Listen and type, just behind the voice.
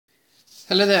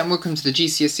Hello there and welcome to the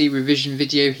GCSE revision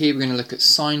video. Here we're going to look at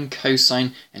sine,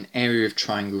 cosine and area of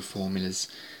triangle formulas.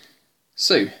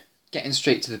 So, getting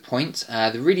straight to the point,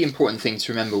 the really important thing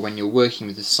to remember when you're working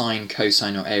with the sine,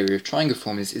 cosine or area of triangle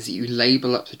formulas is that you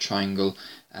label up the triangle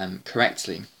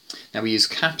correctly. Now we use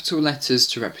capital letters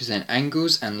to represent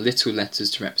angles and little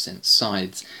letters to represent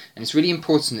sides, and it's really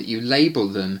important that you label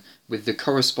them with the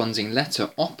corresponding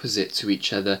letter opposite to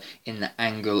each other in the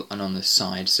angle and on the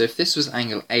side. So if this was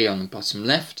angle A on the bottom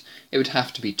left, it would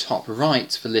have to be top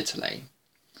right for little a.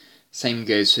 Same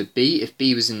goes for B. If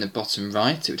B was in the bottom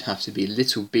right, it would have to be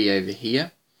little b over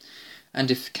here, and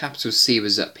if capital C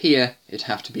was up here, it'd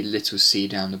have to be little c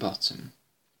down the bottom.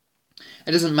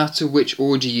 It doesn't matter which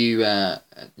order you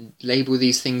label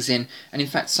these things in, and in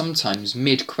fact sometimes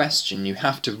mid-question you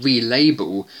have to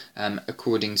relabel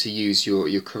according to use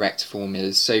your correct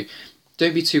formulas. So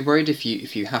don't be too worried if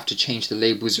you have to change the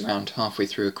labels around halfway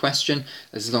through a question,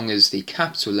 as long as the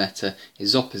capital letter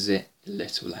is opposite the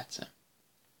little letter.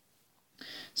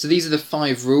 So these are the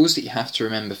 5 rules that you have to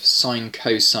remember for sine,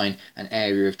 cosine and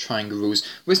area of triangle rules.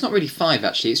 Well, it's not really 5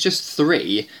 actually, it's just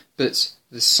 3, but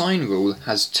the sine rule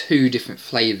has 2 different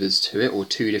flavours to it, or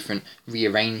 2 different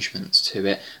rearrangements to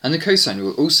it, and the cosine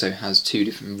rule also has 2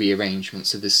 different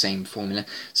rearrangements of the same formula.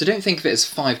 So don't think of it as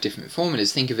 5 different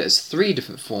formulas, think of it as 3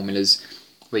 different formulas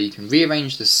where you can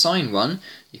rearrange the sine one.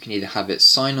 You can either have it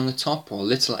sine on the top or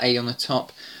little a on the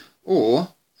top, or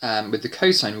with the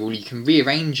cosine rule you can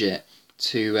rearrange it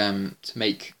to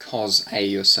make cos A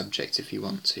your subject if you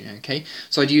want to, okay?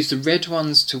 So I'd use the red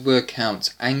ones to work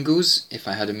out angles if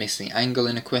I had a missing angle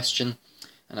in a question,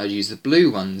 and I'd use the blue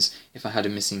ones if I had a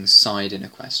missing side in a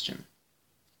question.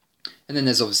 And then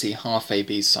there's obviously half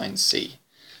AB sine C.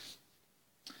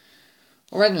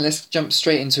 Alright, then let's jump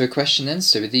straight into a question then.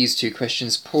 So with these 2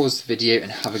 questions, pause the video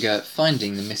and have a go at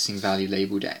finding the missing value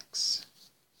labelled x.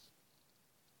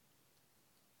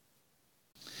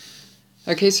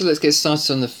 Okay, so let's get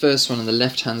started on the first one on the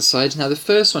left hand side. Now the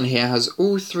first one here has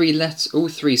all three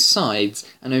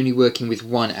sides and only working with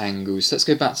one angle. So let's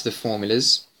go back to the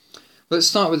formulas. Well, let's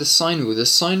start with the sine rule. The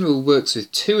sine rule works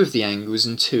with 2 of the angles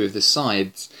and 2 of the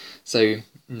sides. So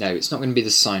no, it's not going to be the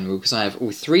sine rule because I have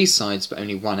all 3 sides but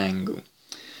only 1 angle.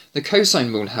 The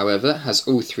cosine rule, however, has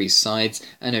all 3 sides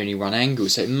and only 1 angle,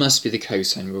 so it must be the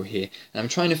cosine rule here. And I'm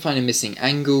trying to find a missing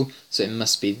angle, so it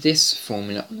must be this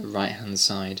formula on the right hand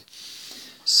side.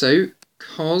 So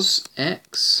cos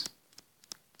x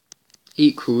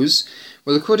equals,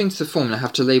 well, according to the formula I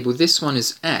have to label this one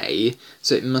as A,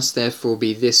 so it must therefore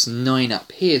be this 9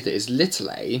 up here that is little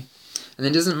a, and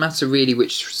then it doesn't matter really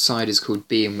which side is called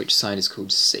B and which side is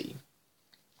called C.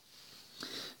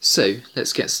 So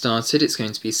let's get started. It's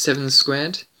going to be 7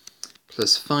 squared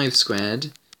plus 5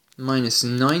 squared minus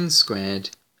 9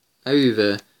 squared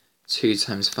over 2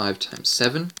 times 5 times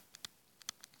 7.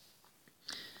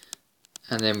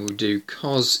 And then we'll do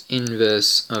cos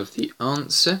inverse of the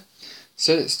answer.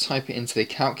 So let's type it into the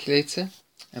calculator,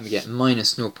 and we get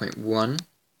minus 0.1.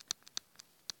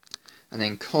 And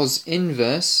then cos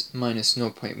inverse minus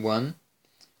 0.1,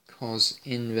 cos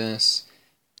inverse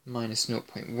minus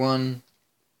 0.1,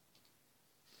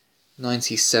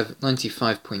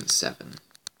 95.7.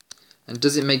 And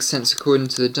does it make sense according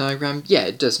to the diagram? Yeah,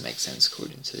 it does make sense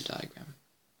according to the diagram.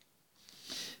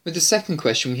 With the second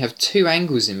question, we have 2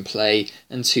 angles in play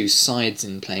and 2 sides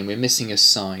in play, and we're missing a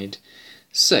side.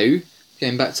 So,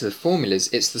 going back to the formulas,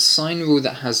 it's the sine rule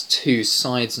that has 2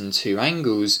 sides and 2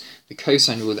 angles, the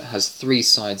cosine rule that has 3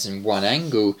 sides and 1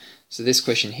 angle, so this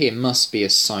question here must be a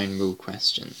sine rule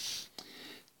question.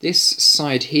 This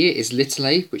side here is little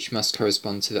a, which must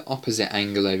correspond to the opposite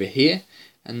angle over here,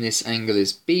 and this angle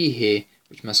is B here,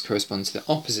 which must correspond to the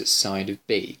opposite side of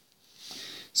B.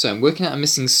 So I'm working out a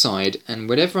missing side, and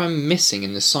whatever I'm missing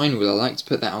in the sine rule, I like to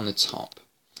put that on the top.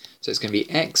 So it's going to be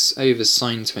x over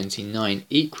sine 29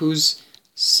 equals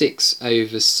 6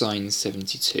 over sine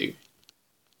 72.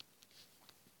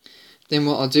 Then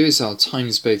what I'll do is I'll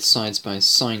times both sides by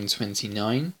sine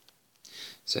 29.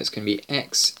 So it's going to be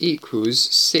x equals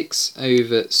 6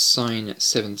 over sine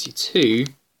 72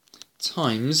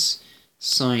 times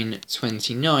sine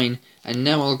 29, and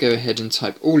now I'll go ahead and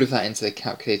type all of that into the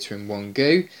calculator in one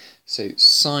go. So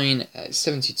sine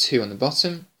 72 on the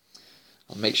bottom,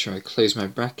 I'll make sure I close my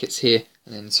brackets here,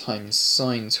 and then times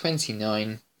sine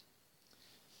 29,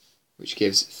 which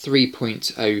gives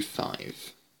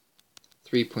 3.05.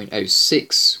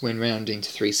 3.06 when rounding to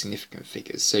 3 significant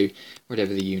figures, so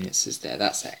whatever the units is there,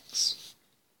 that's x.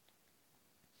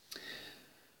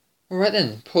 Alright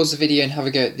then, pause the video and have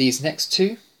a go at these next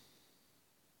 2.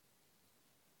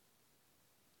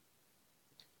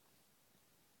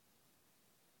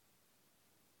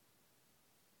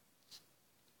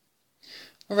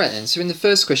 Alright then, so in the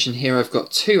first question here I've got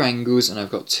two angles and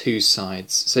I've got two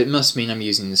sides, so it must mean I'm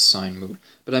using the sine rule.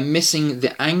 But I'm missing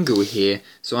the angle here,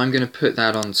 so I'm going to put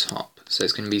that on top. So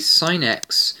it's going to be sine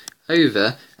x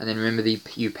over, and then remember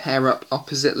you pair up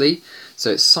oppositely,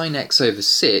 so it's sine x over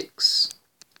 6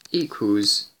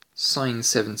 equals sine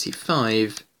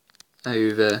 75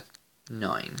 over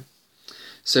 9.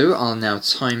 So I'll now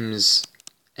times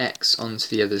x onto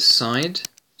the other side,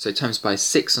 so times by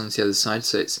 6 onto the other side,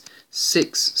 so it's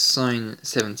 6 sine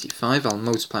 75, I'll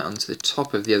multiply it onto the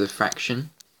top of the other fraction.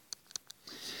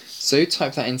 So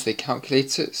type that into the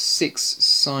calculator, 6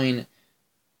 sine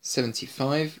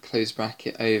 75, close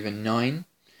bracket, over 9,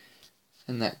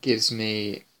 and that gives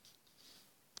me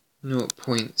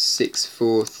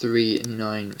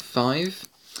 0.64395,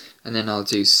 and then I'll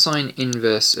do sine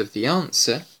inverse of the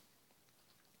answer,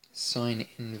 sine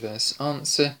inverse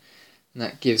answer, and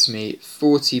that gives me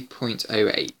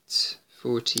 40.08.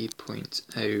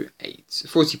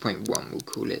 40.1 we'll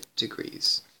call it,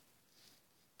 degrees.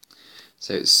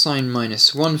 So it's sine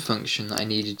minus 1 function that I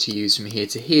needed to use from here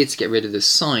to get rid of the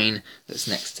sine that's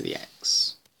next to the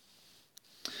x.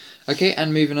 Okay,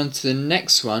 and moving on to the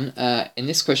next one. In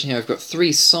this question here I've got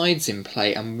three sides in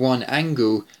play and one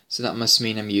angle, so that must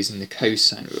mean I'm using the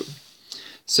cosine rule.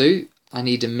 So I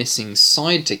need a missing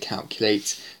side to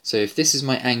calculate, so if this is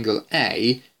my angle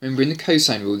A, remember in the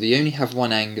cosine rule they only have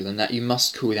one angle and that you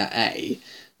must call that A.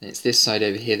 Then it's this side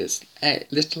over here that's a,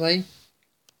 little a,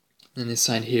 and this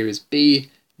side here is B,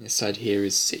 and this side here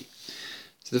is C.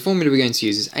 So the formula we're going to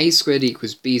use is A squared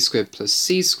equals B squared plus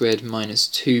C squared minus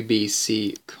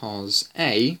 2BC cos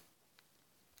A.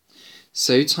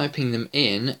 So typing them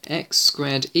in, x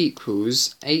squared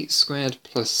equals 8 squared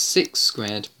plus 6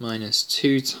 squared minus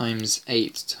 2 times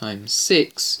 8 times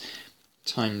 6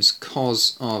 times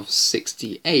cos of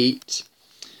 68.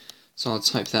 So I'll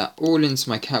type that all into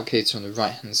my calculator on the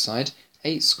right hand side.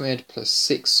 8 squared plus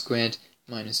 6 squared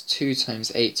minus 2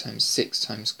 times 8 times 6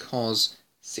 times cos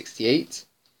 68.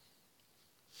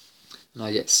 And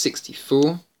I get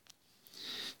 64.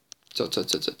 Dot dot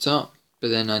dot dot dot. But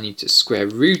then I need to square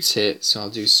root it, so I'll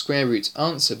do square root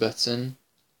answer button.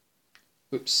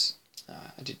 Whoops,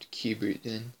 I did cube root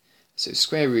then. So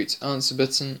square root answer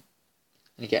button,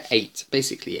 and you get 8,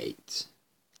 basically 8.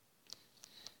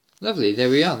 Lovely, there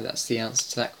we are, that's the answer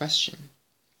to that question.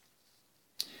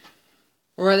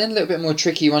 Alright then, a little bit more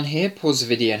tricky one here. Pause the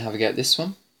video and have a go at this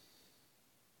one.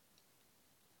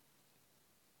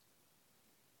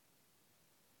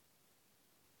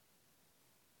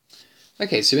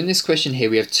 Okay, so in this question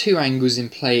here we have two angles in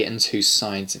play and two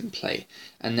sides in play.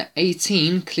 And the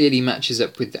 18 clearly matches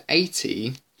up with the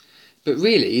 80, but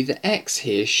really the x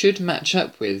here should match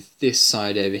up with this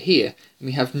side over here. And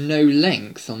we have no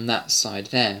length on that side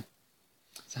there.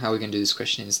 So how are we going to do this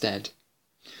question instead?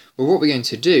 Well, what we're going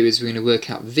to do is we're going to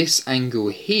work out this angle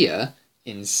here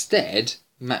instead,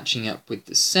 matching up with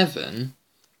the 7.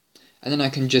 And then I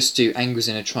can just do angles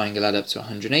in a triangle add up to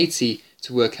 180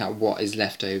 to work out what is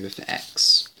left over for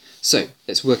x. So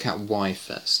let's work out y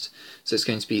first. So it's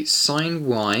going to be sine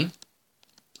y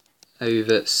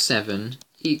over 7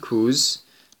 equals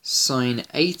sine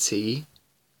 80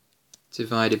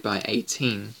 divided by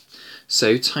 18.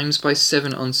 So times by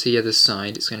 7 onto the other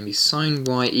side, it's going to be sine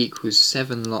y equals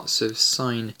 7 lots of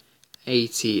sine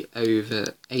 80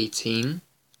 over 18.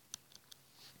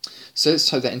 So let's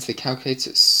type that into the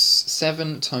calculator.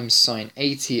 7 times sine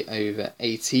 80 over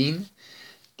 18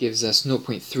 gives us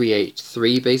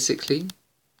 0.383 basically.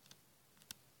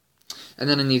 And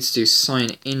then I need to do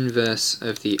sine inverse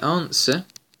of the answer.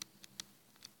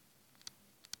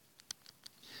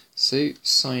 So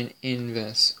sine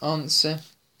inverse answer,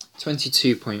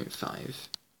 22.5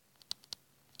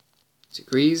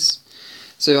 degrees.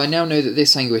 So I now know that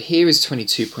this angle here is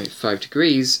 22.5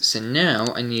 degrees, so now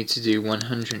I need to do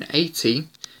 180,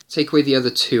 take away the other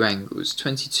two angles,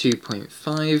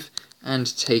 22.5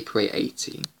 and take away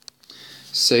 80.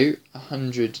 So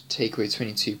 100 take away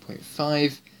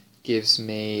 22.5 gives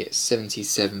me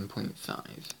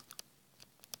 77.5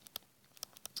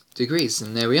 degrees,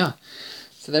 and there we are.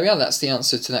 So there we are, that's the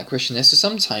answer to that question there. So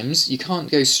sometimes you can't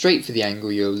go straight for the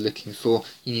angle you're looking for,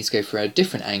 you need to go for a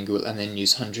different angle and then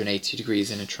use 180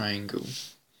 degrees in a triangle.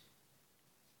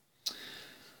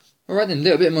 Alright then, a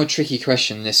little bit more tricky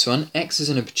question this one. X is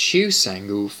an obtuse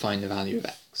angle, find the value of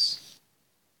x.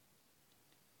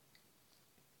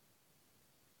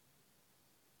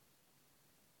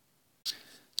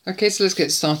 Okay, so let's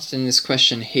get started in this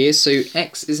question here. So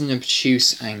x is an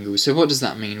obtuse angle. So what does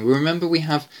that mean? Well, remember we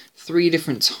have three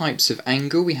different types of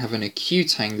angle. We have an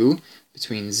acute angle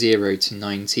between 0 to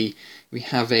 90. We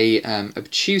have a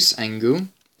obtuse angle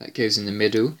that goes in the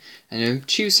middle, and an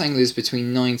obtuse angle is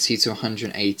between 90 to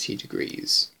 180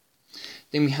 degrees.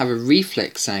 Then we have a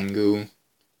reflex angle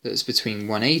that's between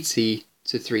 180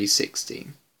 to 360.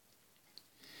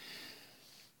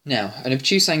 Now, an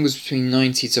obtuse angle is between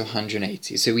 90 to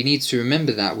 180, so we need to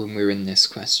remember that when we're in this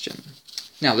question.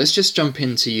 Now, let's just jump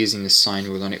into using the sine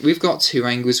rule on it. We've got two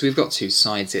angles, we've got two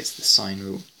sides, it's the sine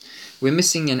rule. We're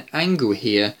missing an angle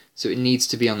here, so it needs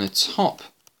to be on the top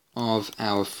of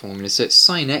our formula. So it's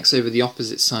sine x over the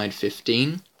opposite side,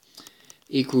 15,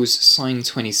 equals sine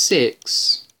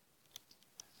 26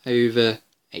 over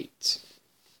 8.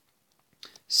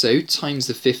 So times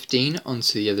the 15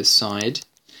 onto the other side,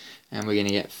 and we're going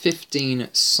to get 15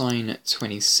 sine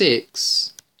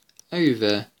 26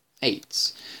 over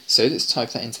 8. So let's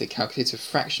type that into the calculator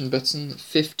fraction button,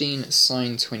 15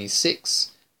 sine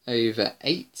 26 over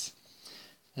 8,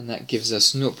 and that gives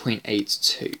us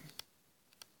 0.82.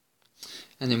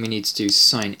 And then we need to do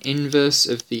sine inverse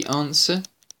of the answer.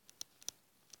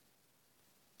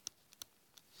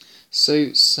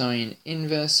 So sine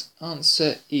inverse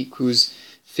answer equals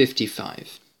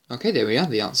 55. Okay, there we are,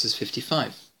 the answer is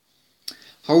 55.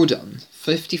 Hold on,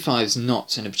 55 is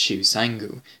not an obtuse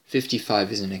angle,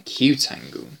 55 is an acute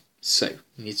angle. So,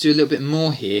 we need to do a little bit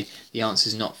more here, the answer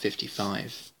is not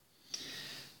 55.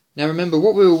 Now remember,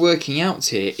 what we were working out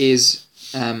here is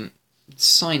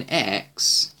sine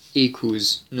x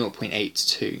equals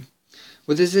 0.82.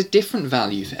 Well, there's a different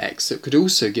value for x that could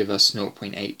also give us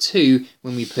 0.82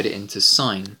 when we put it into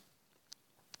sine.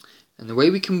 And the way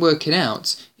we can work it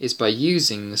out is by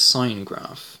using the sine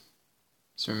graph.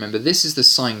 So remember, this is the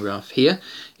sine graph here.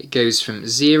 It goes from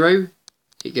 0,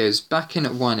 it goes back in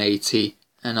at 180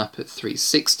 and up at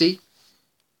 360.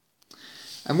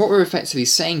 And what we're effectively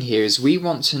saying here is we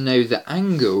want to know the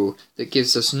angle that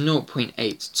gives us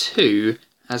 0.82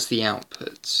 as the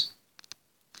output.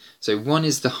 So 1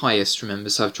 is the highest, remember,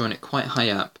 so I've drawn it quite high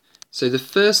up. So the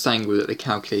first angle that the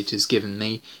calculator has given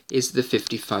me is the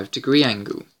 55-degree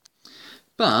angle.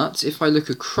 But if I look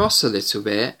across a little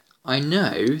bit, I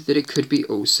know that it could be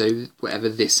also whatever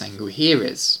this angle here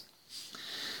is.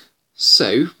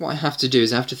 So what I have to do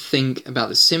is I have to think about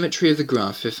the symmetry of the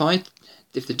graph.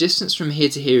 If the distance from here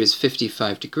to here is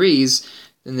 55 degrees,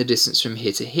 then the distance from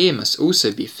here to here must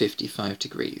also be 55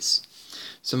 degrees.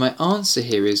 So my answer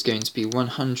here is going to be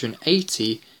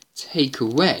 180 take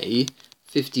away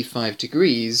 55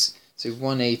 degrees, so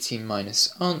 180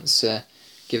 minus answer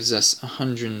gives us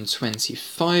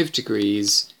 125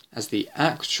 degrees as the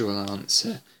actual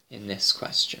answer in this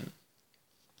question.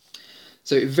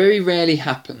 So it very rarely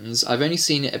happens. I've only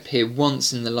seen it appear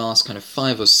once in the last kind of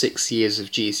 5 or 6 years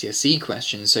of GCSE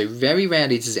questions, so very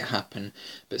rarely does it happen,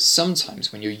 but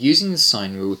sometimes when you're using the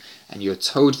sine rule and you're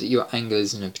told that your angle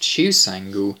is an obtuse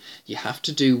angle, you have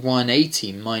to do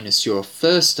 180 minus your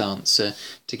first answer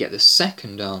to get the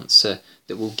second answer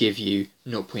that will give you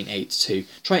 0.82.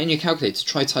 Try it in your calculator,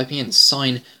 try typing in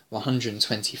sine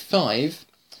 125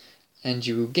 and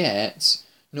you will get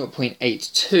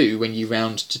 0.82 when you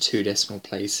round to 2 decimal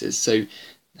places. So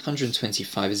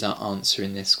 125 is our answer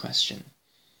in this question.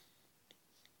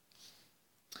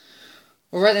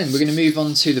 Alright then, we're going to move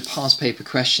on to the past paper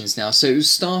questions now. So it will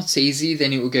start easy,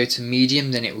 then it will go to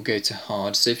medium, then it will go to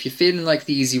hard. So if you're feeling like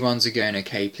the easy ones are going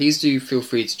okay, please do feel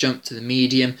free to jump to the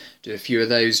medium, do a few of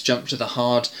those, jump to the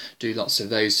hard, do lots of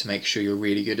those to make sure you're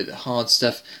really good at the hard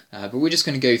stuff. But we're just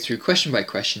going to go through question by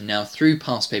question now, through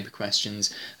past paper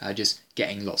questions, just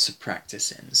getting lots of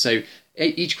practice in. So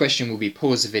each question will be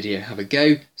pause the video, have a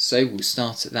go. So we'll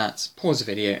start at that, pause the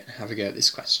video and have a go at this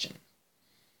question.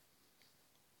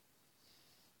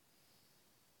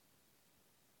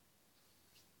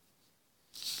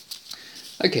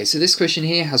 Okay, so this question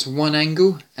here has one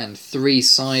angle and 3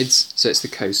 sides, so it's the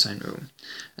cosine rule.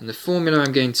 And the formula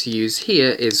I'm going to use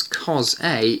here is cos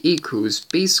A equals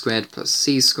b squared plus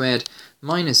c squared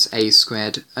minus a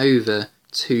squared over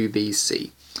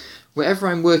 2bc. Wherever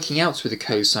I'm working out with the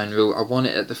cosine rule, I want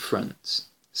it at the front.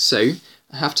 So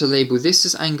I have to label this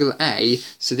as angle A,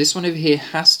 so this one over here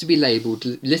has to be labelled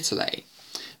little a.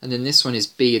 And then this one is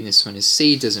B and this one is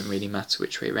C, doesn't really matter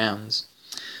which way round.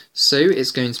 So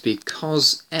it's going to be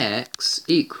cos x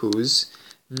equals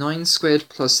 9 squared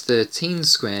plus 13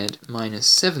 squared minus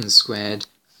 7 squared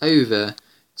over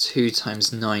 2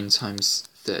 times 9 times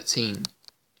 13.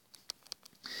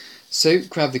 So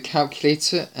grab the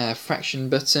calculator, fraction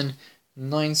button,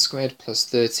 9 squared plus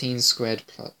 13 squared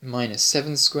minus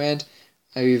 7 squared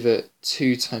over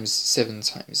 2 times 9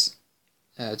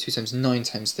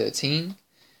 times 13.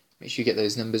 Make sure you get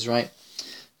those numbers right.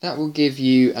 That will give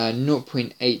you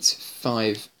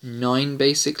 0.859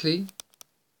 basically.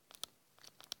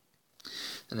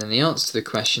 And then the answer to the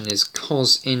question is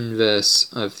cos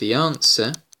inverse of the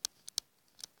answer.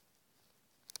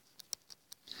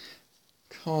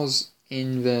 Cos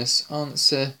inverse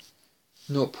answer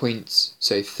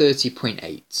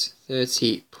 30.8.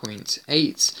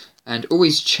 30.8. And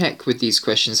always check with these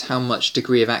questions how much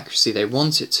degree of accuracy they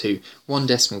want it to. 1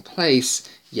 decimal place,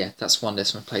 yeah, that's 1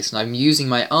 decimal place. And I'm using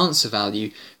my answer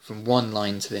value from one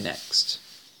line to the next.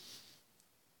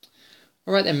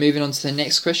 Alright then, moving on to the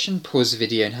next question. Pause the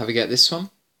video and have a go at this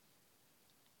one.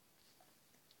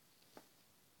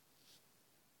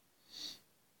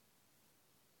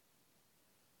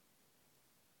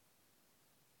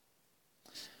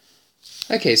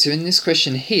 Okay, so in this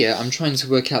question here, I'm trying to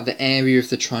work out the area of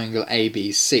the triangle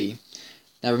ABC.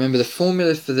 Now remember, the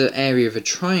formula for the area of a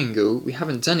triangle, we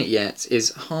haven't done it yet,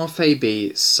 is half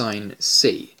AB sine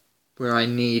C, where I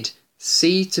need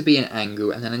C to be an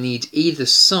angle, and then I need either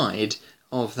side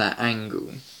of that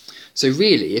angle. So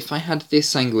really, if I had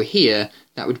this angle here,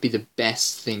 that would be the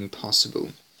best thing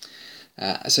possible.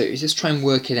 So just try and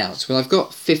work it out. Well, I've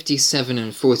got 57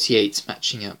 and 48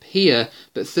 matching up here,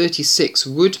 but 36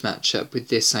 would match up with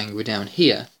this angle down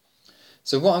here.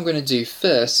 So what I'm going to do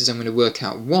first is I'm going to work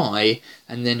out y,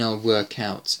 and then I'll work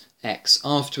out x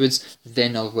afterwards,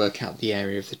 then I'll work out the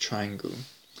area of the triangle.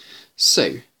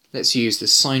 So let's use the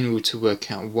sine rule to work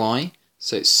out y.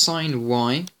 So it's sine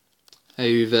y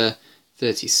over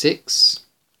 36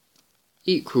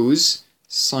 equals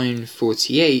sine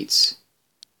 48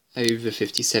 over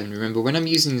 57. Remember, when I'm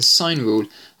using the sine rule,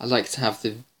 I like to have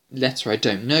the letter I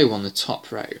don't know on the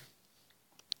top row.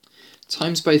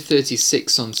 Times by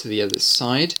 36 onto the other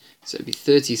side, so it'd be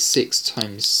 36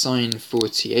 times sine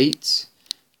 48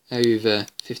 over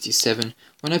 57.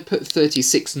 When I put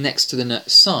 36 next to the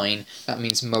sign, that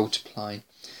means multiply.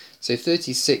 So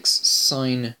 36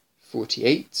 sine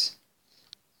 48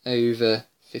 over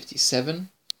 57.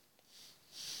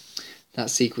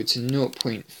 That's equal to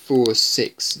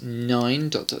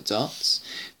 0.469 ...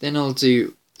 Then I'll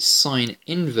do sine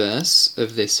inverse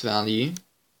of this value.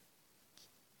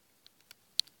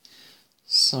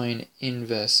 Sine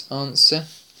inverse answer,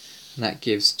 and that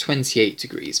gives 28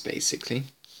 degrees basically.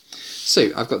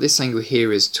 So I've got this angle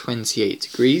here is 28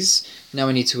 degrees. Now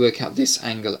I need to work out this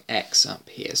angle x up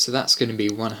here. So that's going to be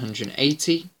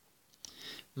 180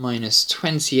 minus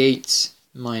 28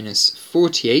 minus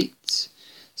 48.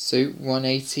 So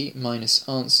 180 minus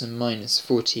answer minus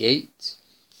 48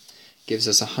 gives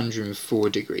us 104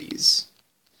 degrees.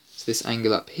 So this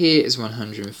angle up here is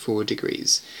 104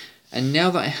 degrees. And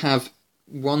now that I have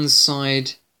one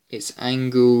side, its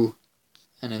angle,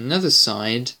 and another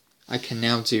side, I can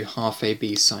now do half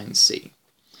AB sine C.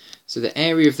 So the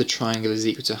area of the triangle is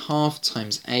equal to half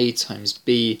times A times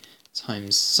B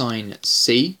times sine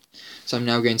C. So I'm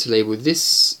now going to label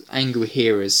this angle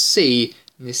here as C,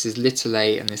 and this is little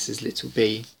a and this is little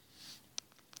b.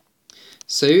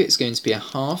 So it's going to be a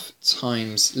half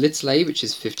times little a, which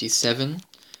is 57,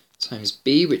 times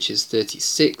b, which is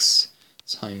 36,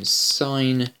 times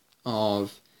sine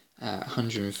of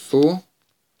 104.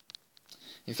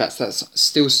 In fact, that's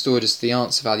still stored as the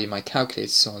answer value in my calculator,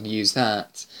 so I'll use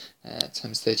that,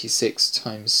 times 36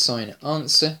 times sine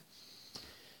answer,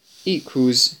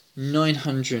 equals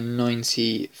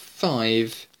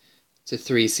 995 to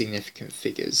 3 significant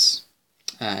figures,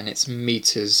 and it's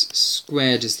meters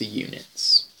squared as the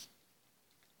units.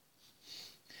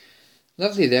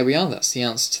 Lovely, there we are, that's the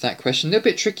answer to that question. A little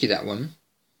bit tricky, that one.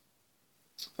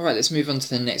 Alright, let's move on to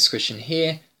the next question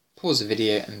here. Pause the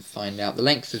video and find out the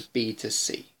length of B to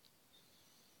C.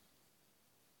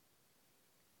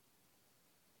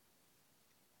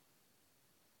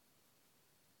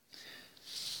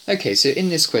 Okay, so in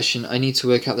this question I need to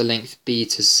work out the length B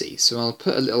to C. So I'll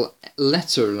put a little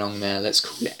letter along there, let's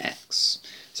call it X.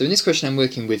 So in this question I'm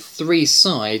working with 3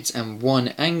 sides and 1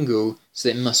 angle, so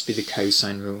it must be the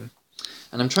cosine rule.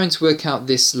 And I'm trying to work out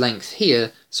this length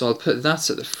here, so I'll put that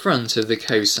at the front of the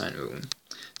cosine rule.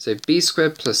 So b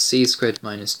squared plus c squared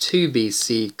minus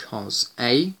 2bc cos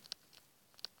A.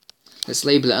 Let's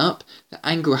label it up. The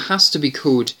angle has to be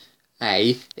called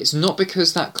A. It's not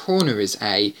because that corner is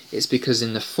A, it's because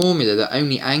in the formula the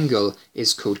only angle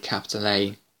is called capital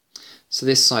A. So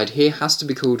this side here has to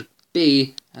be called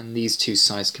B, and these two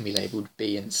sides can be labelled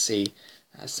B and C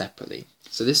separately.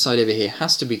 So this side over here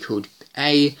has to be called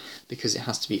A because it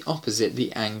has to be opposite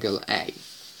the angle A.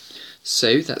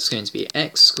 So that's going to be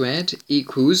x squared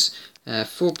equals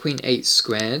 4.8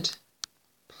 squared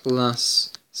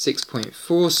plus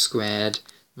 6.4 squared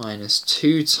minus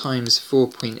 2 times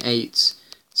 4.8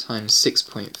 times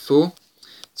 6.4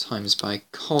 times by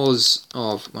cos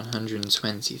of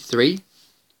 123.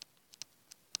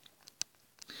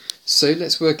 So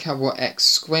let's work out what x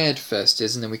squared first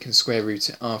is, and then we can square root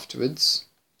it afterwards.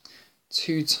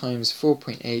 2 times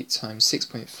 4.8 times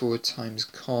 6.4 times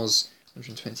cos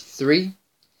 123.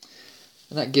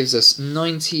 And that gives us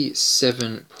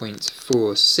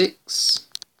 97.46.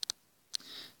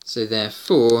 So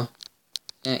therefore,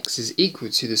 x is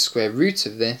equal to the square root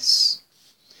of this,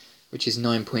 which is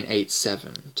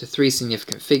 9.87. To three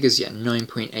significant figures, yeah,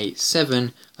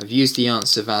 9.87. I've used the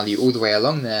answer value all the way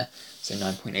along there, so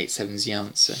 9.87 is the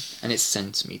answer. And it's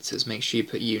centimetres. Make sure you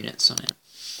put units on it.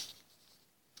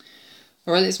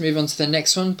 Alright, let's move on to the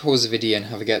next one. Pause the video and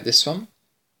have a go at this one.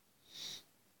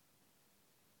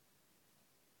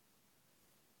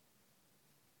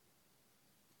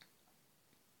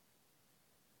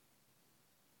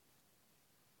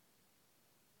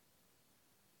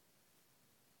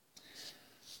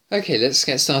 Okay, let's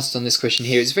get started on this question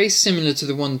here. It's very similar to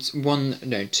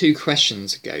the two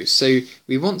questions ago. So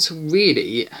we want to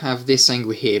really have this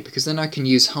angle here, because then I can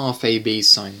use half AB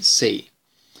sine C.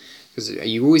 Because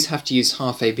you always have to use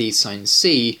half AB sine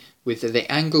C with the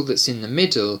angle that's in the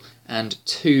middle and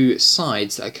two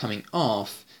sides that are coming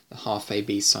off the half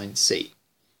AB sine C,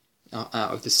 out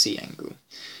of the C angle.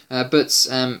 But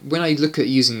when I look at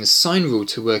using the sine rule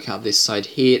to work out this side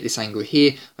here, this angle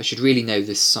here, I should really know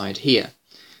this side here.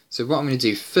 So what I'm going to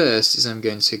do first is I'm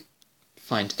going to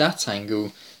find that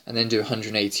angle and then do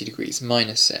 180 degrees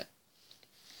minus it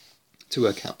to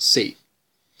work out C.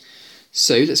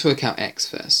 So let's work out x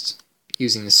first.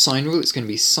 Using the sine rule, it's going to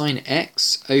be sine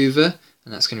x over,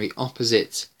 and that's going to be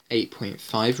opposite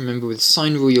 8.5. Remember, with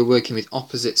sine rule, you're working with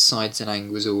opposite sides and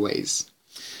angles always.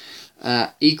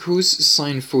 Equals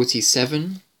sine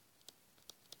 47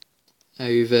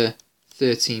 over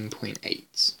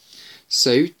 13.8.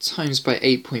 So, times by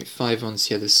 8.5 onto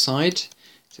the other side.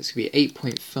 So it's going to be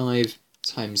 8.5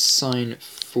 times sine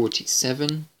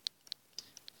 47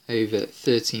 over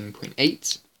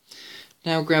 13.8.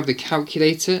 Now grab the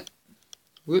calculator.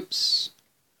 Whoops.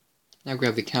 Now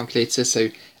grab the calculator. So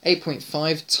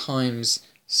 8.5 times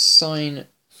sine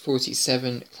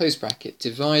 47, close bracket,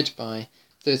 divide by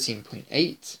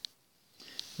 13.8,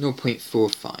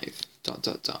 0.45, dot,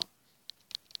 dot, dot.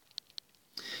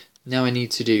 Now I need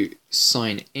to do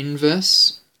sine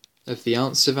inverse of the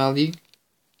answer value.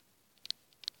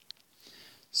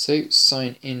 So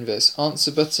sine inverse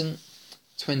answer button,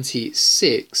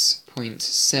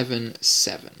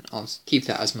 26.77. I'll keep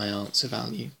that as my answer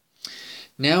value.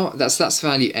 Now that's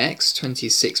value x,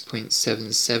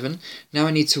 26.77. Now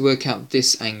I need to work out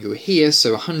this angle here,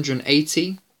 so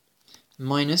 180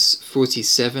 minus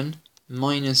 47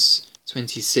 minus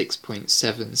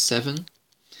 26.77.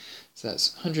 So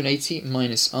that's 180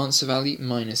 minus answer value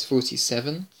minus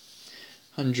 47,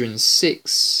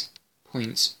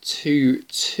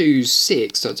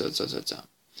 106.226, dot, dot, dot, dot, dot.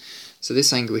 So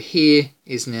this angle here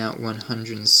is now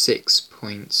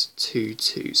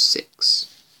 106.226.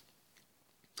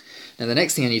 Now the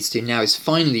next thing I need to do now is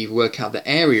finally work out the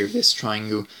area of this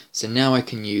triangle. So now I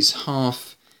can use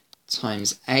half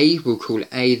times A. We'll call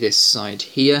A this side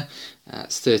here.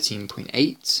 That's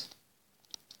 13.8.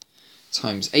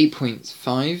 Times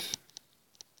 8.5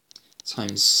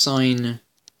 times sine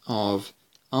of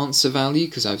answer value,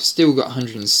 because I've still got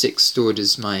 106 stored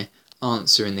as my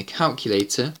answer in the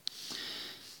calculator.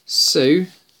 So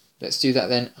let's do that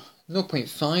then.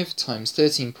 0.5 times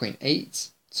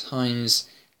 13.8 times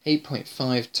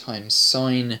 8.5 times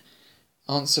sine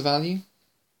answer value.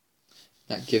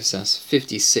 That gives us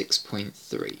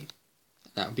 56.3.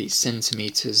 That would be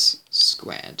centimetres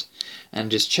squared. And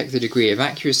just check the degree of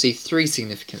accuracy, three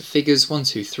significant figures, 1,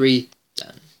 2, 3,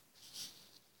 done.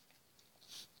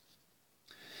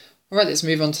 Alright, let's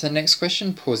move on to the next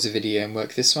question. Pause the video and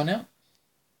work this one out.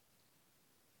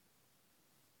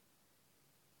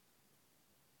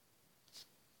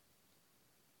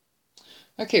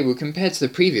 Okay, well, compared to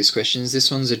the previous questions,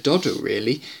 this one's a doddle,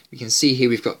 really. We can see here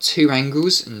we've got two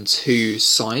angles and two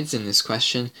sides in this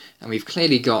question, and we've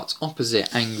clearly got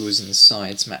opposite angles and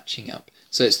sides matching up.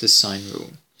 So it's the sine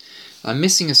rule. I'm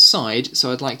missing a side,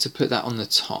 so I'd like to put that on the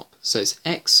top. So it's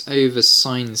x over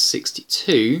sine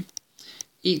 62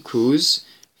 equals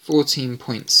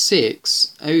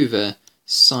 14.6 over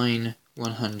sine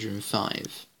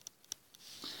 105.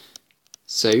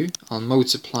 So I'll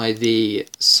multiply the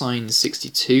sine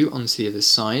 62 onto the other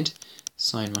side,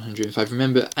 sine 105.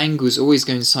 Remember, angles always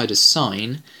go inside a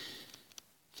sine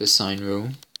for sine rule.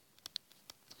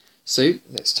 So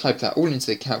let's type that all into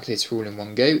the calculator all in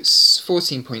one go.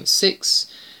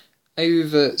 14.6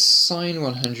 over sine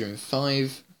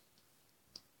 105,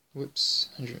 whoops,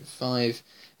 105,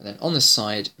 and then on the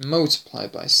side multiply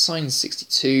by sine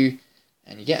 62,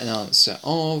 and you get an answer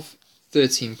of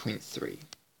 13.3. And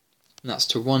that's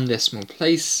to one decimal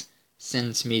place,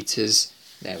 centimetres.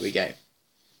 There we go.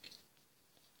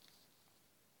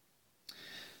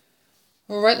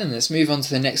 Alright then, let's move on to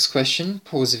the next question.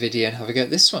 Pause the video and have a go at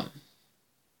this one.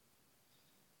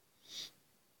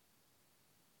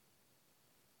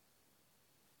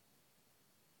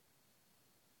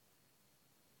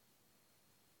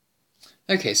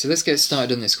 Okay, so let's get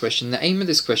started on this question. The aim of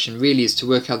this question really is to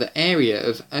work out the area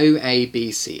of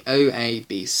OABC.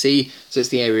 OABC, so it's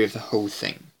the area of the whole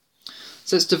thing.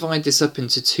 So let's divide this up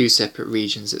into two separate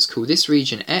regions. Let's call this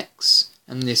region X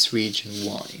and this region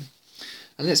Y.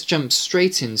 And let's jump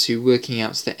straight into working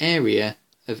out the area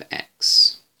of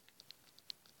X.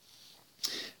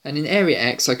 And in area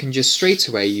X, I can just straight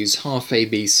away use half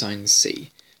AB sine C.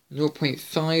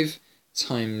 0.5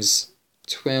 times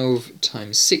 12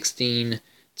 times 16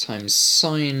 times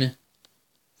sine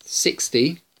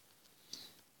 60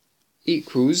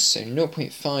 equals, so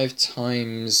 0.5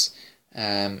 times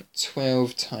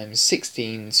 12 times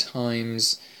 16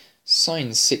 times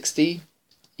sine 60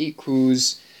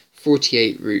 equals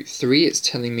 48 root 3. It's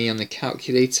telling me on the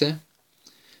calculator,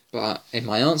 but in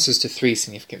my answers to three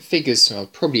significant figures, so I'll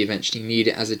probably eventually need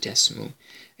it as a decimal.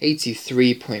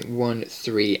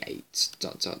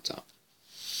 83.138 ...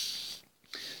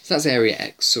 So that's area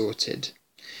X sorted.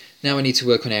 Now I need to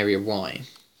work on area Y.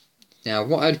 Now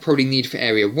what I'd probably need for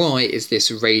area Y is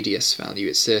this radius value.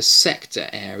 It's a sector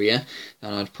area,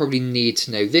 and I'd probably need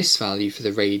to know this value for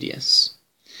the radius.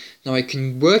 Now I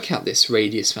can work out this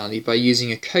radius value by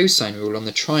using a cosine rule on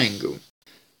the triangle.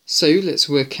 So let's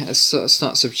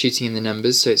start substituting in the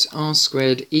numbers. So it's r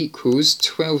squared equals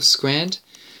 12 squared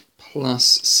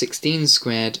plus 16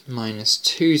 squared minus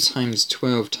 2 times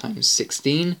 12 times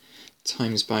 16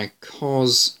 times by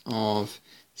cos of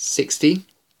 60.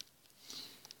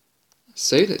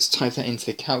 So let's type that into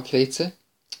the calculator.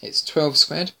 It's 12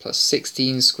 squared plus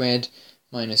 16 squared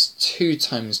minus 2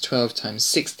 times 12 times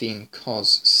 16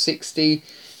 cos 60.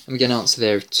 And we get an answer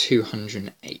there of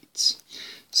 208.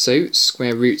 So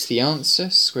square root the answer,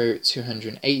 square root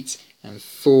 208, and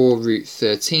 4 root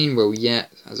 13, well, yeah,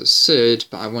 as a surd,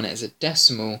 but I want it as a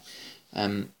decimal,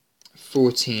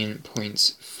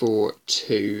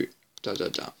 14.42 ...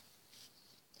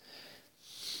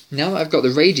 Now that I've got the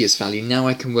radius value, now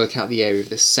I can work out the area of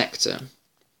this sector.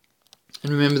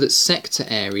 And remember that sector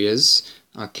areas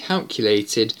are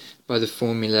calculated by the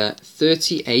formula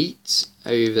 38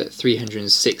 over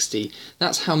 360.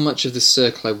 That's how much of the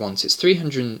circle I want. It's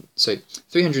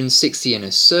 360 in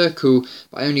a circle,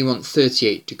 but I only want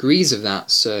 38 degrees of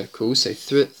that circle, so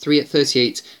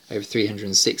 38 over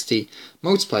 360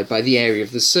 multiplied by the area of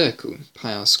the circle,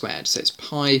 pi r squared. So it's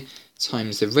pi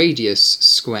times the radius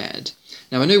squared.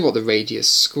 Now I know what the radius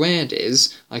squared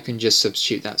is, I can just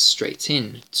substitute that straight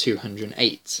in,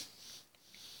 208.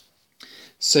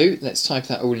 So let's type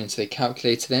that all into the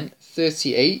calculator then.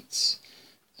 38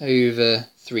 over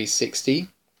 360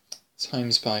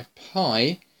 times by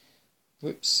pi,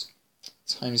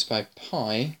 times by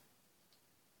pi,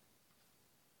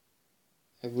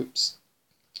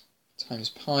 times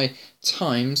pi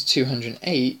times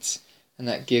 208, and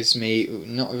that gives me,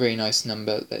 not a very nice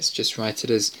number, let's just write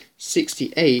it as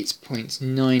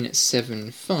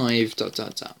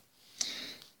 68.975 ...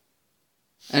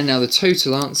 And now the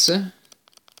total answer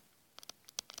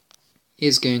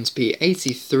is going to be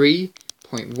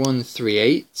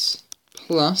 83.138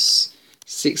 plus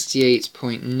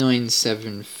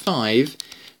 68.975.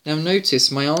 Now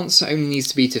notice my answer only needs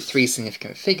to be to three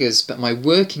significant figures, but my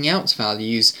working out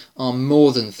values are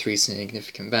more than three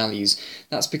significant values.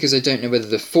 That's because I don't know whether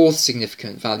the fourth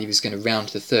significant value is going to round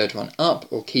the third one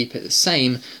up or keep it the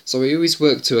same, so I always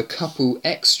work to a couple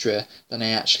extra than I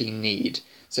actually need.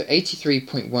 So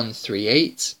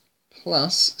 83.138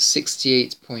 plus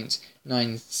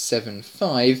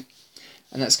 68.975,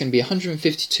 and that's going to be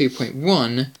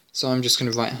 152.1, so I'm just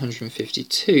going to write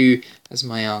 152 as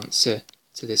my answer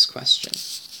to this question.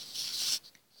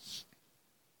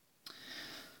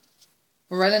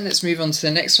 Alright then, let's move on to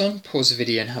the next one. Pause the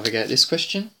video and have a go at this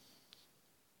question.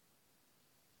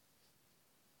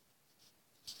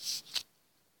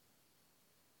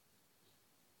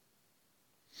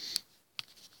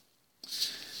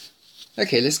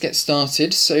 Okay, let's get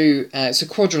started. So it's a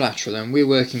quadrilateral and we're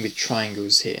working with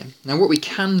triangles here. Now what we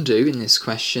can do in this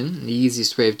question, the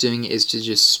easiest way of doing it is to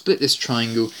just split this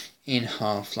triangle in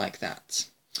half like that.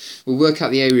 We'll work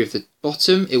out the area of the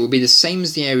bottom. It will be the same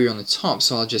as the area on the top,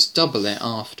 so I'll just double it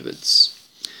afterwards.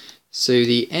 So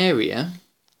the area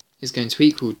is going to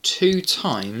equal 2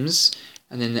 times,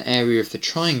 and then the area of the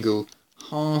triangle,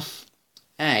 half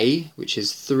A, which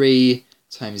is 3,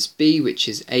 times B, which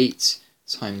is 8,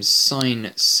 times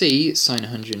sine C, sine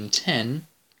 110.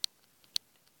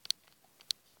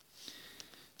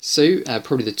 So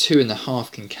probably the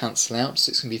 2.5 can cancel out,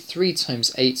 so it's going to be 3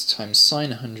 times 8 times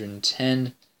sine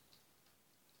 110,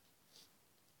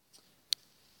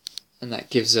 and that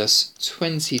gives us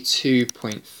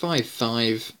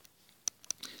 22.55,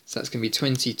 so that's going to be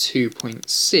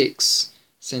 22.6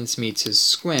 centimetres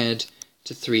squared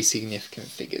to 3 significant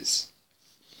figures.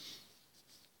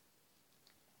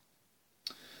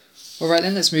 Alright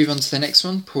then, let's move on to the next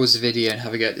one. Pause the video and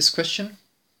have a go at this question.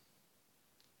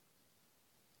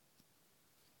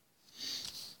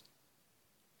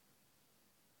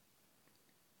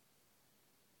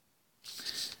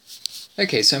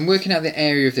 Okay, so I'm working out the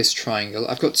area of this triangle.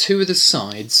 I've got two of the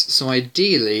sides, so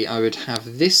ideally I would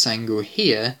have this angle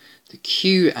here, the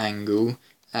Q angle,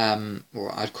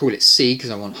 or I'd call it C because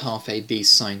I want half AB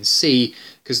sine C,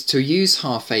 because to use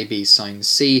half AB sine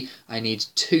C I need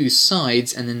two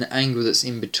sides and then the angle that's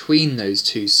in between those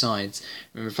two sides.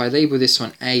 Remember, if I label this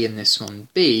one A and this one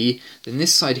B, then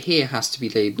this side here has to be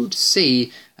labelled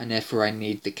C, and therefore I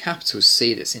need the capital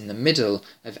C that's in the middle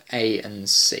of A and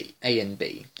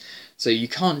B. So you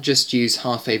can't just use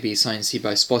half AB sine C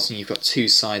by spotting you've got two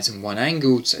sides and one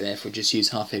angle, so therefore just use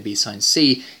half AB sine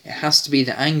C. It has to be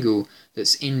the angle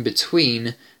that's in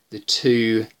between the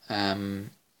two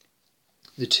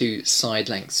side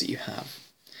lengths that you have.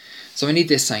 So I need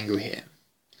this angle here.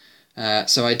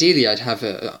 So ideally I'd have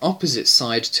an opposite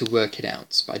side to work it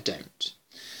out, but I don't.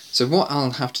 So what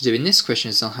I'll have to do in this question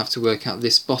is I'll have to work out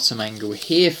this bottom angle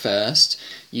here first,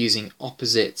 using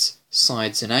opposite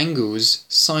sides and angles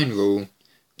sine rule.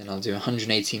 Then I'll do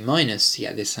 180 minus to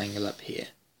get this angle up here.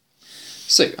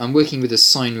 So I'm working with the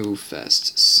sine rule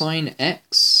first. Sine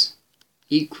x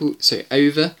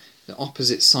over the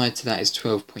opposite side to that is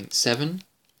 12.7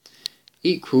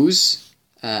 equals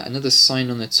another sine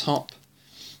on the top,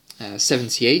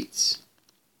 78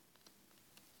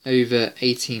 over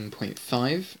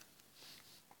 18.5.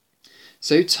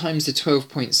 So times the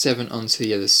 12.7 onto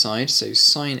the other side, so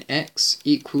sine x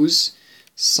equals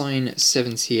sine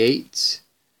 78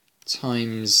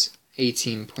 times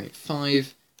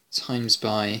 18.5 times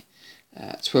by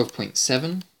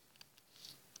 12.7.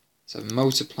 So I've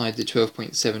multiplied the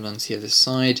 12.7 onto the other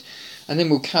side, and then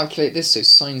we'll calculate this, so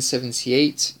sine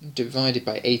 78 divided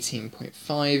by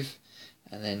 18.5,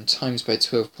 and then times by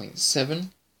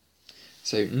 12.7,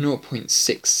 so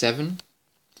 0.67.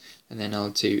 And then I'll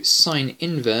do sine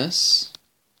inverse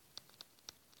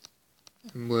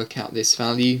and work out this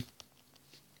value.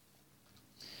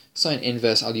 Sine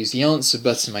inverse, I'll use the answer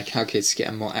button in my calculator to get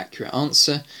a more accurate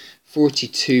answer.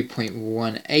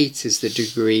 42.18 is the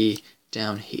degree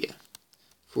down here.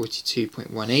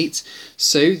 42.18.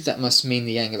 So that must mean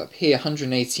the angle up here,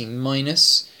 180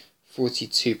 minus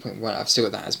 42.1. I've still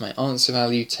got that as my answer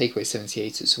value. Take away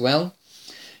 78 as well,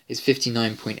 is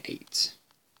 59.8.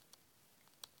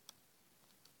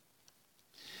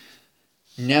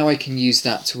 Now I can use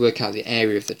that to work out the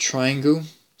area of the triangle.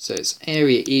 So its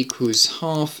area equals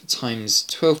half times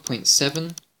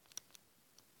 12.7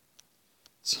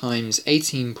 times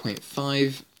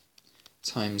 18.5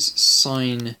 times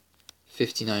sine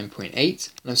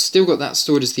 59.8. And I've still got that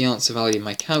stored as the answer value in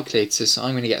my calculator, so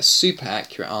I'm going to get a super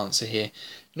accurate answer here.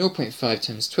 0.5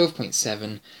 times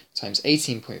 12.7 times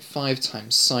 18.5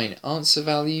 times sine answer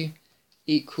value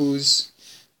equals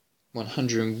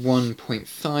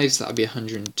 101.5, so that would be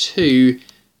 102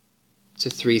 to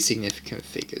 3 significant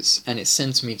figures, and it's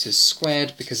centimetres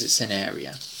squared because it's an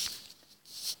area.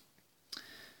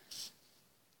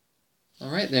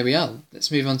 Alright, there we are.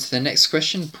 Let's move on to the next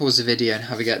question. Pause the video and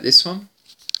have a go at this one.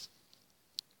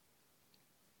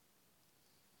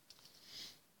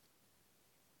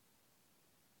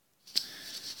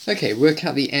 Okay, work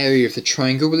out the area of the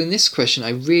triangle. Well, in this question I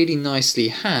really nicely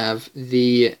have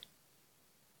the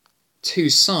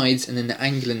two sides and then the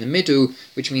angle in the middle,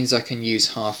 which means I can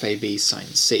use half AB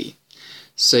sine C.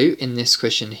 So in this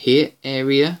question here,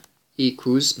 area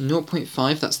equals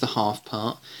 0.5, that's the half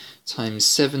part, times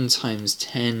 7 times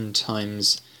 10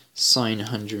 times sine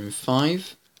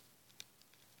 105.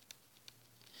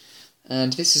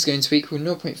 And this is going to equal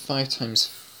 0.5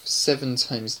 times 7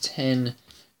 times 10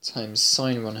 times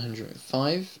sine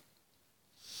 105.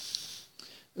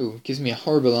 Oh, it gives me a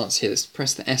horrible answer here. Let's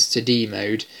press the S to D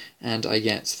mode, and I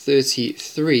get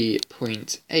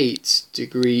 33.8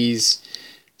 degrees,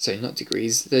 sorry, not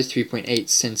degrees, 33.8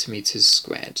 centimetres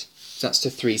squared. So that's to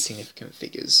 3 significant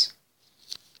figures.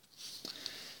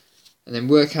 And then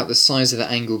work out the size of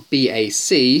the angle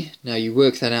BAC. Now you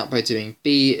work that out by doing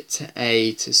B to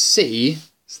A to C,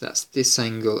 so that's this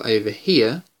angle over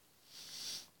here.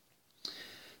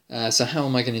 So how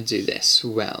am I going to do this?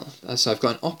 Well, so I've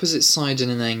got an opposite side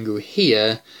and an angle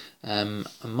here. I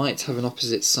might have an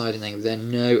opposite side and angle there.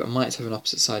 No. I might have an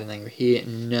opposite side and angle here.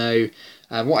 No.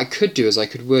 What I could do is I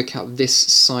could work out this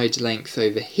side length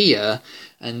over here,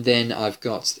 and then I've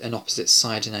got an opposite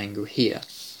side and angle here.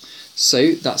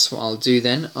 So that's what I'll do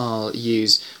then. I'll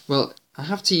use, well, I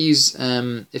have to use,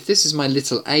 if this is my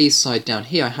little a side down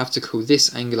here, I have to call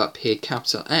this angle up here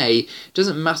capital A. It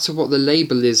doesn't matter what the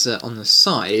label is on the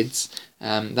sides,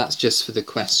 that's just for the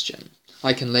question.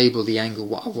 I can label the angle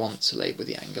what I want to label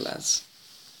the angle as.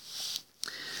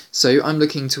 So I'm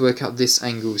looking to work out this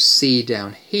angle C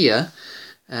down here,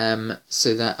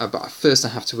 so that, but first I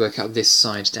have to work out this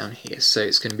side down here. So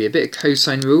it's going to be a bit of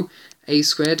cosine rule. A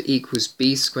squared equals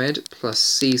B squared plus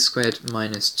C squared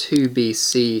minus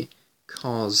 2BC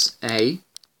cos A.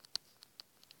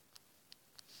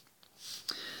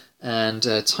 And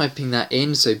typing that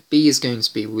in, so B is going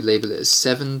to be, we'll label it as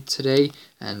 7 today,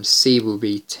 and C will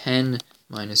be 10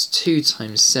 minus 2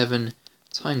 times 7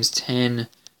 times 10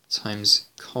 times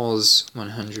cos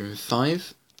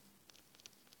 105.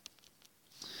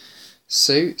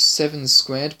 So 7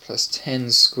 squared plus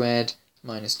 10 squared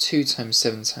minus 2 times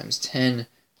 7 times 10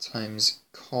 times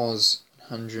cos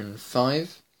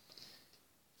 105.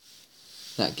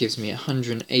 That gives me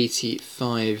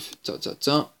 185 ...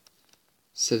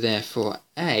 So therefore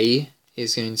A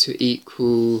is going to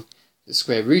equal the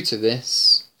square root of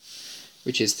this,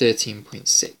 which is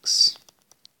 13.6.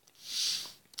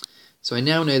 So I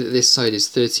now know that this side is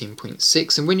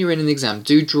 13.6, and when you're in an exam,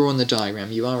 do draw on the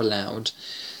diagram, you are allowed.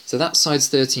 So that side's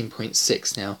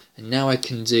 13.6 now, and now I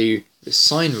can do the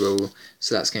sine rule,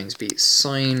 so that's going to be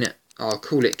sine, I'll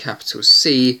call it capital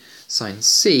C, sine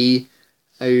C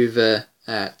over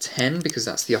 10, because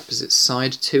that's the opposite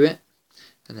side to it.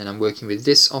 And then I'm working with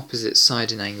this opposite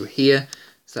side and angle here,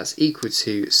 so that's equal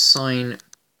to sine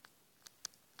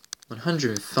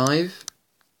 105,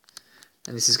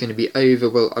 and this is going to be over,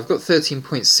 well, I've got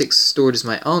 13.6 stored as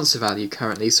my answer value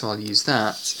currently, so I'll use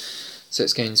that. So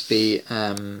it's going to be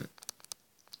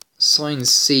sine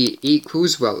C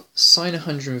equals, well, sine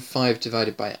 105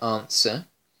 divided by answer,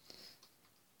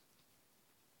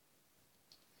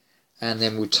 and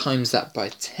then we'll times that by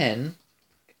 10.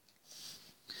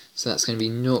 So that's going to be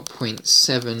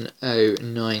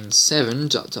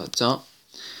 0.7097 ...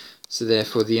 So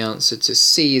therefore the answer to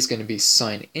C is going to be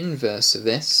sine inverse of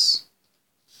this,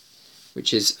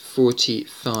 which is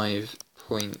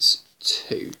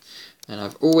 45.2. And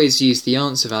I've always used the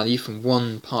answer value from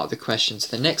one part of the question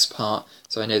to the next part,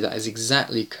 so I know that is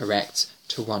exactly correct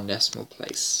to 1 decimal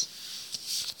place.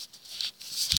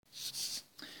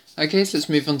 Okay, so let's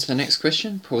move on to the next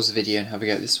question. Pause the video and have a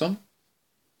go at this one.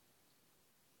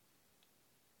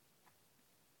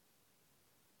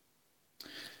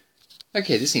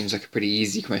 Okay, this seems like a pretty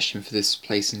easy question for this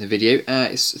place in the video.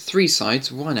 It's 3 sides,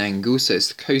 1 angle, so it's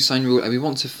the cosine rule, and we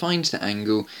want to find the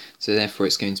angle, so therefore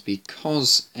it's going to be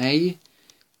cos A,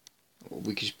 or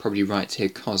we could probably write here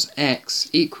cos X,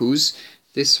 equals,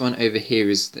 this one over here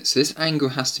is, so this angle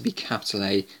has to be capital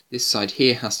A, this side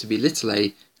here has to be little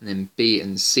a, and then B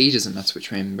and C, doesn't matter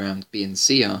which way around B and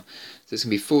C are, so it's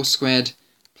going to be 4 squared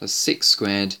plus 6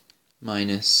 squared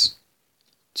minus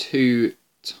 2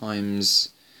 times...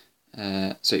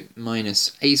 so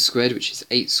minus a squared, which is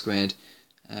 8 squared,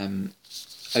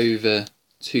 over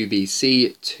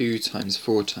 2bc, 2 times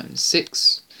 4 times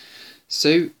 6.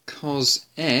 So cos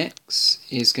x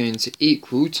is going to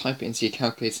equal, type it into your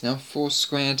calculator now, 4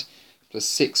 squared plus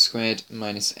 6 squared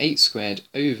minus 8 squared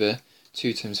over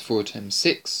 2 times 4 times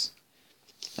 6.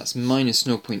 That's minus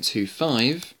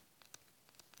 0.25.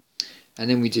 And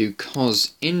then we do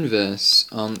cos inverse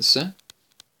answer.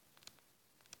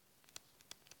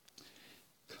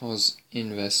 Cos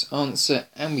inverse answer,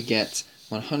 and we get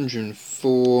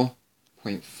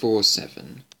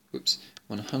 104.47. Whoops,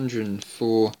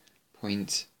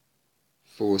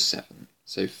 104.47.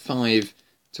 So 5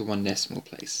 to 1 decimal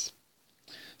place.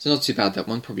 So not too bad, that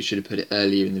one. Probably should have put it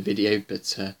earlier in the video, but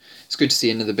it's good to see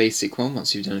another basic one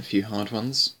once you've done a few hard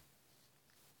ones.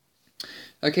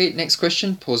 Okay, next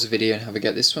question. Pause the video and have a go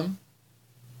at this one.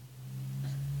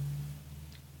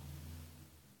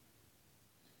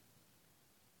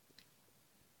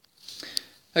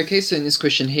 Okay, so in this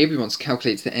question here we want to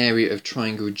calculate the area of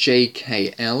triangle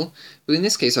JKL. Well, in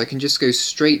this case I can just go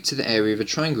straight to the area of a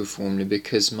triangle formula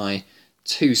because my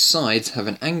 2 sides have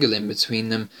an angle in between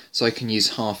them, so I can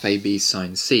use half AB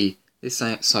sine C. This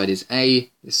side is A,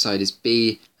 this side is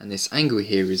B, and this angle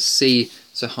here is C,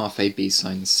 so half AB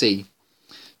sine C.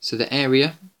 So the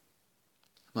area,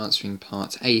 I'm answering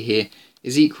part A here,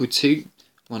 is equal to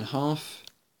 1/2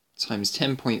 times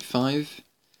 10.5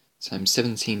 times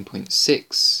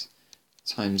 17.6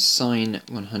 times sine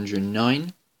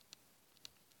 109.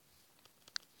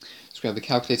 Let's grab the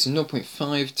calculator.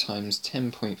 0.5 times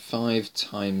 10.5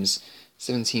 times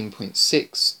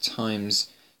 17.6 times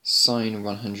sine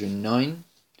 109.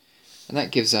 And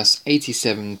that gives us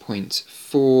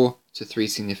 87.4 to 3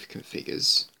 significant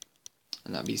figures.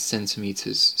 And that'd be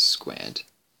centimetres squared.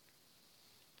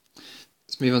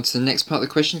 Let's move on to the next part of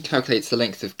the question. Calculate the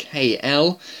length of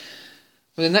KL.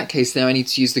 Well, in that case now I need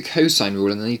to use the cosine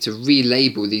rule, and I need to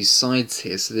relabel these sides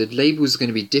here. So the labels are going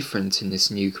to be different in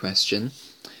this new question.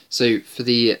 So for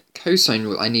the cosine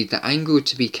rule, I need the angle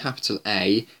to be capital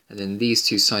A, and then these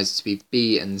two sides to be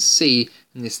B and C,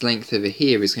 and this length over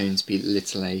here is going to be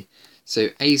little a.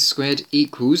 So a squared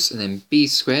equals, and then b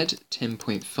squared,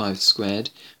 10.5 squared,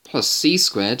 plus c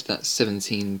squared, that's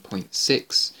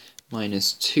 17.6,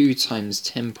 minus 2 times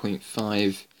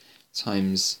 10.5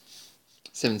 times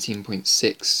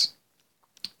 17.6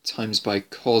 times by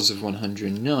cos of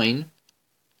 109.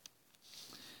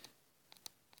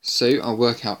 So I'll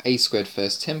work out a squared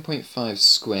first. 10.5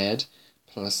 squared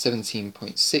plus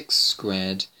 17.6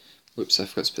 squared, whoops, I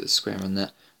forgot to put the square on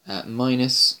that,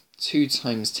 minus 2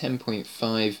 times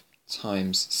 10.5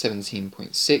 times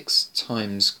 17.6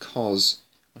 times cos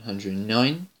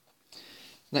 109.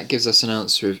 That gives us an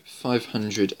answer of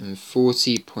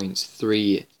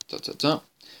 540.3 ...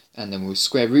 and then we'll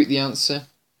square root the answer.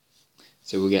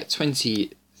 So we'll get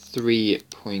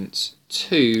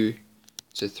 23.2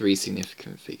 to 3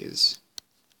 significant figures.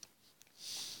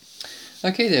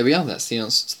 Okay, there we are. That's the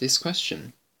answer to this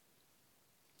question.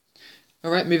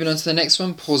 Alright, moving on to the next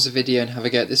one. Pause the video and have a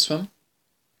go at this one.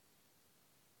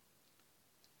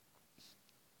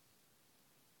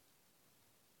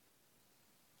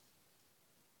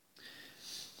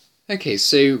 Okay,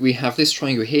 so we have this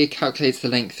triangle here. Calculate the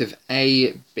length of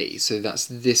AB. So that's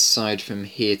this side from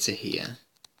here to here.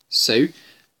 So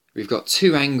we've got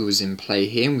two angles in play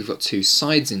here, and we've got two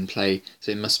sides in play,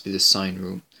 so it must be the sine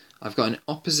rule. I've got an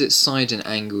opposite side and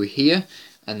angle here,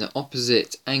 and the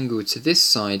opposite angle to this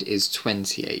side is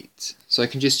 28. So I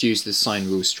can just use the sine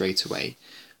rule straight away.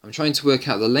 I'm trying to work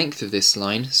out the length of this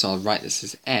line, so I'll write this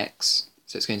as x.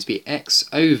 So it's going to be x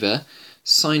over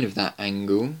sine of that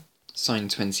angle, sine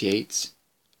 28.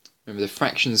 Remember, the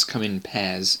fractions come in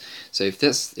pairs, so if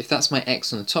that's my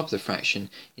x on the top of the fraction,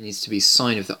 it needs to be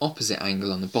sine of the opposite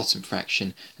angle on the bottom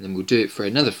fraction, and then we'll do it for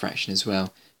another fraction as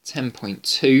well.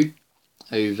 10.2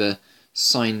 over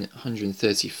sine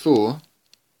 134.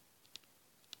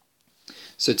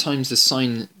 So times the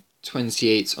sine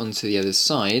 28 onto the other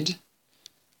side,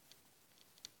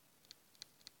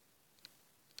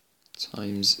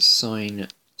 times sine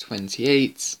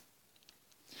 28,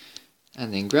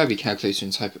 and then grab your calculator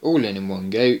and type it all in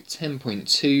one go.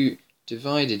 10.2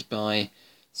 divided by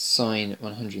sine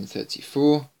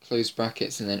 134, close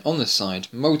brackets, and then on the side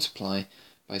multiply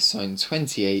by sine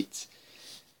 28,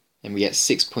 and we get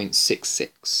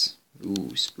 6.66.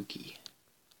 Ooh, spooky.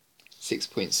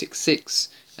 6.66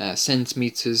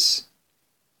 centimetres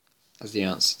as the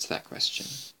answer to that question.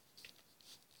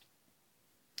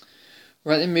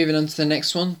 Right then, moving on to the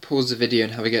next one. Pause the video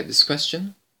and have a go at this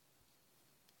question.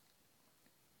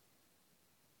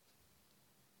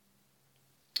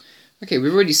 Okay,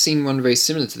 we've already seen one very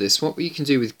similar to this. What you can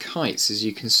do with kites is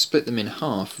you can split them in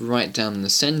half right down the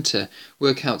centre,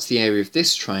 work out the area of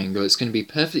this triangle. It's going to be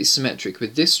perfectly symmetric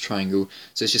with this triangle,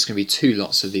 so it's just going to be two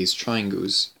lots of these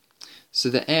triangles. So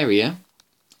the area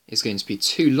is going to be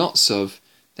two lots of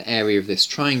the area of this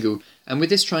triangle, and with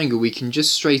this triangle we can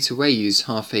just straight away use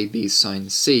half AB sine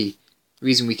C. The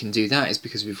reason we can do that is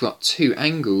because we've got two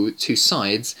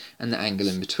sides and the angle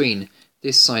in between.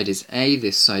 This side is A,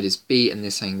 this side is B, and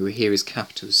this angle here is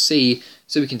capital C,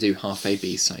 so we can do half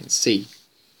AB sine C.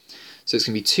 So it's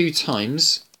going to be 2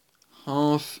 times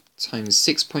half times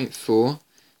 6.4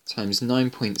 times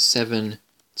 9.7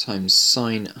 times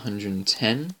sine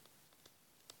 110.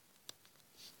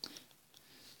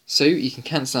 So you can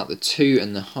cancel out the 2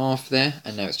 and the half there,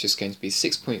 and now it's just going to be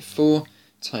 6.4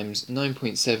 times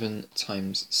 9.7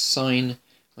 times sine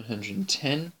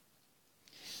 110.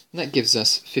 And that gives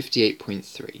us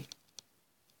 58.3,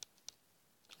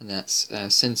 and that's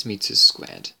centimetres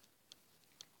squared.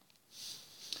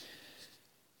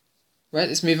 Right,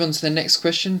 let's move on to the next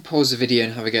question. Pause the video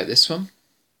and have a go at this one.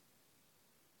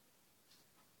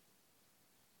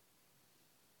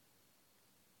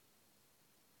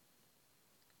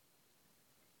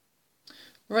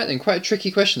 Right then, quite a tricky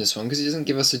question this one, because it doesn't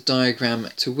give us a diagram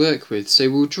to work with, so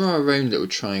we'll draw our own little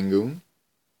triangle.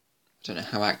 I don't know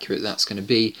how accurate that's going to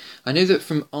be. I know that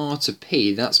from R to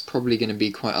P, that's probably going to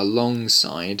be quite a long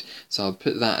side, so I'll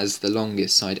put that as the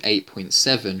longest side,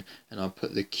 8.7, and I'll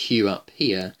put the Q up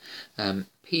here.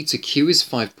 P to Q is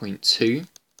 5.2,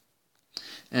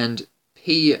 and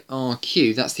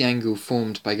PRQ, that's the angle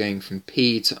formed by going from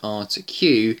P to R to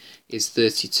Q, is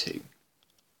 32.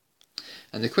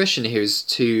 And the question here is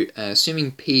to,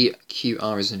 assuming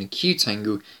PQR is an acute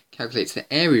angle, calculate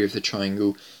the area of the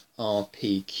triangle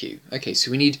RPQ. Okay,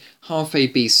 so we need half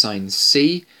AB sine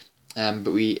C,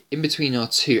 but in between our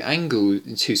two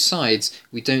sides,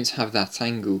 we don't have that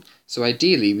angle. So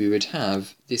ideally we would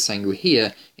have this angle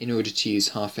here in order to use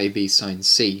half AB sine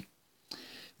C.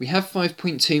 We have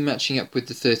 5.2 matching up with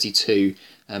the 32,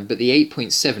 but the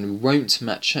 8.7 won't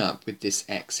match up with this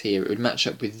x here. It would match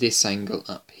up with this angle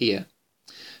up here.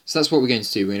 So that's what we're going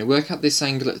to do. We're going to work out this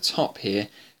angle at the top here,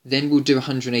 then we'll do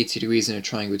 180 degrees in a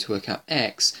triangle to work out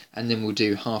x, and then we'll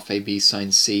do half AB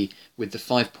sine C with the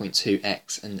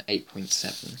 5.2x and the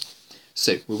 8.7.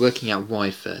 So we're working out y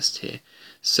first here.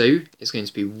 So it's going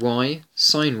to be y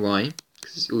sine y,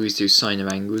 because we always do sine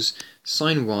of angles,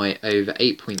 sine y over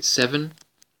 8.7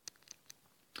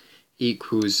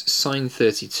 equals sine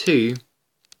 32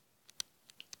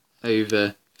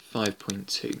 over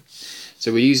 5.2.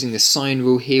 So we're using the sine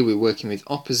rule here, we're working with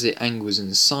opposite angles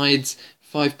and sides.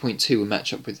 5.2 will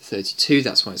match up with the 32,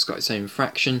 that's why it's got its own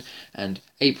fraction, and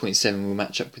 8.7 will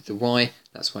match up with the y,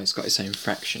 that's why it's got its own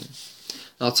fraction.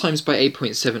 I'll times by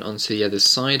 8.7 onto the other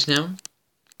side now.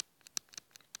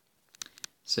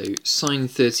 So sine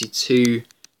 32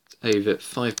 over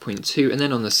 5.2, and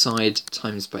then on the side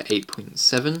times by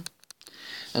 8.7.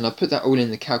 And I'll put that all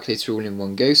in the calculator all in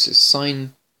one go, so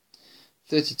sine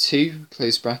 32,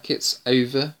 close brackets,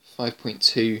 over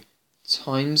 5.2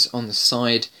 times on the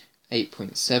side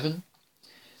 8.7,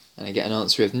 and I get an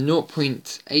answer of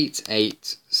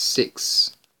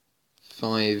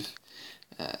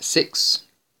 0.88656,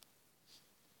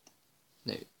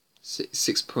 no,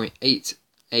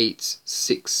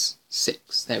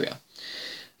 6.8866, there we are.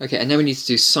 Okay, and now we need to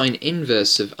do sine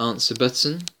inverse of answer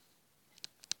button.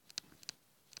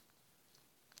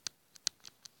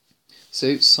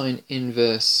 So sine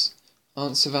inverse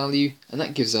answer value, and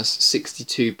that gives us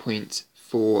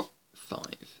 62.45.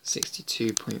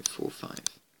 62.45.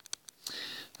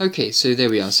 Okay, so there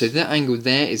we are. So that angle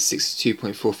there is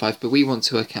 62.45, but we want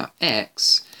to work out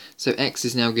x. So x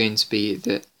is now going to be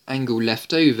the angle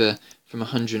left over from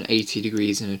 180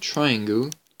 degrees in a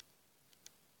triangle.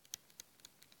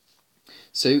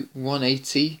 So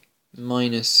 180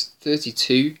 minus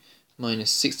 32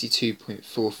 minus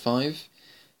 62.45.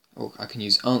 Or I can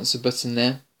use answer button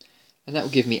there, and that will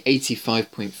give me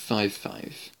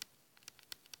 85.55.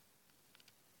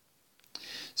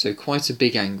 So quite a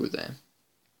big angle there.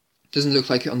 Doesn't look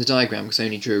like it on the diagram because I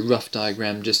only drew a rough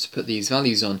diagram just to put these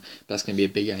values on, but that's going to be a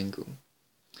big angle.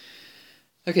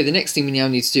 Okay, the next thing we now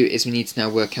need to do is we need to now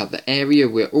work out the area.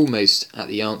 We're almost at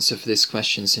the answer for this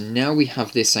question, so now we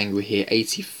have this angle here,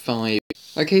 85.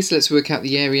 Okay, so let's work out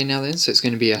the area now then. So it's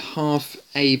going to be a half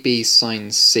AB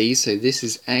sine C. So this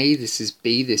is A, this is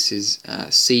B, this is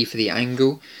C for the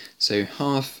angle. So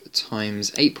half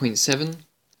times 8.7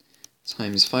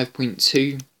 times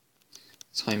 5.2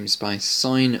 times by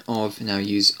sine of, now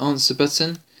use answer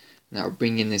button. That will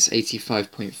bring in this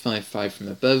 85.55 from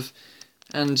above.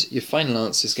 And your final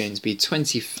answer is going to be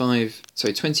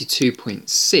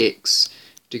 22.6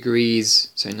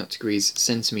 degrees, so not degrees,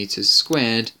 centimetres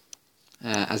squared,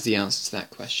 as the answer to that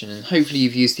question. And hopefully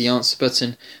you've used the answer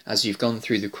button as you've gone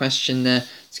through the question there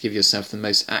to give yourself the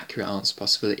most accurate answer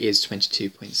possible. It is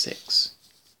 22.6.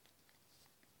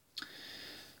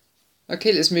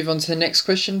 Okay, let's move on to the next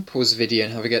question. Pause the video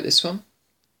and have a go at this one.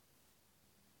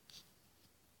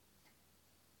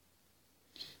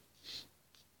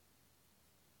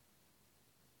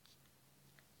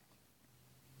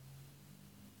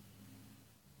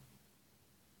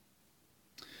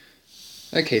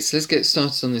 Okay, so let's get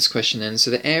started on this question then.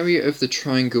 So the area of the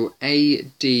triangle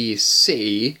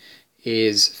ADC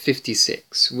is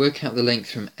 56. Work out the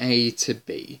length from A to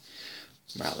B.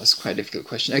 Wow, that's quite a difficult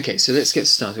question. Okay, so let's get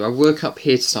started. I'll work up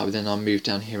here to start with, then I'll move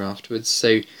down here afterwards.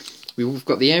 So we've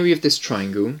got the area of this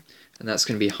triangle, and that's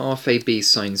going to be half AB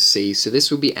sine C. So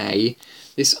this will be A,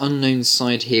 this unknown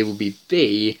side here will be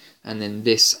B, and then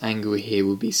this angle here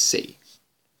will be C.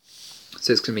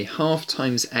 So it's going to be half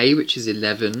times A, which is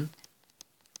 11,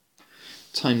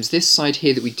 times this side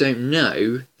here that we don't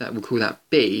know, that we'll call that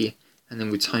B, and then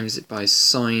we'll times it by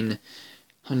sine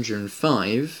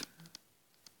 105,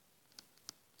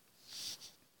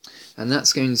 and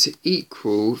that's going to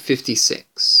equal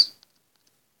 56.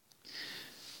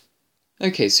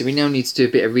 Okay, so we now need to do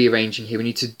a bit of rearranging here. We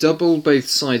need to double both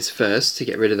sides first to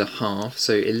get rid of the half.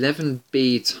 So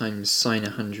 11b times sine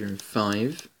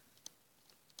 105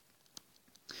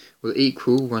 will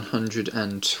equal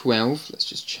 112. Let's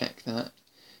just check that.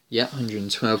 Yeah,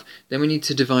 112. Then we need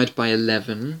to divide by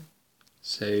 11.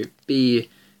 So b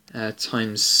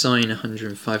times sine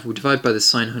 105. We'll divide by the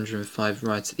sine 105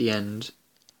 right at the end.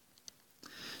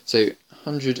 So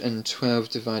 112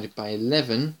 divided by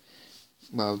 11,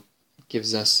 well,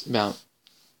 gives us about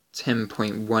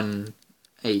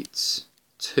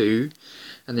 10.182.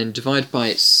 And then divide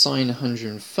by sine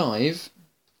 105,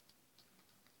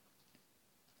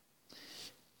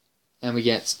 and we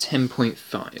get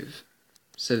 10.5.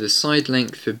 So the side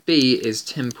length for B is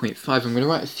 10.5. I'm going to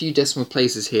write a few decimal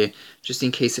places here, just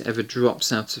in case it ever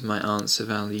drops out of my answer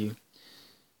value.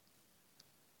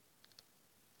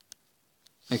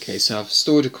 Okay, so I've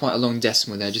stored quite a long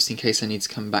decimal there, just in case I need to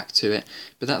come back to it.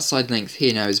 But that side length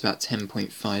here now is about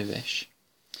 10.5-ish.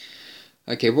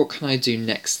 Okay, what can I do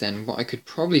next then? What I could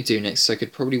probably do next is I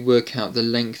could probably work out the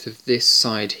length of this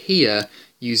side here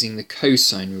using the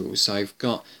cosine rule. So I've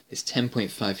got this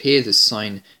 10.5 here, the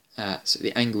sine, so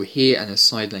the angle here, and the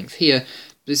side length here.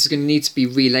 This is going to need to be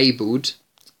relabeled,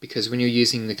 because when you're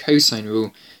using the cosine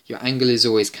rule, your angle is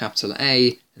always capital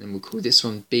A, and then we'll call this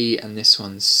one B and this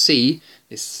one C,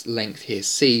 this length here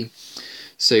C.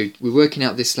 So we're working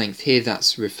out this length here,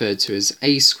 that's referred to as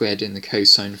A squared in the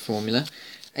cosine formula.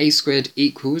 A squared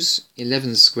equals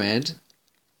 11 squared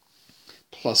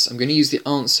plus, I'm going to use the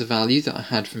answer value that I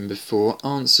had from before,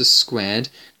 answer squared,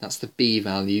 that's the B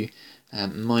value,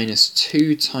 minus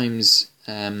 2 times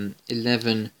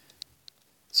 11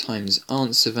 times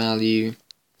answer value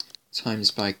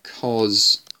times by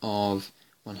cos of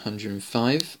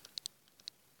 105.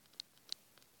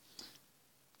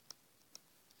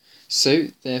 So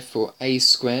therefore A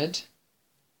squared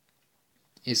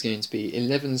is going to be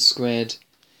 11 squared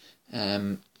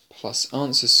plus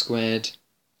answer squared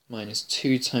minus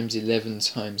 2 times 11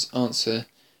 times answer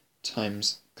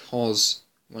times cos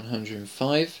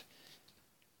 105,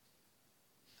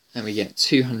 and we get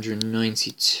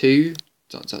 292 ...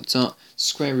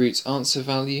 square root answer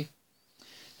value,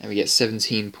 and we get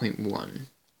 17.1.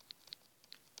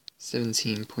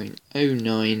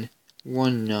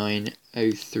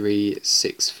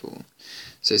 17.09190364.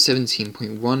 So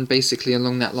 17.1 basically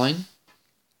along that line.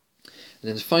 And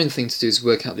then the final thing to do is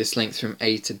work out this length from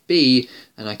A to B,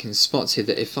 and I can spot here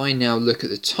that if I now look at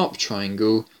the top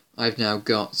triangle, I've now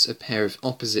got a pair of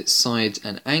opposite side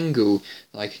and angle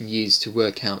that I can use to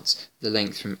work out the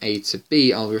length from A to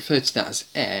B. I'll refer to that as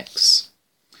x.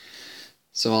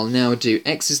 So I'll now do,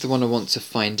 x is the one I want to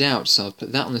find out, so I'll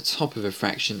put that on the top of a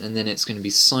fraction, and then it's going to be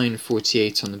sine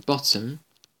 48 on the bottom.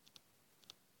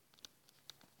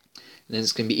 And then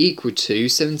it's going to be equal to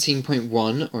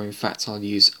 17.1, or in fact I'll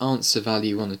use answer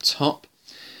value on the top,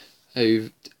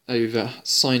 over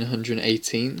sine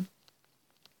 118.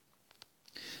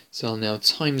 So I'll now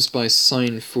times by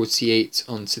sine 48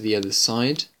 onto the other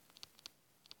side.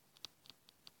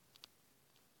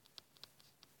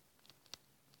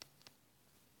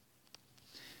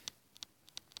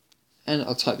 And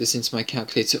I'll type this into my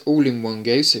calculator all in one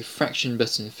go, so fraction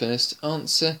button first,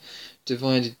 answer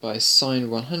divided by sine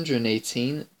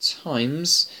 118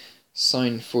 times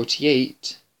sine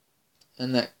 48,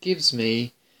 and that gives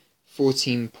me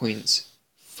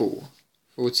 14.4.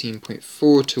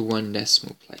 14.4 to 1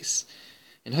 decimal place.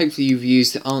 And hopefully you've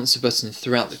used the answer button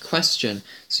throughout the question,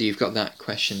 so you've got that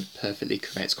question perfectly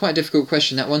correct. It's quite a difficult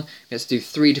question, that one. We have to do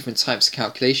 3 different types of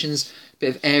calculations. A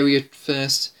bit of area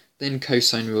first, then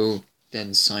cosine rule,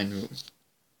 then sine rule.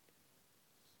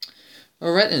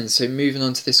 Alright then, so moving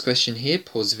on to this question here,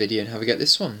 pause the video and have a go at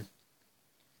this one.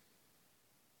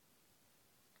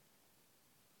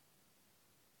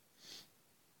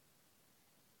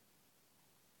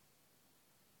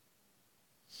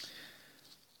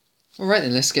 Alright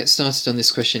then, let's get started on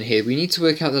this question here. We need to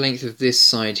work out the length of this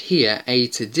side here, A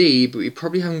to D, but we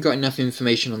probably haven't got enough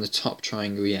information on the top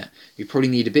triangle yet. We probably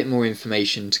need a bit more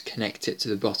information to connect it to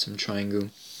the bottom triangle.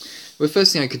 Well, the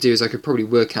first thing I could do is I could probably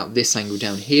work out this angle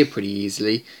down here pretty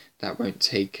easily. That won't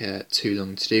take too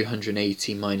long to do,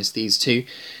 180 minus these two.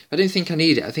 I don't think I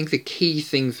need it. I think the key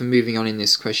thing for moving on in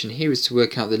this question here is to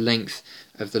work out the length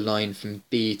of the line from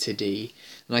B to D.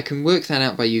 And I can work that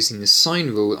out by using the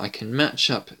sine rule. I can match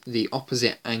up the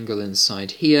opposite angle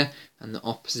inside here and the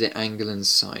opposite angle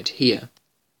inside here.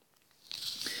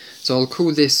 So I'll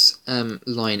call this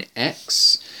line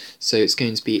x. So it's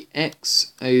going to be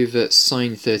x over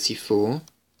sine 34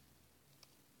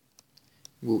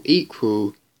 will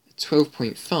equal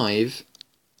 12.5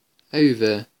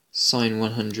 over sine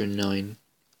 109.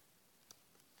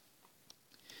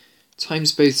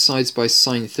 times both sides by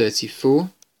sine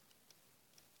 34.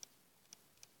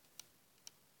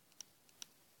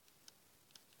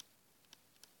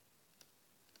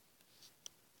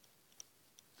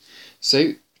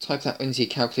 So type that into your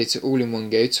calculator all in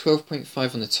one go.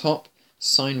 12.5 on the top,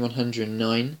 sine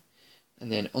 109,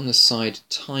 and then on the side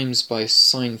times by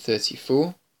sine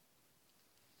 34.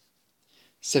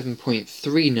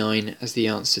 7.39 as the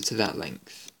answer to that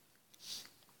length.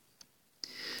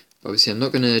 Obviously I'm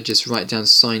not going to just write down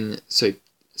sine, so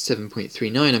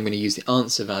 7.39, I'm going to use the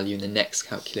answer value in the next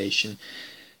calculation.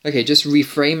 Okay, just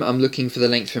reframe, I'm looking for the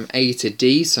length from A to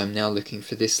D, so I'm now looking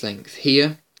for this length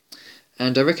here.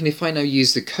 And I reckon if I now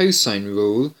use the cosine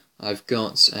rule, I've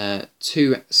got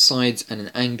two sides and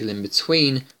an angle in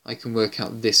between, I can work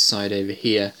out this side over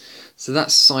here. So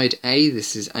that's side A,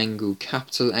 this is angle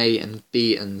capital A and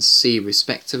B and C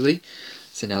respectively.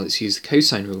 So now let's use the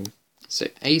cosine rule. So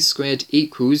A squared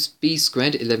equals B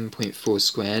squared 11.4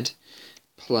 squared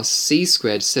plus C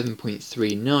squared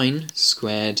 7.39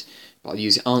 squared, but I'll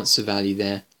use the answer value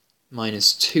there,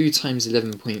 minus 2 times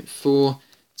 11.4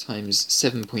 times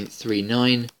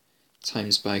 7.39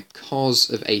 times by cos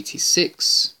of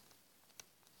 86.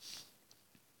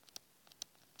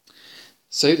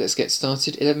 So let's get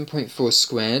started. 11.4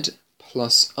 squared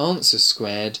plus answer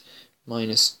squared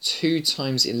minus 2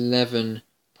 times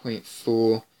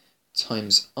 11.4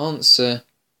 times answer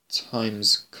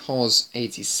times cos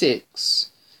 86.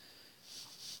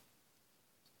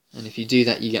 And if you do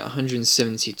that, you get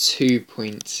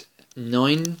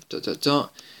 172.9 ...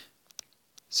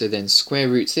 So then square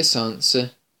roots this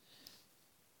answer,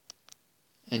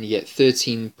 and you get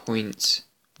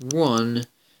 13.1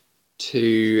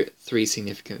 to 3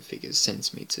 significant figures,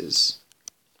 centimetres.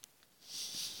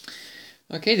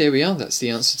 Okay, there we are, that's the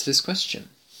answer to this question.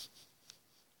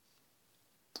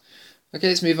 Okay,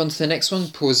 let's move on to the next one.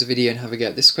 Pause the video and have a go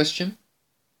at this question.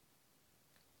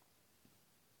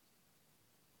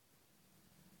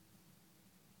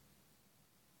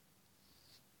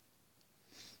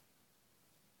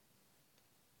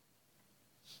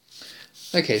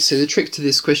 Okay, so the trick to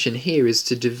this question here is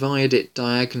to divide it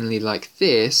diagonally like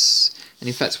this, and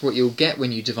in fact what you'll get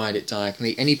when you divide it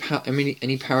diagonally, any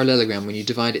parallelogram, when you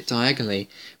divide it diagonally,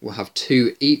 will have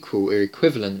two equal or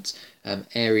equivalent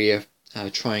area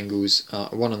triangles,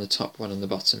 one on the top, one on the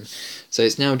bottom. So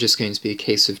it's now just going to be a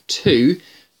case of 2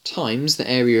 times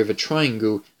the area of a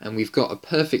triangle, and we've got a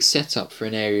perfect setup for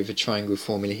an area of a triangle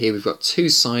formula here. We've got two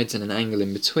sides and an angle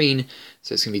in between,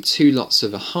 so it's going to be 2 lots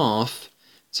of a half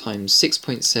times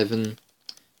 6.7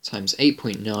 times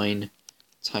 8.9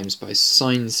 times by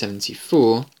sine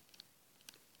 74.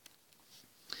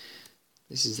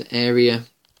 This is the area.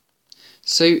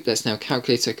 So let's now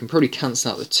calculate. I can probably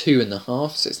cancel out the 2 and the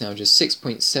half, so it's now just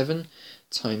 6.7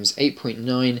 times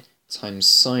 8.9 times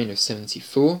sine of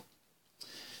 74.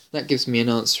 That gives me an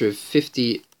answer of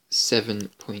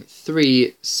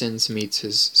 57.3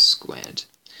 centimetres squared.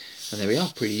 And there we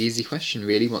are, pretty easy question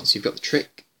really once you've got the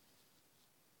trick.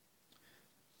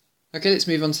 Okay, let's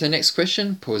move on to the next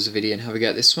question. Pause the video and have a go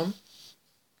at this one.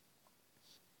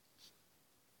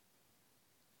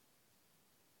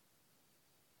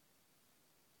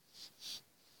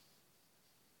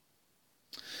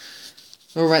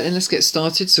 Alright then, let's get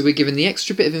started. So we're given the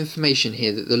extra bit of information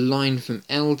here that the line from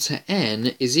L to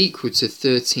N is equal to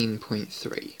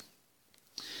 13.3.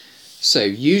 So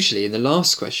usually in the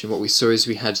last question what we saw is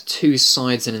we had two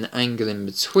sides and an angle in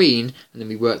between, and then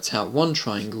we worked out one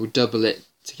triangle, double it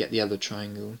to get the other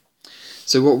triangle.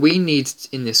 So what we need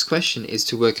in this question is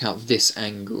to work out this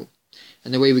angle.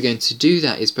 And the way we're going to do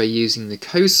that is by using the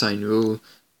cosine rule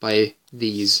by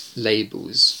these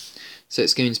labels. So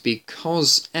it's going to be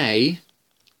cos A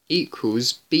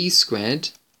equals B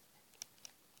squared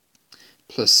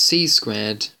plus C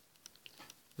squared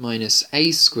minus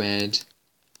A squared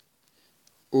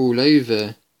all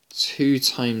over 2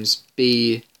 times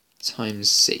B times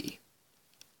C.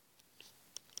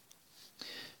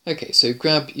 Okay, so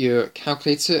grab your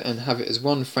calculator and have it as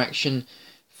one fraction.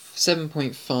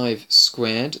 7.5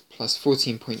 squared plus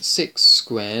 14.6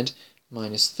 squared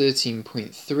minus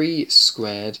 13.3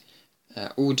 squared,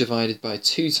 all divided by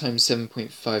 2 times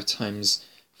 7.5 times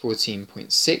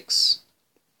 14.6.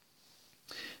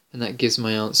 And that gives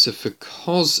my answer for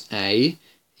cos A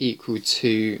equal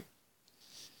to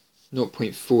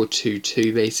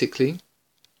 0.422 basically.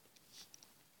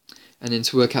 And then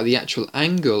to work out the actual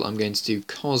angle, I'm going to do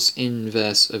cos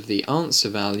inverse of the answer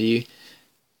value,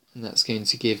 and that's going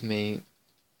to give me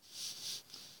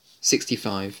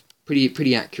 65.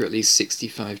 Pretty accurately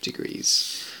 65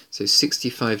 degrees. So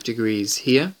 65 degrees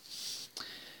here.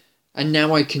 And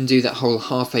now I can do that whole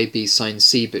half AB sine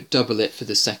C but double it for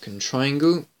the second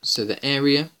triangle. So the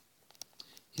area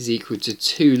is equal to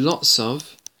 2 lots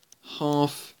of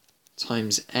half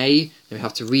times A. Now we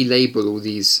have to relabel all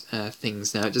these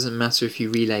things now. It doesn't matter if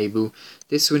you relabel.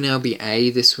 This will now be A,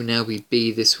 this will now be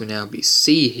B, this will now be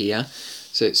C here.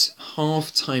 So it's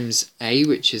half times A,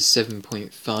 which is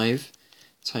 7.5,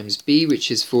 times B,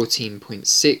 which is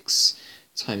 14.6,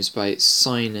 times by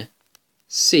sine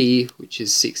C, which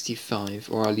is 65,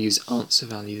 or I'll use answer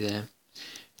value there.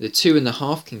 The 2 and the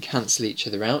half can cancel each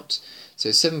other out. So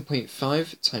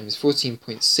 7.5 times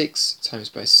 14.6 times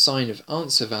by sine of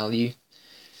answer value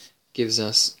gives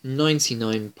us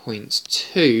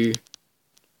 99.2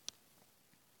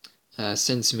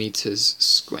 centimeters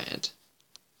squared.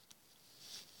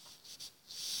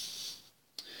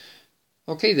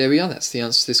 Okay, there we are. That's the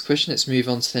answer to this question. Let's move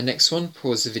on to the next one.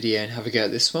 Pause the video and have a go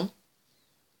at this one.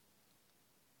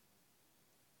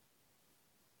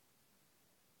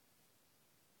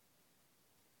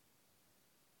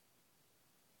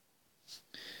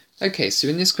 Okay, so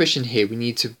in this question here, we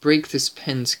need to break this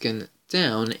pentagon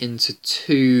down into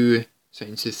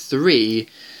three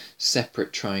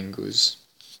separate triangles.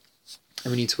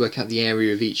 And we need to work out the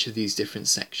area of each of these different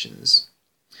sections.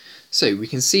 So we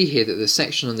can see here that the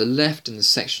section on the left and the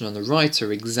section on the right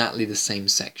are exactly the same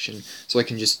section. So I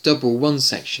can just double one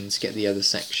section to get the other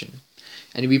section.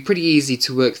 And it'd be pretty easy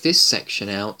to work this section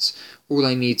out. All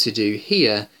I need to do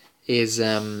here is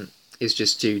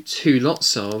just do 2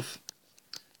 lots of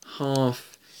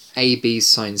half AB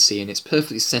sine C, and it's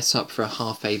perfectly set up for a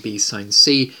half AB sine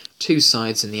C, 2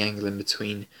 sides and the angle in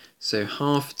between. So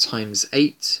half times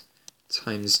 8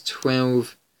 times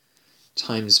 12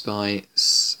 times by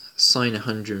sine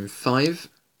 105.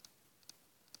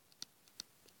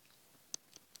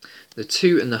 The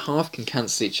 2 and the half can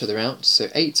cancel each other out, so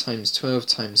 8 times 12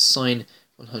 times sine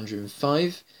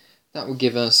 105. That will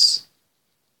give us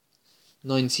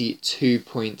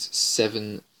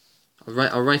 92.7.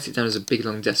 I'll write it down as a big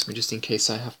long decimal just in case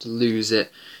I have to lose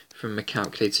it from my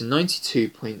calculator.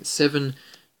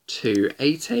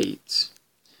 92.7288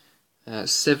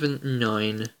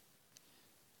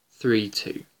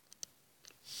 7932.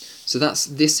 So that's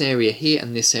this area here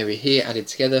and this area here added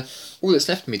together. All that's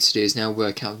left for me to do is now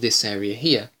work out this area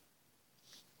here.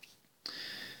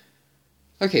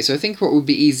 Okay, so I think what would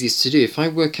be easiest to do, if I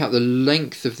work out the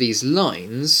length of these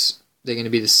lines, they're going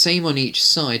to be the same on each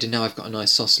side, and now I've got an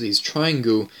isosceles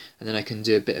triangle, and then I can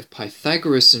do a bit of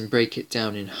Pythagoras and break it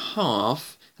down in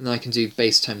half, and then I can do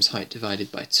base times height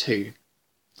divided by 2.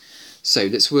 So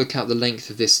let's work out the length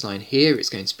of this line here. It's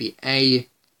going to be A,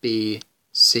 B,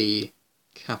 C,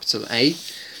 capital A.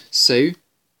 So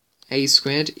A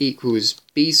squared equals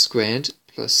B squared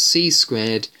plus C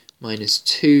squared minus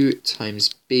 2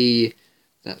 times B,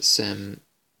 that's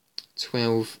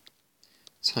 12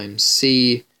 times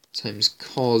C times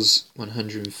cos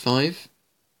 105.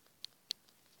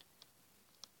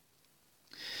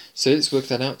 So let's work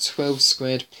that out. 12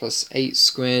 squared plus 8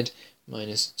 squared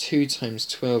minus 2 times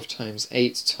 12 times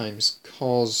 8 times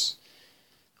cos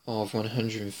of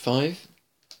 105.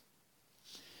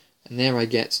 And there I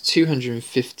get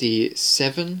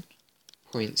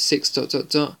 257.6 dot dot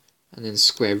dot, and then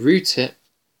square root it,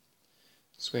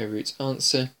 square root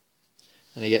answer,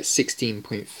 and I get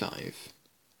 16.5.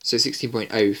 So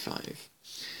 16.05.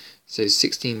 So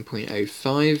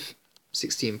 16.05,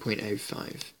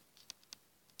 16.05.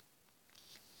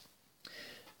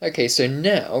 Okay, so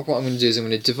now what I'm going to do is I'm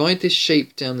going to divide this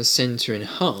shape down the centre in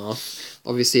half.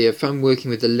 Obviously, if I'm working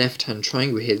with the left-hand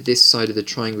triangle here, this side of the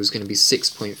triangle is going to be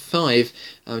 6.5.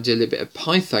 I'll do a little bit of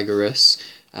Pythagoras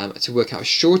to work out a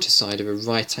shorter side of a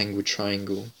right-angled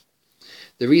triangle.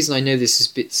 The reason I know this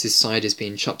side is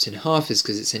being chopped in half is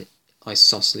because it's an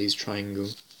isosceles triangle.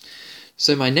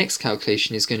 So my next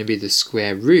calculation is going to be the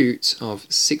square root of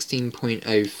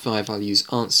 16.05. I'll use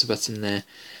answer button there.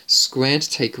 Squared,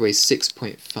 take away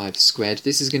 6.5 squared.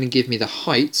 This is going to give me the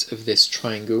height of this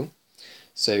triangle.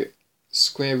 So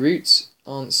square root,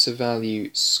 answer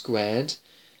value squared,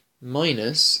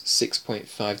 minus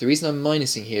 6.5. The reason I'm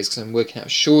minusing here is because I'm working out a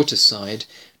shorter side.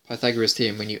 Pythagoras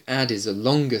theorem, when you add, is a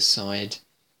longer side.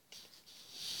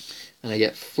 And I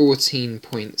get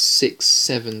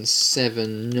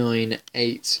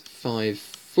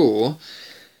 14.677984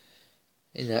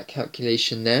 in that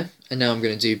calculation there. And now I'm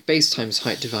going to do base times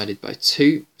height divided by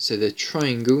 2. So the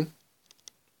triangle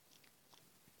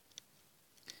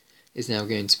is now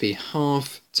going to be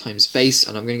half times base.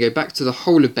 And I'm going to go back to the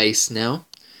whole of base now.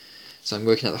 So I'm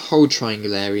working out the whole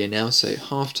triangle area now. So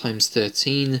half times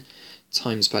 13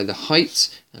 times by the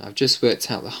height. And I've just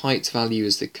worked out the height value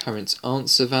as the current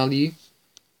answer value.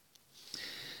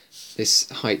 this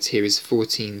height here is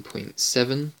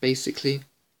 14.7 basically.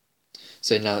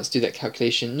 So now let's do that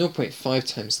calculation.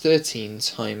 0.5 times 13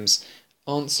 times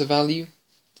answer value.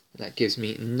 That gives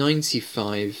me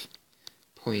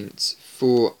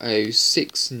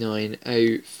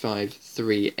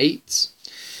 95.40690538.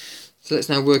 So let's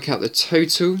now work out the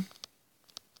total.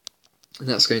 And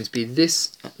that's going to be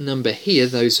this number here.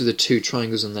 Those are the two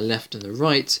triangles on the left and the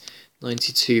right.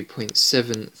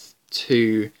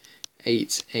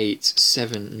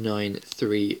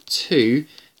 92.72887932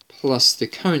 plus the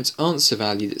current answer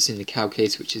value that's in the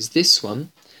calculator, which is this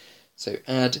one. So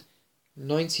add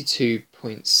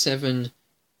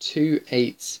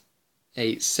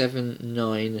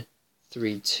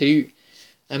 92.72887932,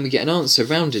 and we get an answer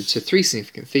rounded to three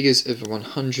significant figures of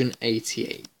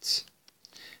 188.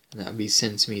 And that would be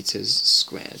centimetres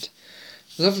squared.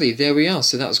 Lovely, there we are.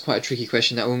 So that was quite a tricky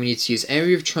question. That one we need to use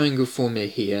area of triangle formula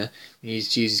here. We need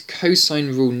to use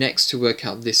cosine rule next to work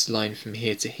out this line from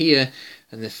here to here.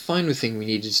 And the final thing we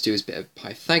needed to do is a bit of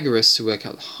Pythagoras to work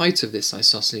out the height of this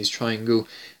isosceles triangle.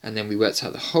 And then we worked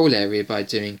out the whole area by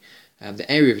doing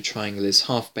the area of a triangle is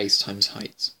half base times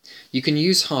height. You can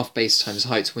use half base times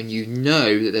height when you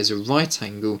know that there's a right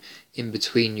angle in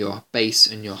between your base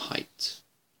and your height.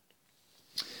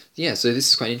 Yeah, so this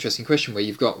is quite an interesting question where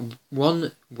you've got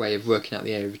one way of working out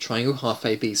the area of a triangle, half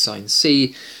AB sine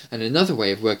C, and another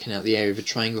way of working out the area of a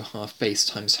triangle, half base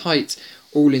times height,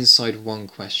 all inside one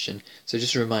question. So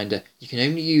just a reminder, you can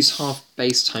only use half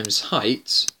base times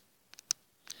height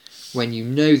when you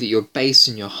know that your base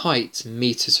and your height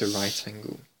meet at a right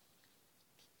angle.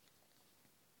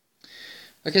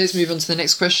 Okay, let's move on to the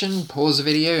next question. Pause the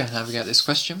video and have a go at this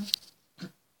question.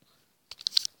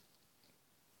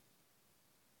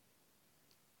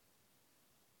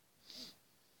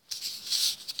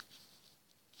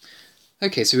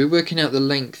 Okay, so we're working out the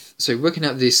length, so working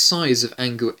out the size of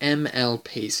angle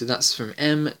MLP, so that's from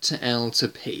M to L to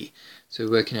P. So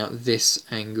we're working out this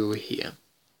angle here.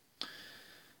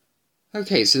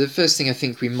 Okay, so the first thing I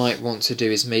think we might want to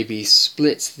do is maybe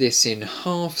split this in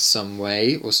half some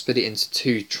way, or split it into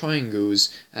two triangles,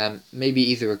 maybe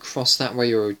either across that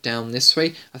way or down this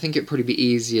way. I think it'd probably be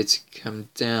easier to come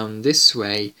down this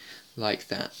way, like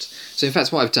that. So in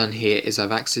fact what I've done here is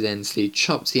I've accidentally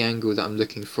chopped the angle that I'm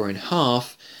looking for in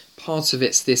half. Part of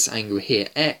it's this angle here,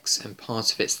 X, and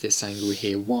part of it's this angle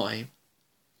here, Y.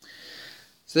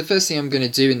 So the first thing I'm going to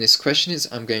do in this question is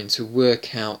I'm going to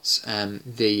work out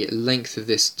the length of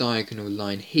this diagonal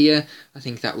line here. I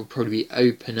think that will probably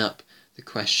open up the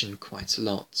question quite a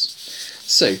lot.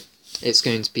 So it's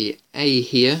going to be A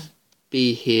here,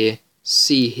 B here,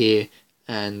 C here,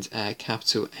 and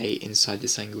capital A inside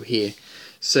this angle here.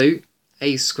 So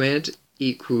A squared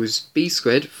equals B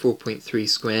squared, 4.3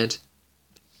 squared,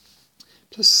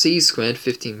 plus C squared,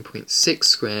 15.6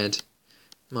 squared,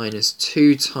 minus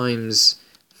 2 times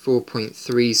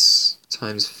 4.3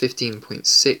 times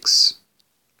 15.6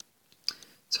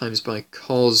 times by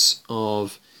cos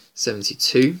of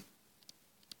 72.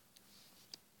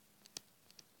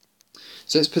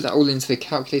 So let's put that all into the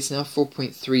calculator now.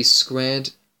 4.3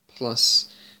 squared plus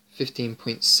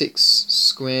 15.6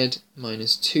 squared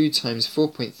minus 2 times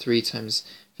 4.3 times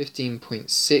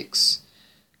 15.6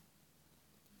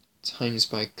 times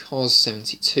by cos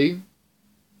 72.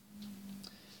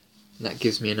 And that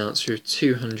gives me an answer of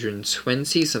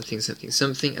 220 something something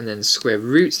something, and then square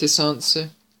root this answer,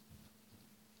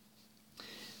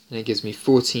 and it gives me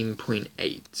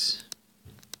 14.8.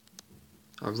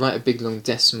 I'll write a big long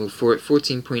decimal for it,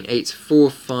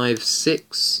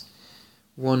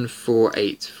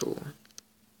 14.84561484.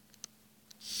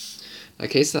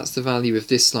 Okay, so that's the value of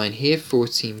this line here,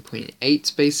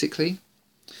 14.8 basically.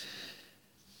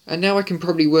 And now I can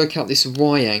probably work out this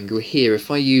y angle here.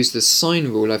 If I use the sine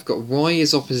rule, I've got y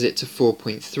is opposite to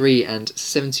 4.3 and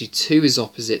 72 is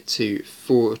opposite to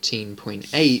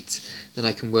 14.8. Then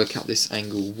I can work out this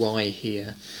angle y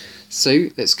here. So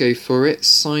let's go for it.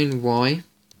 Sine y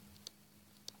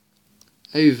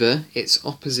over its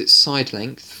opposite side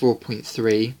length,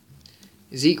 4.3,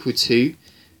 is equal to,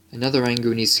 another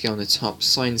angle needs to go on the top,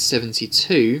 sine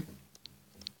 72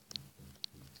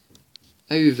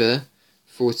 over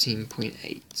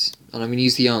 14.8, and I'm going to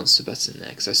use the answer button there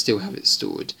because I still have it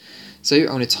stored. So I'm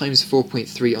going to times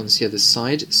 4.3 onto the other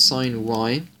side. Sine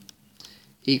y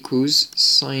equals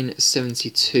sine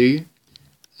 72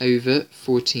 over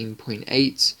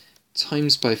 14.8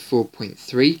 times by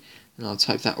 4.3, and I'll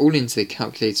type that all into the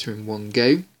calculator in one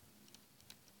go.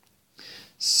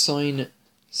 Sine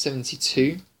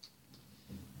 72,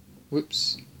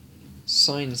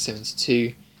 sine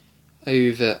 72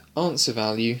 over answer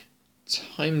value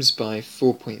times by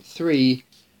 4.3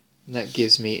 That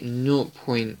gives me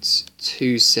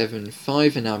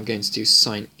 0.275, and now I'm going to do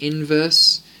sine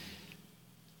inverse.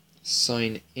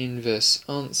 Sine inverse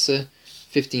answer,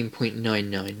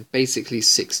 15.99, basically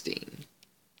 16.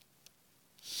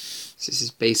 So this is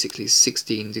basically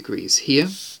 16 degrees here.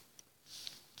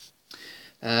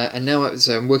 And now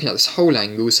so I'm working out this whole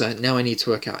angle, so now I need to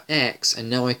work out x, and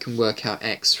now I can work out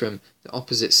x from the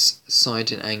opposite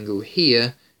side and angle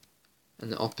here,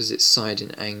 and the opposite side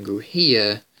and angle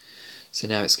here. So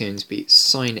now it's going to be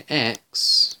sine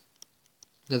x,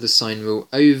 another sine rule,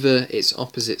 over its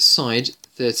opposite side,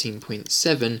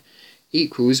 13.7,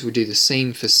 equals, we'll do the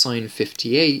same for sine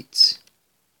 58,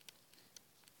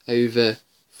 over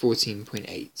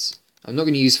 14.8. I'm not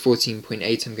going to use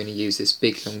 14.8, I'm going to use this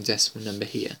big long decimal number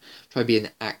here. Try to be as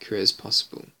accurate as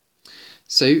possible.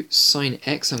 So sine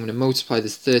x, I'm going to multiply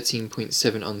this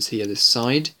 13.7 onto the other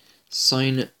side.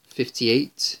 Sine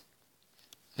 58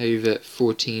 over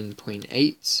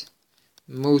 14.8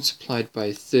 multiplied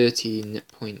by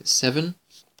 13.7.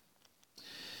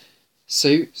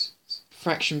 So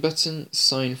fraction button,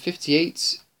 sine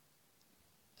 58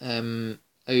 over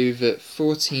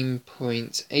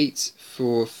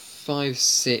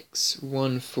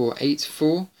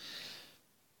 14.84561,484,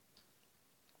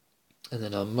 and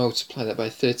then I'll multiply that by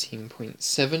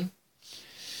 13.7,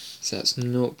 so that's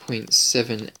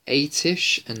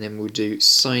 0.78ish, and then we'll do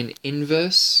sine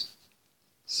inverse.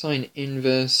 Sine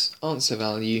inverse answer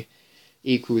value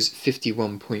equals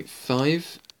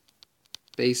 51.5,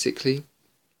 basically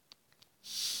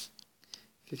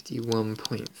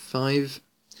 51.5.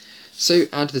 So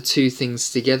add the two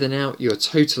things together now. Your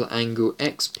total angle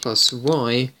x plus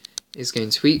y is going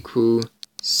to equal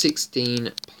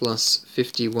 16 plus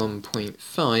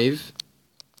 51.5.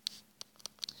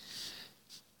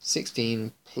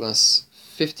 16 plus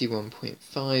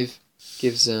 51.5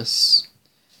 gives us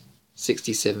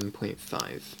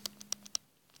 67.5.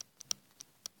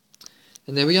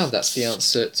 And there we are, that's the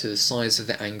answer to the size of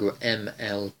the angle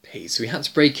MLP. So we had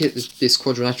to break this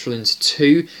quadrilateral into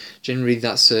two. Generally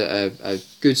that's a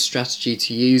good strategy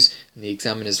to use, and the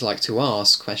examiners like to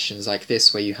ask questions like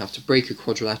this where you have to break a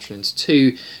quadrilateral into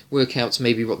two, work out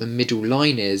maybe what the middle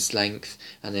line is, length,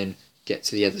 and then get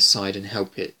to the other side and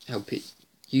help it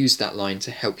use that line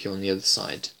to help you on the other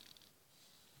side.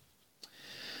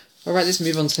 Alright, let's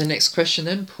move on to the next question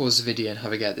then. Pause the video and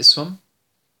have a go at this one.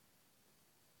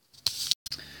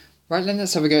 Right then,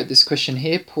 let's have a go at this question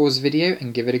here. Pause the video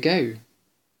and give it a go.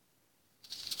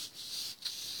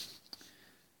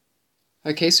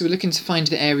 Okay, so we're looking to find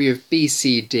the area of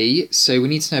BCD, so we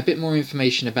need to know a bit more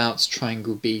information about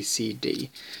triangle BCD.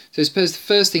 So I suppose the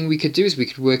first thing we could do is we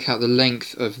could work out the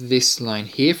length of this line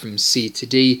here from C to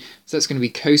D. So that's going to be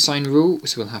cosine rule,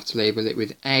 so we'll have to label it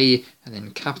with A, and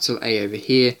then capital A over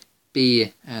here,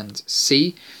 B and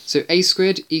C. So A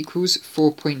squared equals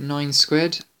 4.9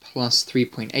 squared plus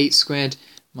 3.8 squared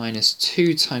minus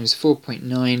 2 times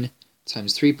 4.9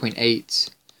 times 3.8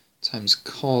 times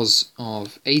cos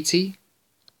of 80.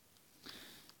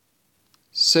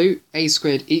 So A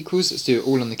squared equals, let's do it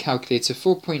all on the calculator,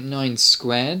 4.9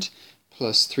 squared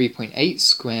plus 3.8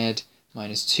 squared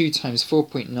minus 2 times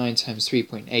 4.9 times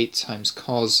 3.8 times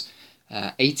cos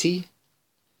 80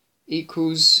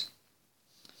 equals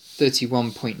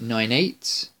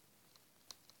 31.98.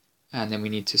 And then we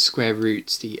need to square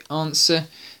root the answer.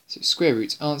 So square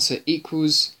root answer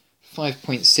equals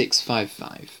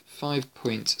 5.655.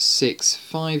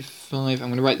 5.655. I'm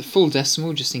going to write the full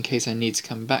decimal just in case I need to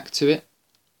come back to it.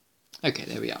 Okay,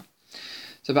 there we are.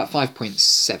 So about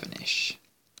 5.7ish.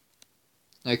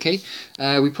 Okay,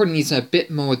 we probably need to know a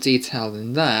bit more detail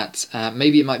than that.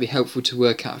 Maybe it might be helpful to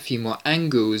work out a few more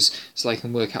angles so I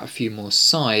can work out a few more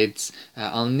sides.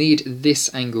 I'll need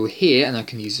this angle here, and I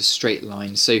can use a straight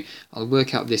line. So I'll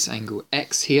work out this angle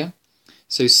x here.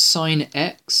 So sine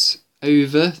x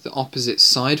over the opposite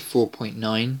side,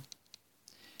 4.9,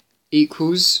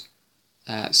 equals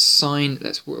sine,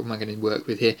 what am I going to work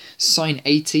with here? Sine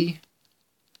 80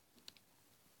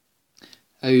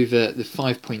 over the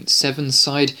 5.7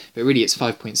 side, but really it's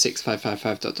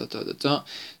 5.6555 ...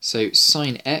 So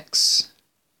sine x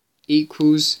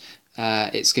equals,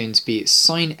 it's going to be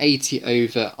sine 80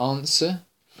 over answer,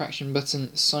 fraction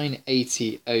button, sine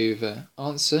 80 over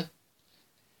answer,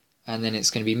 and then it's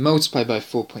going to be multiplied by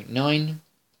 4.9,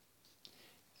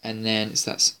 and then so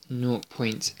that's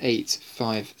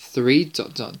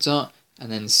 0.853 ...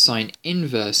 and then sine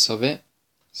inverse of it,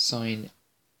 sine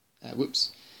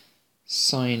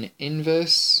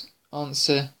inverse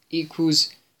answer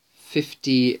equals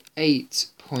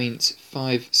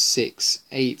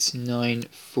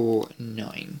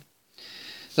 58.568,949.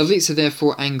 Lovely, so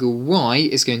therefore angle Y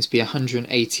is going to be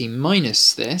 180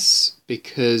 minus this,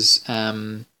 because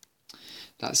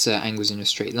that's angles in a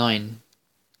straight line.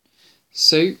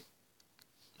 So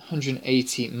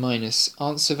 180 minus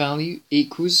answer value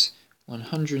equals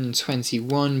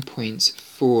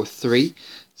 121.43.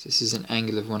 So this is an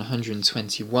angle of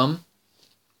 121.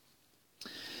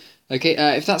 Okay,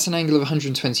 if that's an angle of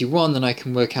 121, then I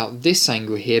can work out this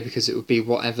angle here, because it would be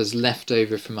whatever's left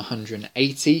over from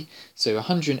 180. So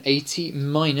 180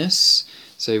 minus,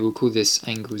 so we'll call this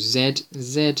angle Z.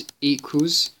 Z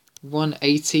equals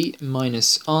 180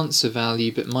 minus answer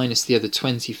value, but minus the other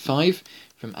 25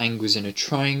 from angles in a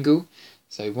triangle.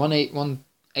 So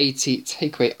 180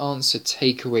 take away answer,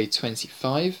 take away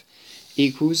 25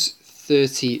 equals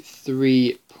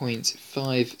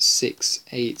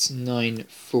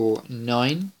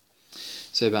 33.56849.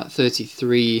 So about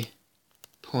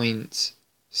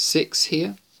 33.6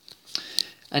 here.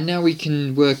 And now we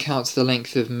can work out the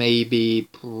length of maybe,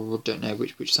 don't know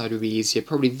which side would be easier,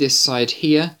 probably this side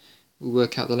here. We'll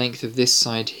work out the length of this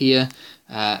side here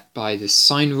by the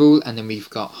sine rule, and then we've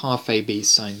got half AB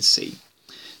sine C.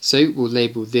 So we'll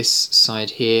label this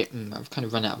side here, I've kind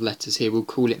of run out of letters here, we'll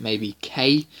call it maybe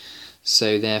K.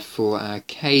 So therefore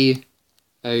K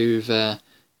over,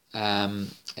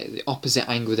 the opposite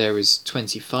angle there is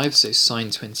 25, so sine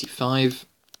 25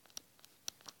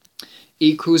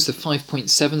 equals the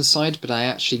 5.7 side, but I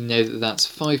actually know that that's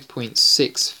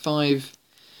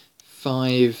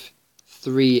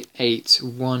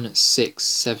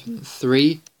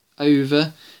 5.65538163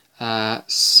 over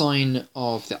sine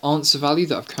of the answer value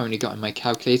that I've currently got in my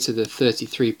calculator, the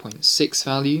 33.6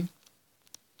 value.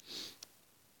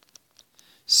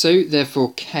 So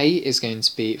therefore K is going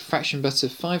to be fraction but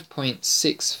of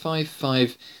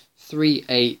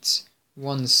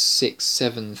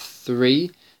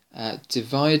 5.65538163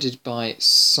 divided by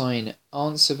sine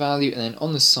answer value, and then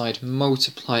on the side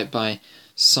multiply it by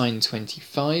sine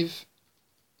 25,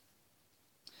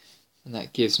 and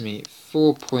that gives me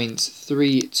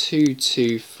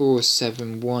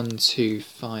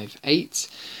 4.322471258.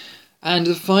 And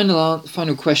the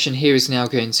final question here is now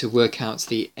going to work out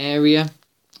the area.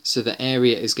 So the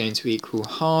area is going to equal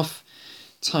half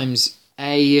times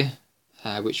A,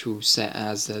 which we'll set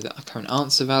as the current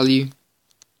answer value,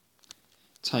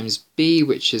 times B,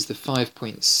 which is the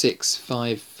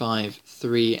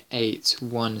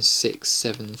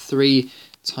 5.65538163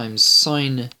 times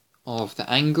sine of the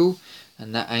angle,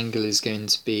 and that angle is going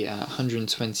to be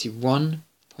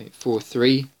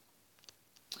 121.43.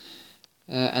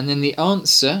 And then the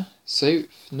answer, so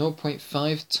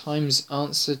 0.5 times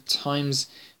answer times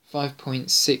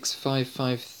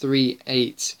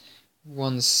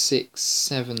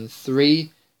 5.65538163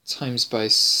 times by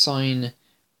sine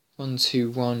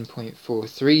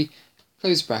 121.43,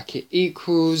 close bracket,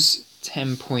 equals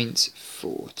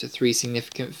 10.4 to three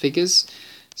significant figures.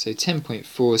 So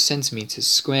 10.4 centimeters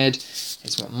squared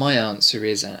is what my answer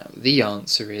is, and the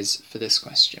answer is for this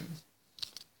question.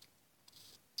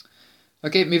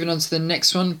 Okay, moving on to the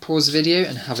next one, pause the video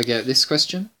and have a go at this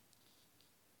question.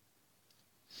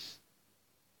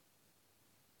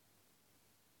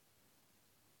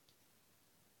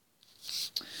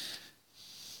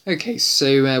 Okay,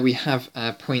 so we have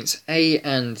points A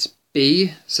and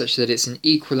B such that it's an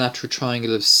equilateral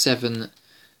triangle of 7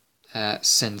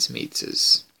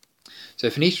 centimeters. So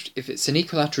if it's an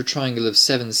equilateral triangle of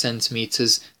 7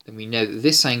 centimeters, then we know that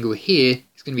this angle here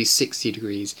is going to be 60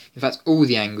 degrees. In fact, all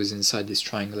the angles inside this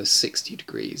triangle are 60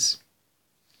 degrees.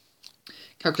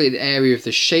 Calculate the area of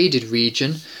the shaded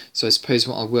region. So I suppose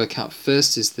what I'll work out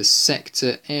first is the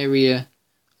sector area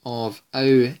of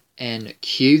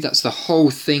ONQ. That's the whole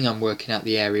thing I'm working out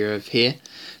the area of here.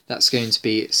 That's going to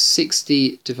be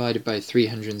 60 divided by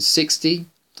 360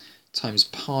 times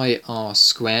pi r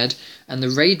squared, and the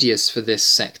radius for this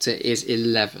sector is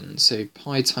 11, so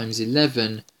pi times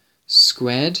 11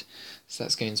 squared, so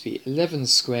that's going to be 11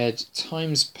 squared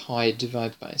times pi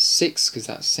divided by 6, because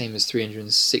that's the same as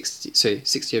 360, so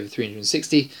 60 over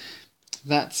 360.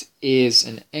 That is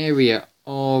an area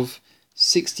of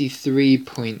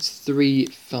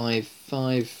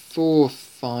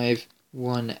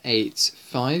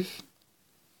 63.35545,185.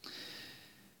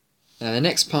 Now the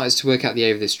next part is to work out the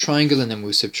area of this triangle, and then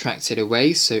we'll subtract it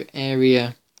away. So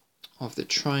area of the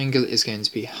triangle is going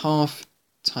to be half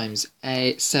times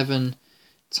 7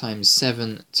 times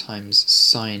 7 times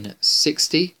sine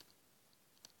 60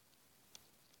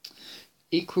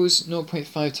 equals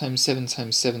 0.5 times 7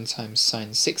 times 7 times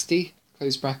sine 60,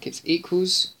 close brackets,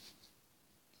 equals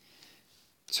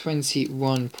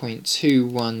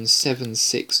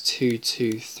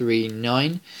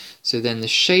 21.21762239. So then the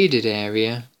shaded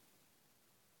area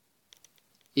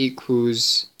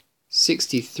equals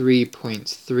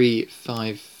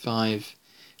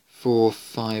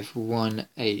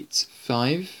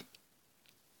 63.3554585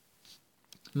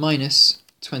 minus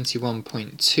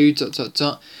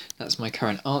 21.2 ... That's my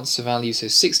current answer value, so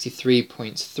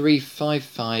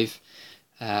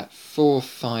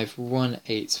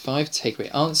 63.3554585, take away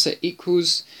answer,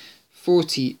 equals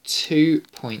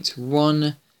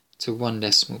 42.1 to 1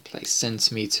 decimal place,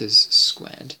 centimetres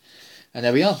squared. And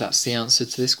there we are, that's the answer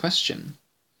to this question.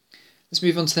 Let's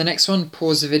move on to the next one,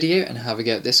 pause the video and have a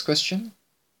go at this question.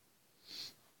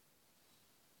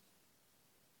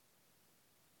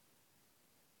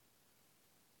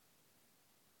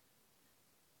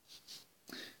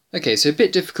 Okay, so a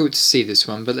bit difficult to see this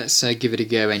one, but let's give it a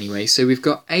go anyway. So we've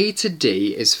got A to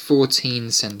D is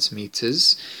 14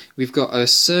 centimetres. We've got a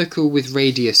circle with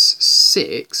radius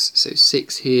 6, so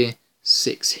 6 here,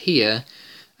 6 here.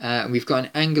 We've got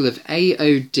an angle of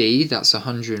AOD, that's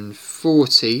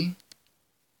 140.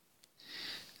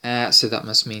 So that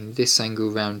must mean this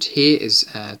angle round here is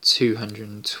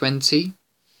 220.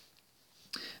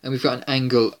 And we've got an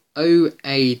angle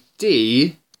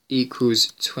OAD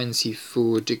equals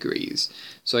 24 degrees.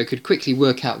 So I could quickly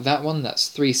work out that one. That's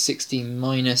 360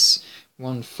 minus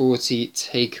 140,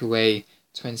 take away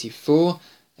 24.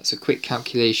 That's a quick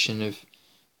calculation of,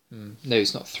 no,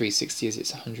 it's not 360, is it?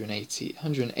 It's 180.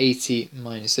 180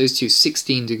 minus those two,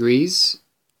 16 degrees.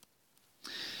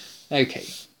 Okay,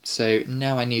 so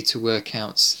now I need to work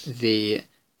out the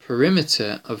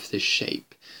perimeter of the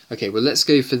shape. Okay, well, let's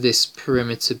go for this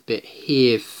perimeter bit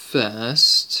here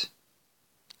first.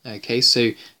 Okay,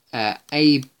 so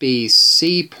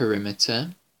ABC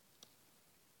perimeter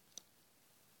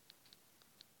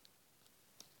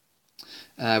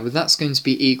well, that's going to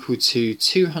be equal to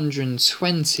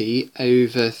 220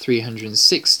 over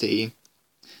 360.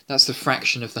 That's the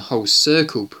fraction of the whole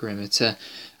circle perimeter,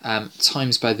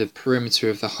 times by the perimeter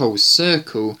of the whole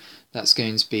circle. That's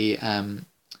going to be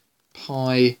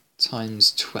pi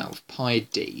times 12, pi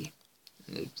d.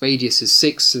 The radius is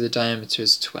 6, so the diameter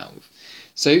is 12.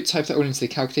 So type that all into the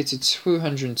calculator,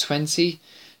 220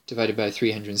 divided by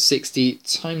 360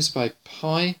 times by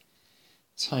pi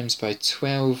times by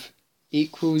 12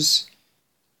 equals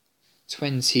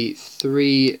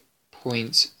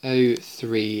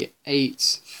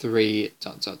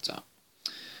 23.0383 ...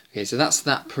 Okay, so that's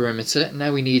that perimeter.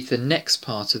 Now we need the next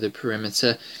part of the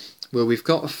perimeter. Well, we've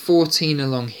got a 14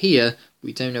 along here.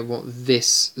 We don't know what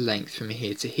this length from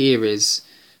here to here is.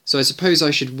 So I suppose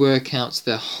I should work out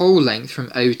the whole length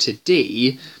from O to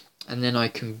D, and then I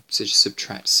can just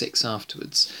subtract 6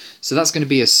 afterwards. So that's going to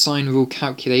be a sine rule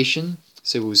calculation.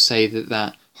 So we'll say that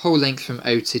that whole length from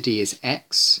O to D is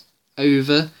x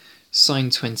over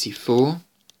sine 24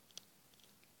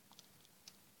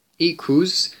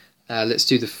 equals, let's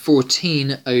do the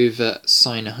 14 over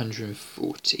sine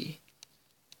 140.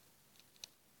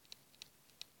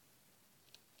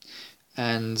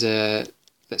 And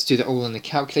let's do that all on the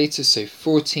calculator. So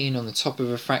 14 on the top of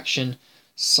a fraction,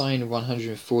 sine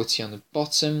 140 on the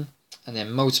bottom, and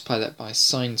then multiply that by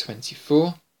sine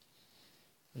 24.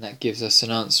 And that gives us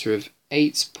an answer of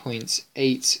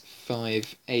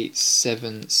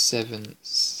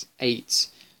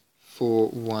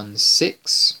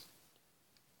 8.858778416.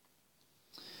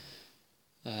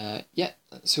 Yeah,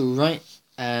 that's all right.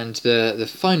 And the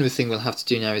final thing we'll have to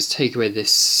do now is take away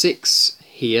this 6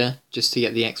 here, just to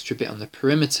get the extra bit on the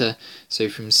perimeter. So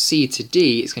from C to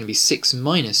D, it's going to be 6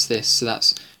 minus this, so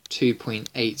that's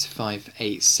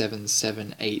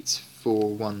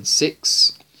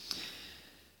 2.858778416.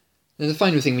 Now the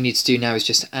final thing we need to do now is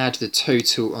just add the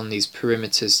total on these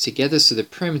perimeters together. So the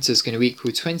perimeter is going to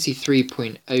equal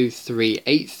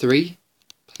 23.0383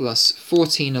 plus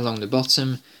 14 along the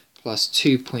bottom plus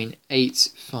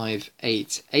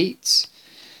 2.8588.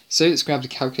 So let's grab the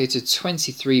calculator.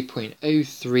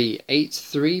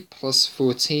 23.0383 plus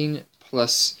 14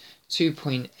 plus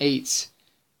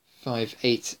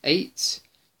 2.8588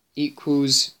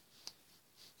 equals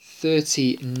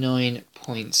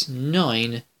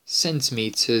 39.9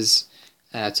 centimetres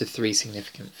to 3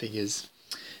 significant figures.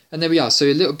 And there we are. So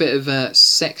a little bit of a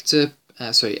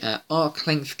arc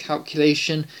length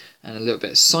calculation and a little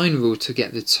bit of sine rule to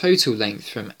get the total length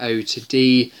from O to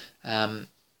D. And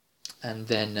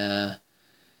then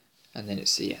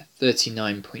it's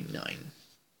 39.9.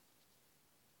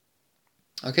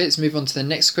 Okay, let's move on to the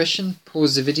next question.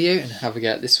 Pause the video and have a go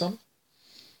at this one.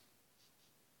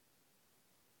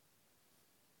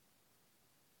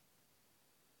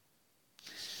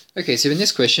 Okay, so in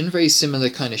this question, very similar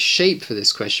kind of shape for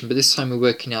this question, but this time we're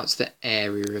working out the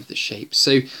area of the shape.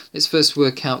 So let's first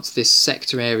work out this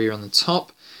sector area on the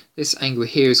top. This angle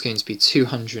here is going to be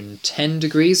 210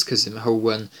 degrees because the whole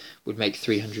one would make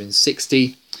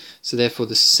 360. So therefore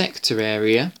the sector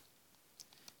area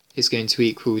is going to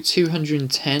equal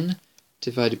 210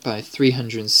 divided by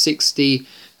 360,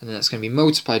 and then that's going to be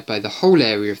multiplied by the whole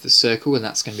area of the circle, and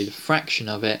that's going to be the fraction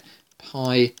of it,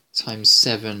 pi times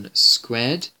 7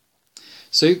 squared.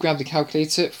 So grab the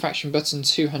calculator, fraction button,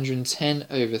 210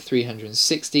 over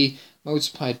 360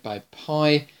 multiplied by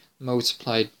pi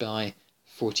multiplied by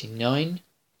 49,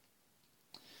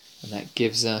 and that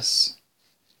gives us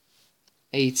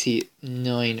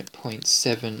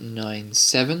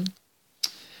 89.797.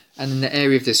 And then the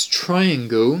area of this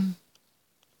triangle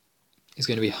is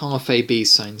going to be half AB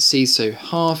sine C, so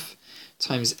half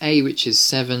times A, which is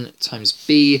 7, times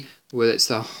B, well, it's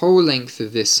the whole length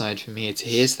of this side from here to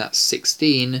here, so that's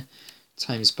 16,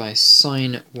 times by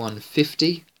sine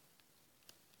 150,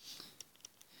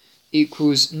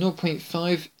 equals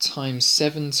 0.5 times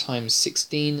 7 times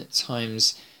 16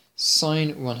 times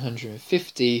sine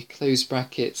 150, close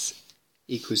brackets,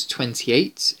 equals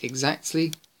 28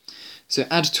 exactly. So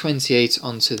add 28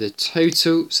 onto the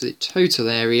total, so the total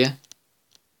area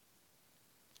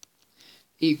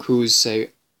equals, so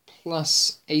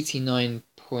plus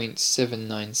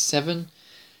 89.797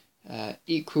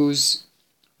 equals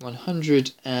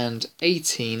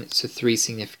 118 to 3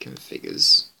 significant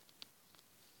figures.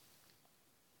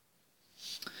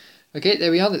 Okay,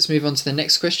 there we are. Let's move on to the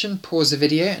next question. Pause the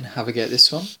video and have a go at this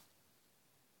one.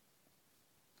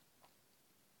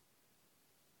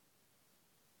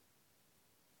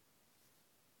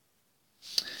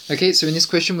 Okay, so in this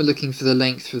question we're looking for the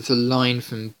length of the line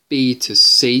from B to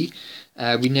C.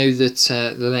 We know that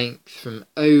the length from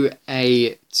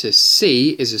OA to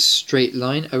C is a straight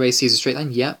line. OAC is a straight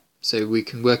line, yeah. So we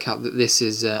can work out that this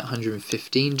is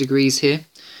 115 degrees here.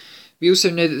 We also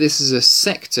know that this is a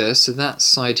sector, so that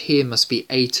side here must be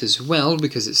 8 as well,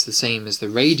 because it's the same as the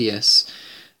radius.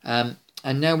 And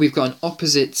now we've got an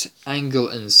opposite angle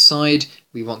and side.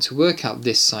 We want to work out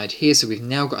this side here, so we've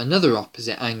now got another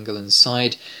opposite angle and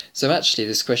side. So actually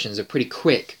this question is a pretty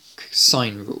quick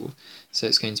sine rule. So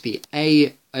it's going to be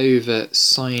A over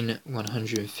sine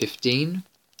 115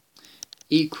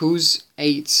 equals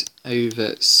 8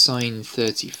 over sine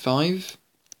 35.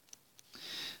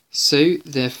 So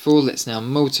therefore let's now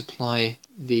multiply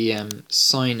the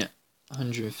sine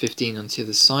 115 onto the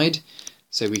other side.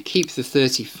 So we keep the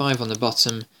 35 on the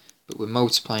bottom, but we're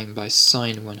multiplying by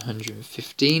sine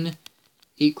 115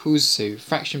 equals, so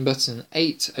fraction button,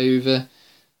 8 over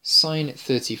sine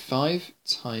 35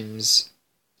 times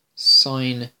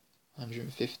sine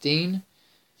 115,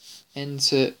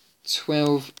 enter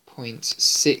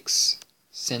 12.6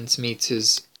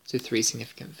 centimetres to 3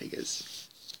 significant figures.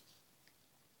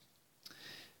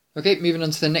 Okay, moving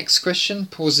on to the next question.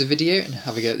 Pause the video and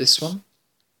have a go at this one.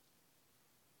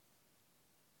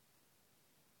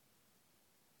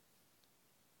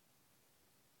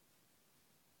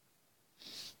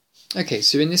 Okay,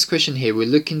 so in this question here, we're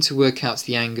looking to work out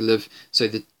the angle of, so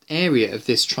the area of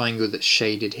this triangle that's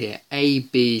shaded here,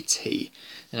 ABT.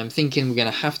 And I'm thinking we're going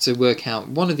to have to work out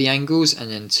one of the angles and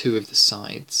then two of the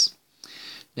sides.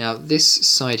 Now, this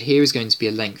side here is going to be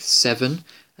a length 7.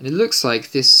 And it looks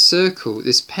like this circle,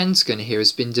 this pentagon here,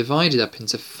 has been divided up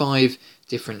into 5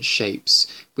 different shapes,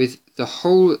 with the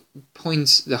whole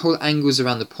angles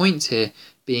around the point here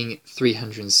being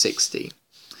 360.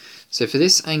 So for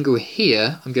this angle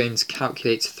here, I'm going to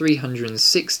calculate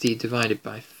 360 divided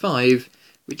by 5,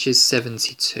 which is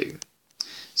 72.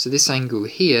 So this angle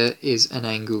here is an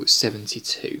angle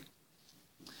 72.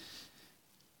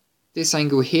 This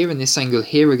angle here and this angle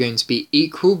here are going to be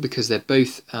equal because they're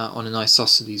both on an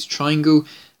isosceles triangle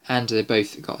and they've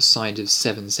both got a side of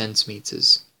 7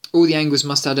 centimetres. All the angles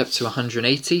must add up to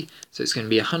 180, so it's going to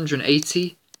be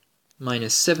 180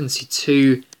 minus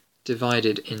 72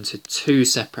 divided into 2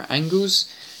 separate angles.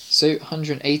 So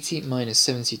 180 minus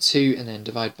 72 and then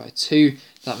divide by 2,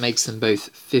 that makes them both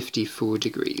 54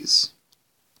 degrees.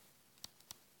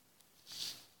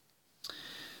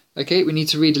 Okay, we need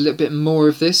to read a little bit more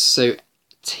of this. So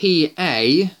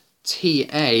TA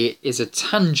is a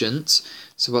tangent.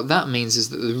 So what that means is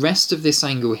that the rest of this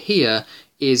angle here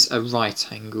is a right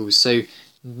angle. So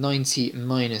 90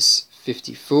 minus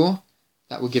 54,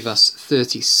 that will give us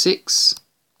 36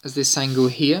 as this angle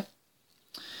here.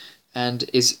 And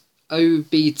is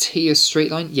OBT a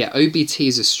straight line? Yeah, OBT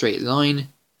is a straight line.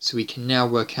 So we can now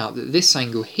work out that this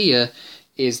angle here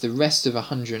is the rest of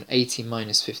 180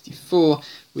 minus 54,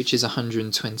 which is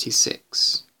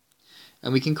 126.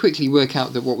 And we can quickly work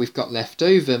out that what we've got left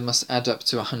over must add up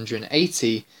to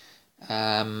 180,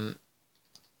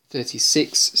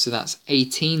 36, so that's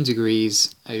 18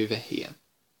 degrees over here.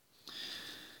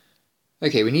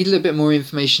 Okay, we need a little bit more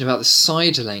information about the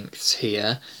side lengths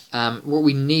here. What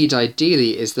we need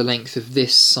ideally is the length of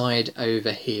this side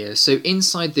over here. So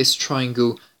inside this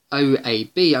triangle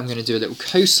OAB, I'm going to do a little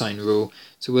cosine rule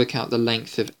to work out the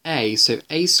length of A. So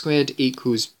A squared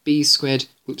equals B squared.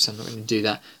 Whoops, I'm not going to do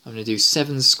that. I'm going to do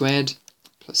 7 squared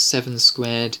plus 7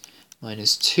 squared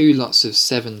minus 2 lots of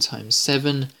 7 times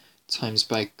 7 times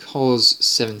by cos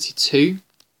 72.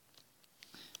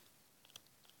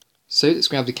 So let's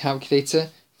grab the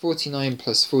calculator. 49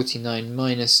 plus 49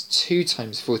 minus 2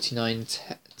 times 49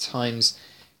 times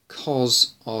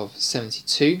cos of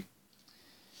 72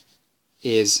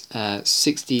 is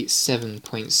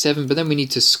 67.7, but then we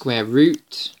need to square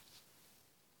root.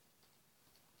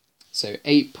 So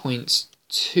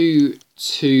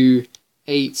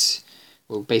 8.228,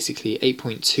 well basically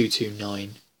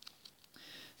 8.229.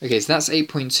 Okay, so that's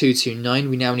 8.229.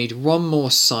 We now need one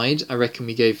more side. I reckon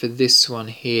we go for this one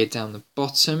here down the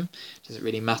bottom. Doesn't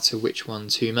really matter which one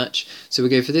too much. So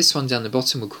we'll go for this one down the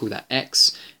bottom, we'll call that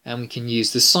x, and we can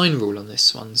use the sine rule on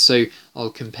this one. So I'll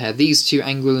compare these two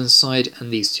angle and side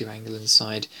and these two angle and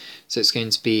side. So it's going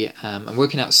to be, I'm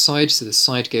working out side, so the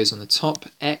side goes on the top,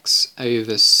 x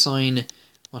over sine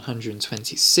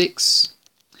 126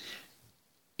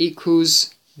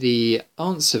 equals the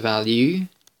answer value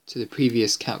to the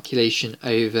previous calculation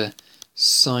over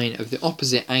sine of the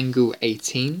opposite angle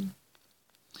 18.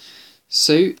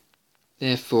 So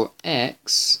therefore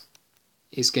x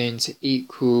is going to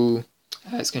equal,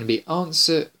 it's going to be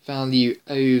answer value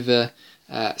over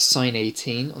sine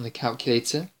 18 on the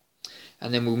calculator,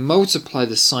 and then we'll multiply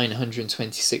the sine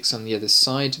 126 on the other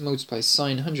side, multiply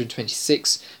sine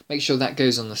 126, make sure that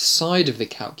goes on the side of the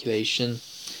calculation,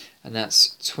 and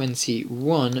that's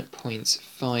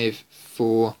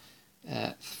 21.544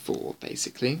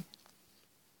 basically.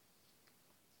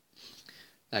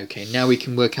 Okay, now we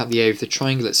can work out the area of the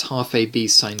triangle. It's half AB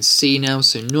sine C now,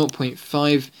 so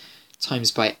 0.5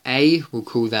 times by A, we'll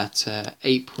call that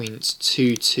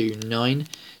 8.229,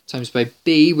 times by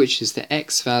B, which is the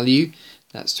x value,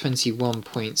 that's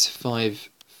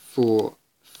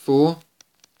 21.544,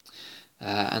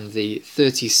 and the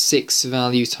 36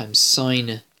 value times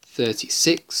sine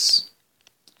 36,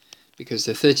 because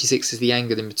the 36 is the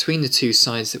angle in between the two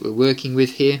sides that we're working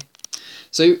with here.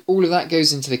 So all of that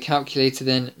goes into the calculator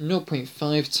then,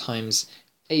 0.5 times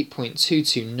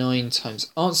 8.229 times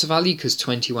answer value, because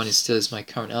 21 is still as my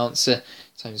current answer,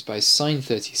 times by sine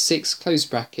 36, close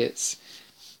brackets,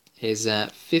 is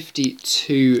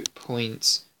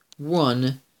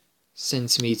 52.1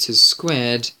 centimeters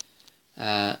squared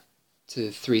to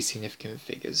the three significant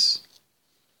figures.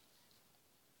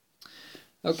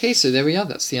 Okay, so there we are,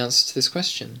 that's the answer to this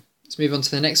question. Let's move on to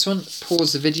the next one,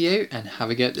 pause the video and have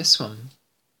a go at this one.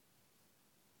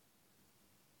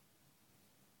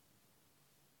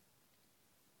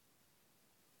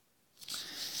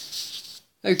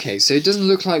 Okay, so it doesn't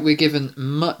look like we're given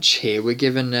much here. We're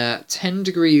given 10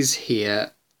 degrees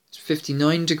here,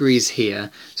 59 degrees here.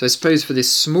 So I suppose for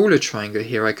this smaller triangle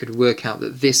here, I could work out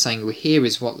that this angle here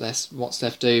is what's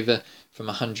left over from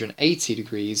 180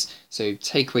 degrees. So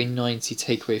take away 90,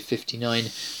 take away 59,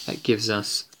 that gives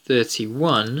us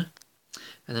 31.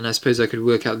 And then I suppose I could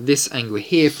work out this angle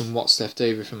here from what's left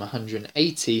over from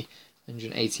 180.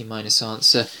 180 minus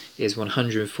answer is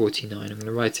 149. I'm going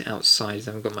to write it outside, I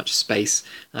haven't got much space.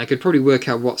 And I could probably work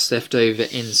out what's left over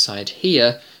inside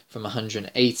here from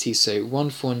 180. So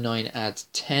 149 add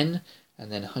 10,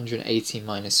 and then 180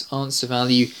 minus answer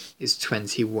value is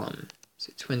 21.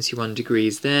 So 21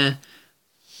 degrees there.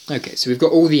 Okay, so we've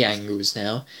got all the angles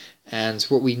now, and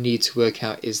what we need to work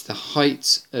out is the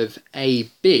height of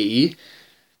AB.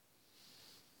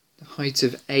 The height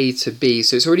of A to B,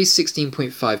 so it's already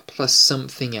 16.5 plus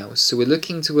something else. So we're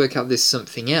looking to work out this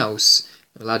something else.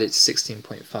 We'll add it to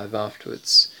 16.5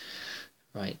 afterwards.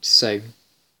 Right, so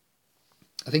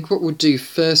I think what we'll do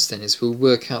first then is we'll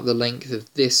work out the length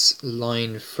of this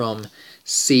line from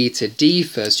C to D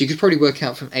first. You could probably work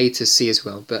out from A to C as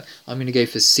well, but I'm going to go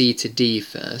for C to D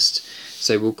first.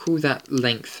 So we'll call that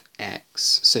length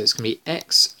X. So it's going to be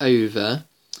X over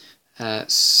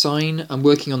sine, I'm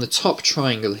working on the top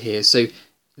triangle here, so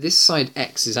this side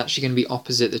x is actually going to be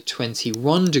opposite the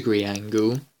 21 degree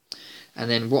angle, and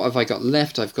then what have I got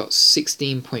left? I've got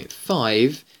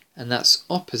 16.5, and that's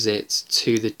opposite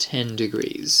to the 10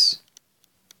 degrees.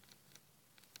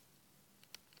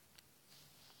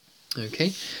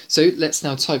 Okay, so let's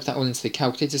now type that all into the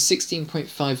calculator.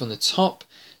 16.5 on the top,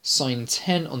 sine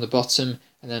 10 on the bottom,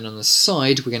 and then on the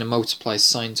side we're going to multiply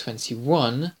sine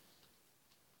 21,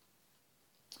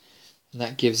 and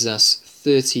that gives us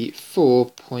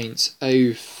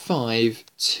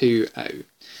 34.0520.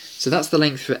 So that's the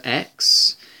length for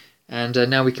x. And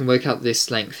now we can work out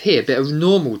this length here. Bit of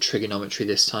normal trigonometry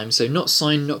this time. So not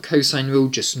sine, not cosine rule,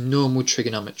 just normal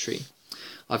trigonometry.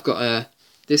 I've got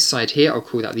this side here, I'll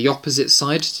call that the opposite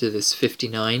side to this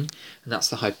 59, and that's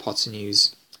the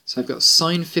hypotenuse. So I've got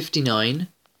sine 59, and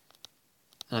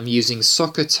I'm using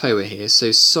SOHCAHTOA here. So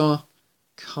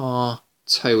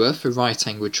SOHCAHTOA for right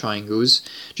angled triangles.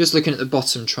 Just looking at the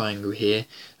bottom triangle here,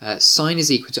 sine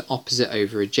is equal to opposite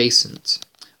over adjacent.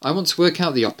 I want to work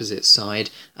out the opposite side,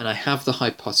 and I have the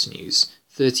hypotenuse,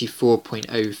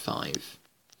 34.05.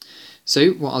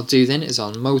 So what I'll do then is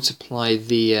I'll multiply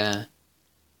the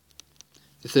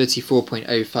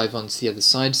 34.05 onto the other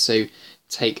side. So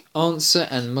take answer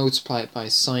and multiply it by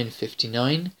sine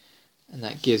 59, and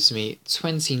that gives me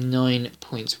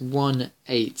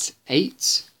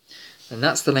 29.188. And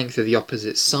that's the length of the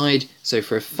opposite side. So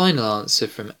for a final answer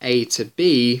from A to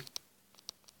B,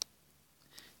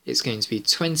 it's going to be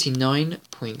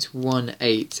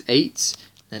 29.188,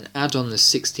 then add on the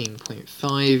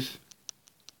 16.5,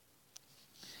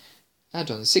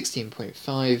 add on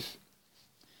 16.5,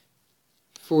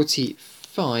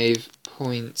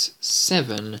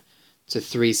 45.7 to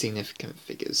three significant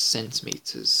figures,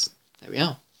 centimetres. There we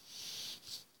are.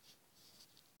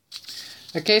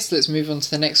 Okay, so let's move on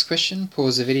to the next question.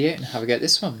 Pause the video and have a go at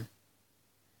this one.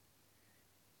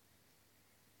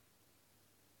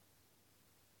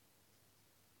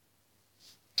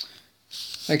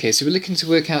 Okay, so we're looking to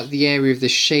work out the area of the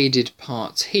shaded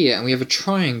part here, and we have a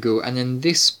triangle, and then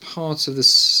this part of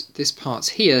this part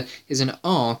here is an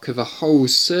arc of a whole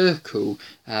circle,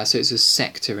 so it's a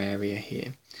sector area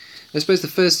here. I suppose the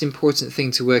first important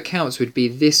thing to work out would be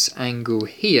this angle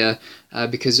here,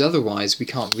 because otherwise we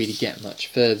can't really get much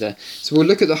further. So we'll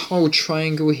look at the whole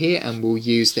triangle here, and we'll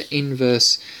use the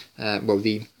inverse,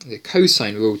 the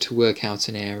cosine rule to work out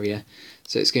an area.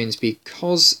 So it's going to be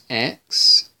cos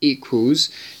x equals,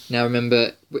 now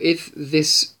remember, if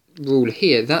this rule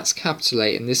here, that's capital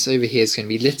A, and this over here is going to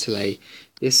be little a.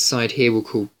 This side here we'll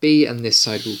call B, and this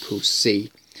side we'll call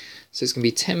C. So it's going to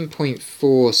be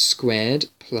 10.4 squared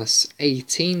plus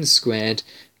 18 squared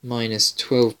minus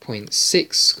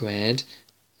 12.6 squared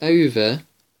over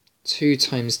 2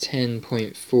 times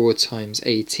 10.4 times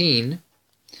 18.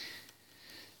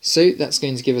 So that's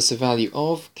going to give us a value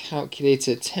of,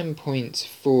 calculator,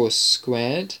 10.4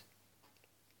 squared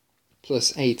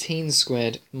plus 18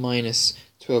 squared minus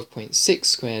 12.6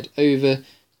 squared over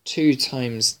 2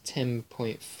 times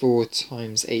 10.4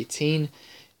 times 18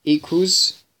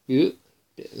 equals, bit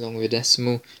long with a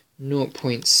decimal,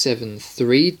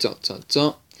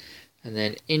 0.73 ... and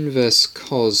then inverse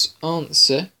cos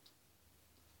answer,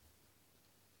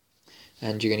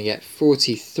 and you're going to get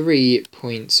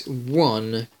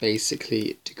 43.1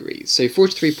 basically degrees. So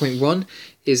 43.1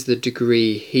 is the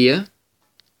degree here.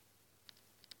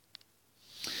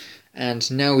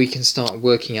 And now we can start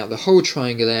working out the whole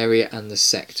triangle area and the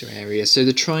sector area. So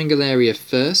the triangle area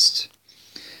first,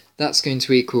 that's going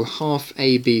to equal half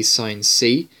AB sine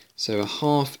C. So a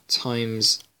half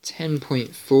times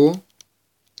 10.4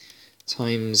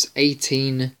 times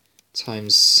 18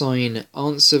 times sine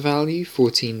answer value,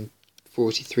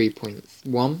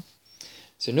 43.1.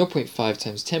 So 0.5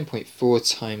 times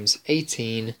 10.4 times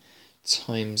 18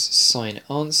 times sine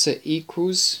answer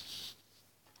equals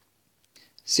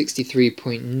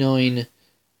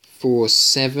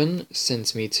 63.947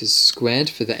 centimetres squared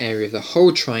for the area of the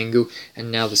whole triangle.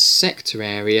 And now the sector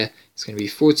area is going to be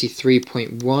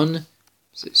 43.1,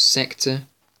 so sector,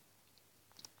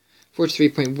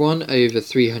 43.1 over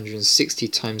 360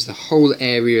 times the whole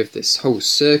area of this whole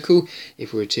circle.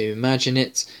 If we were to imagine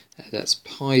it, that's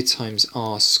pi times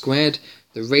r squared.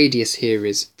 The radius here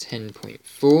is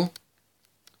 10.4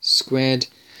 squared.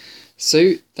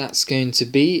 So that's going to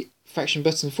be fraction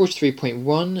button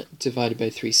 43.1 divided by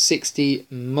 360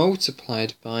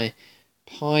 multiplied by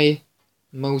pi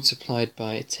multiplied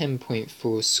by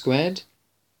 10.4 squared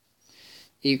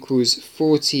equals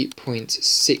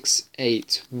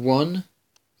 40.681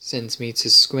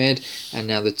 centimetres squared. And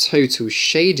now the total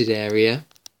shaded area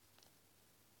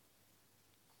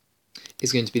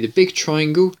is going to be the big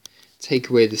triangle, take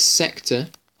away the sector,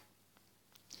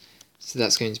 so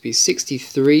that's going to be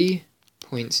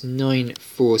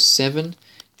 63.947,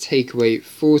 take away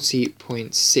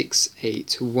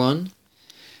 40.681.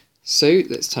 So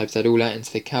let's type that all out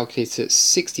into the calculator.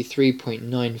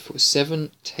 63.947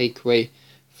 take away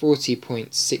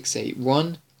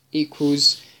 40.681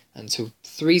 equals, until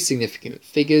three significant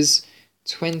figures,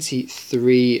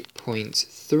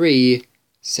 23.3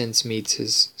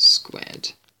 centimetres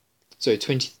squared. So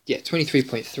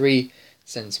 23.3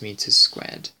 centimetres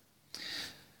squared.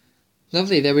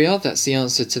 Lovely, there we are, that's the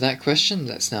answer to that question.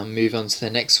 Let's now move on to the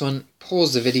next one.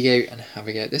 Pause the video and have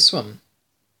a go at this one.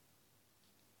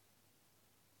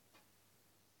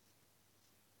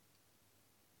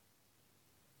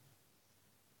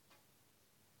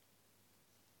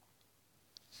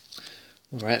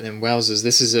 Alright then, wowzers,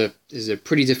 this is a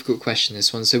pretty difficult question,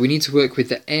 this one. So we need to work with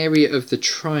the area of the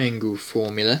triangle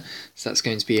formula. So that's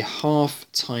going to be half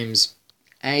times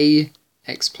a,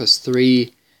 x plus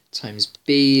 3, times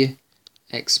b,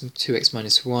 2x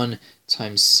minus 1,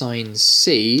 times sine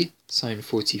c, sine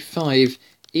 45,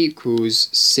 equals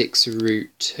 6 root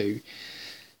 2.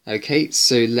 Okay,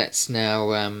 so let's now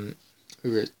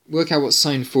work out what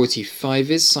sine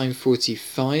 45 is. Sine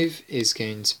 45 is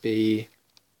going to be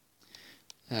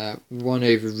 1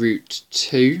 over root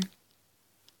 2.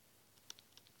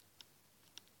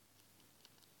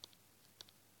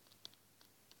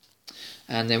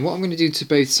 And then what I'm going to do to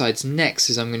both sides next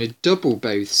is I'm going to double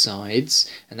both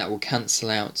sides, and that will cancel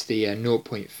out the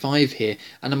 0.5 here.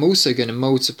 And I'm also going to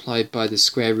multiply by the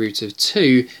square root of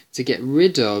 2 to get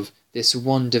rid of this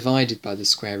 1 divided by the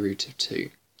square root of 2.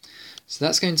 So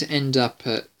that's going to end up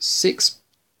at x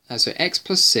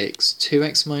plus 6,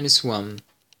 2x minus 1,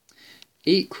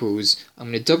 equals,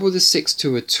 I'm going to double the 6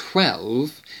 to a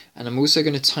 12, and I'm also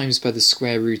going to times by the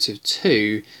square root of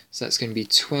 2, so that's going to be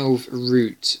 12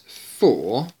 root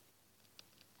 4,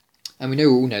 and we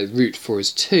all know root 4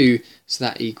 is 2, so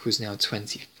that equals now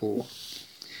 24.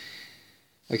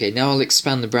 Okay, now I'll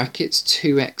expand the brackets.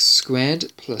 2x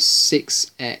squared plus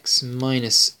 6x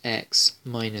minus x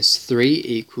minus 3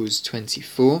 equals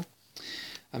 24.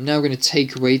 I'm now going to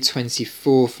take away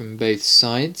 24 from both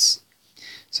sides.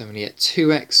 So I'm going to get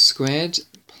 2x squared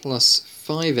plus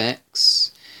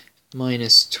 5x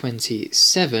minus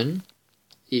 27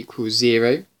 equals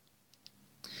 0.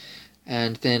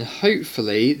 And then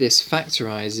hopefully this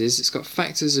factorises. It's got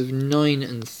factors of 9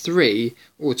 and 3,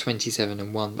 or 27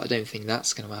 and 1, but I don't think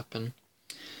that's going to happen.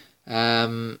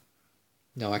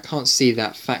 No, I can't see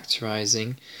that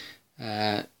factorising.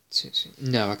 No,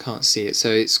 I can't see it. So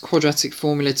it's quadratic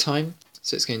formula time.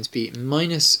 So it's going to be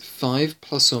minus 5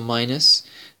 plus or minus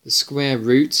the square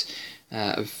root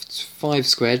of 5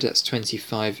 squared, that's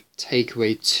 25, take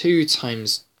away 2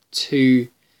 times 2,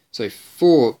 so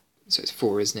 4, so it's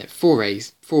 4, isn't it?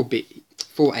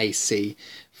 4ac,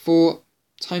 4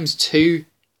 times 2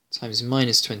 times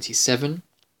minus 27,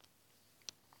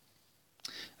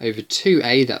 over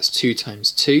 2a, that's 2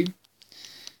 times 2.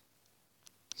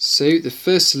 So the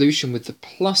first solution with the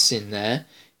plus in there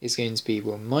is going to be,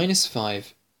 well, minus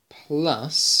 5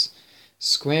 plus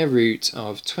square root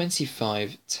of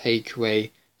 25 take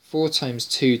away 4 times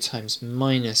 2 times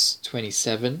minus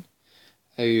 27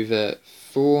 over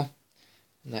 4,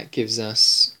 and that gives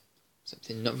us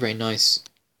something not very nice,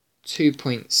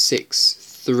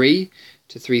 2.63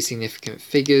 to 3 significant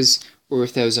figures, or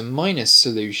if there was a minus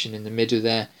solution in the middle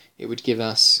there, it would give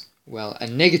us, well, a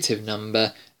negative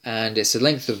number, and it's the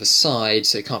length of a side,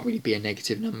 so it can't really be a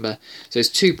negative number. So it's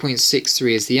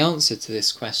 2.63 is the answer to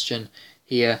this question.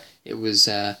 Here it was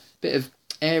a bit of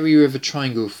area of a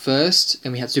triangle first,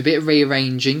 then we had to do a bit of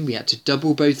rearranging, we had to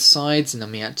double both sides, and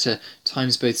then we had to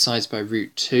times both sides by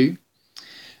root 2.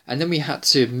 And then we had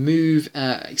to move,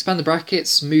 expand the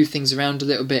brackets, move things around a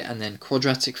little bit, and then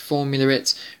quadratic formula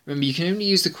it. Remember, you can only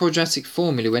use the quadratic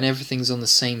formula when everything's on the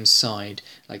same side,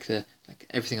 like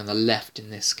everything on the left in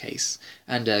this case.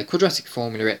 And quadratic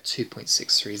formula at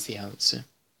 2.63 is the answer.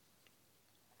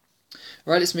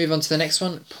 Alright, let's move on to the next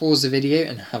one. Pause the video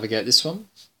and have a go at this one.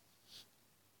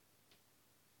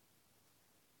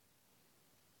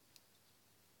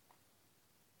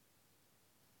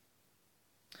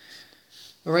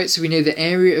 Alright, so we know the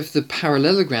area of the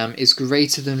parallelogram is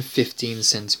greater than 15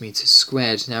 centimeters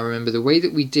squared. Now remember, the way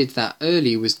that we did that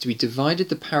earlier was we divided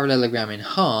the parallelogram in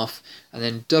half and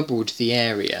then doubled the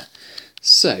area.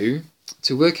 So,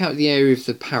 to work out the area of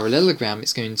the parallelogram,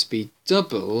 it's going to be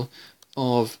double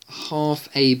of half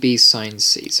AB sine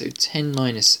C. So 10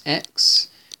 minus x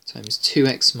times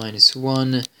 2x minus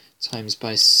 1 times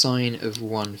by sine of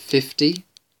 150.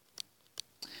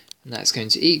 And that's going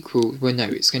to equal, well no,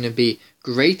 it's going to be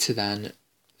greater than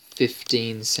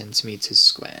 15 centimeters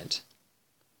squared.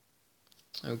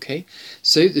 Okay,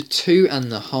 so the 2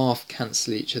 and the half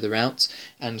cancel each other out,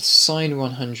 and sine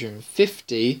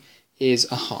 150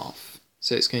 is a half.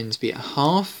 So it's going to be a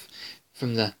half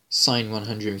from the sine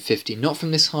 150, not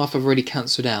from this half I've already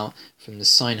cancelled out, from the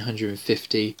sine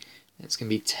 150. It's going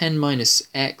to be 10 minus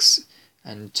x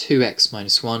and 2x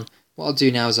minus 1. What I'll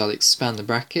do now is I'll expand the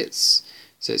brackets.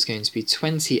 So it's going to be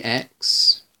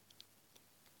 20x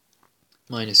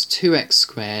minus 2x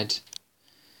squared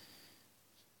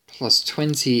plus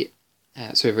 20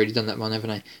 so I've already done that one,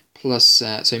 haven't I? Plus,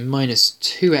 so minus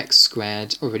 2x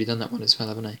squared, already done that one as well,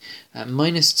 haven't I?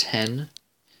 Minus 10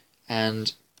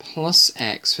 and plus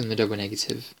x from the double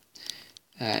negative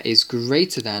is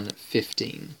greater than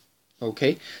 15.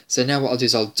 Okay, so now what I'll do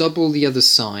is I'll double the other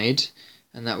side,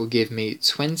 and that will give me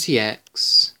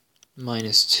 20x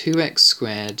minus 2x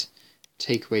squared,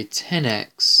 take away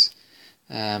 10x,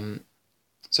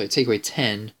 sorry, take away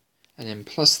 10, and then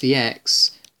plus the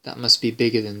x, that must be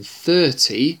bigger than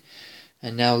 30.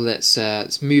 And now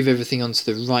let's move everything onto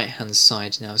the right hand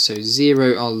side now. So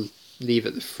 0 I'll leave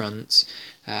at the front.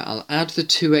 I'll add the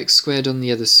 2x squared on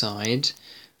the other side.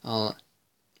 I'll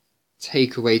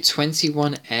take away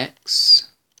 21x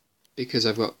because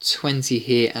I've got 20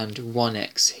 here and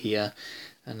 1x here.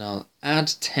 And I'll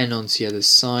add 10 onto the other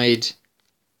side,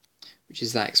 which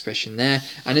is that expression there.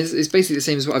 And it's basically the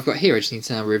same as what I've got here. I just need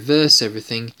to now reverse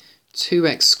everything.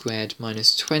 2x squared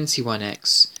minus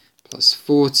 21x plus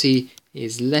 40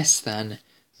 is less than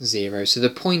 0. So the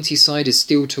pointy side is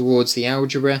still towards the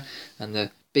algebra, and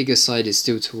the bigger side is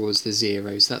still towards the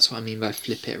zeros. That's what I mean by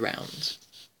flip it around.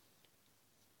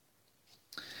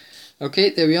 Okay,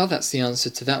 there we are. That's the answer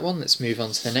to that one. Let's move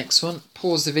on to the next one.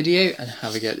 Pause the video and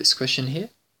have a go at this question here.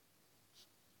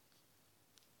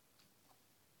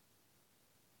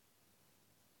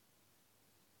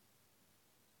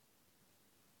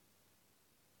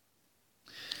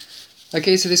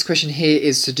 Okay, so this question here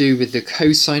is to do with the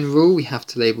cosine rule. We have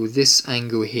to label this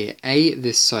angle here A,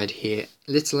 this side here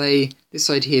little a, this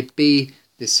side here B,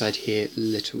 this side here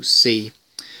little c.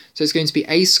 So it's going to be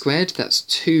a squared, that's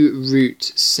 2 root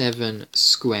 7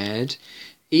 squared,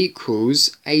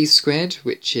 equals a squared,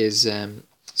 which is,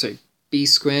 b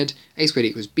squared, a squared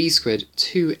equals b squared,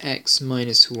 2x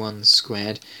minus 1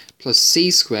 squared, plus c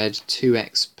squared,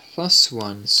 2x plus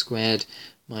 1 squared,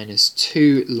 minus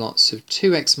 2 lots of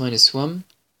 2x minus 1,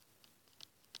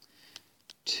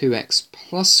 2x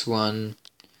plus 1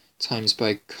 times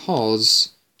by cos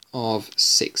of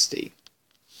 60.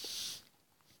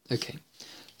 Okay,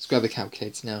 let's grab a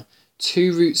calculator now.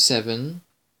 2 root 7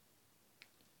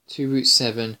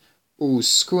 all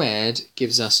squared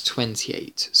gives us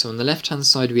 28. So on the left hand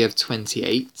side we have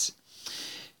 28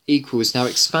 equals, now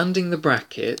expanding the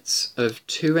bracket of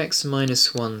 2x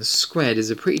minus 1 squared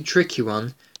is a pretty tricky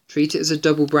one. Treat it as a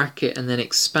double bracket and then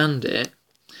expand it.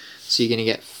 So you're going to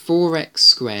get 4x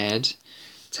squared,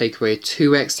 take away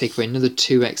 2x, take away another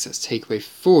 2x, that's take away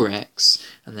 4x,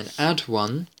 and then add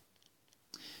 1.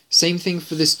 Same thing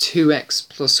for this 2x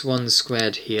plus 1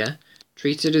 squared here.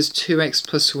 Treat it as 2x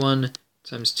plus 1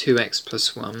 times 2x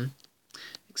plus 1.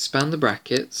 Expand the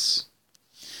brackets.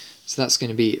 So that's going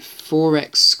to be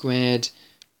 4x squared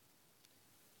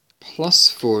plus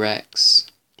 4x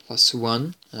plus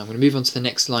 1. And I'm going to move on to the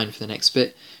next line for the next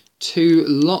bit. 2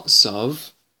 lots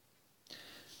of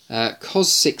cos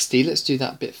 60. Let's do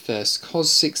that bit first. Cos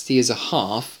 60 is a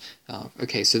half.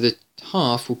 Okay, so the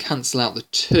half will cancel out the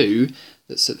 2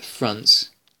 that's at the front.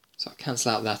 So I'll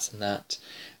cancel out that and that.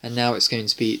 And now it's going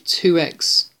to be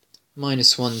 2x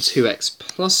minus 1, 2x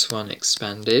plus 1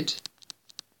 expanded.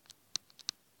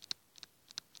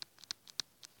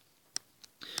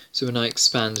 So when I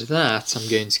expand that, I'm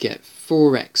going to get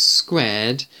 4x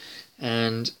squared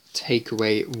and take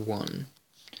away 1.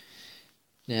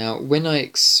 Now, when I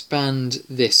expand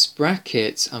this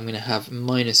bracket, I'm going to have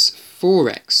minus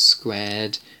 4x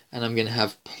squared, and I'm going to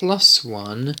have plus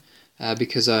 1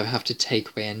 because I have to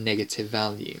take away a negative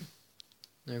value.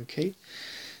 Okay,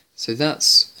 so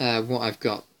that's what I've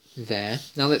got there.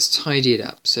 Now let's tidy it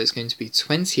up. So it's going to be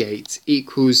 28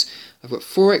 equals, I've got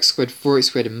 4x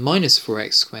squared and minus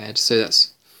 4x squared, so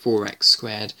that's 4x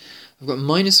squared. I've got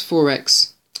minus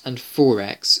 4x and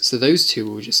 4x, so those two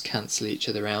will just cancel each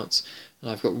other out. And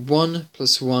I've got 1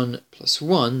 plus 1 plus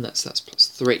 1, that's plus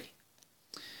 3.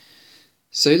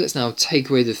 So let's now take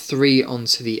away the 3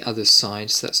 onto the other side.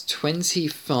 So that's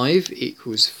 25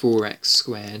 equals 4x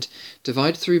squared.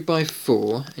 Divide through by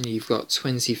 4, and you've got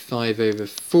 25 over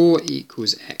 4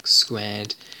 equals x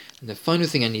squared. And the final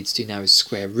thing I need to do now is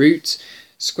square root.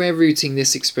 Square rooting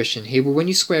this expression here. Well, when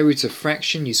you square root a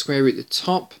fraction, you square root the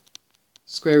top,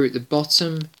 square root the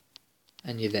bottom,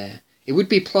 and you're there. It would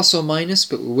be plus or minus,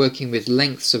 but we're working with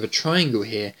lengths of a triangle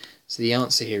here, so the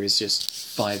answer here is just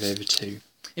 5 over 2.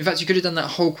 In fact, you could have done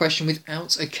that whole question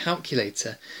without a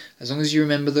calculator. As long as you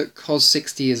remember that cos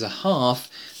 60 is a half,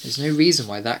 there's no reason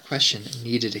why that question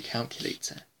needed a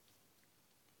calculator.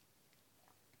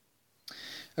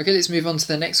 Okay, let's move on to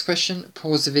the next question.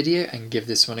 Pause the video and give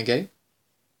this one a go.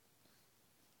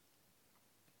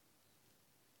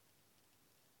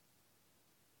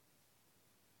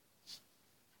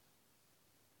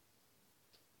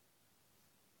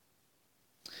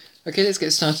 Okay, let's get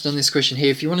started on this question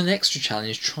here. If you want an extra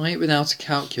challenge, try it without a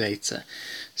calculator.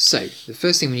 So, the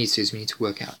first thing we need to do is we need to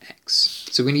work out x.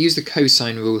 So we're going to use the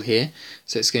cosine rule here.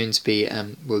 So it's going to be,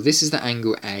 well, this is the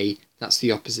angle A, that's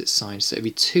the opposite side. So it'll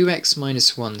be 2x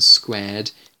minus 1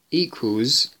 squared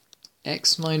equals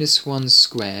x minus 1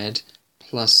 squared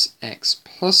plus x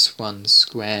plus 1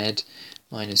 squared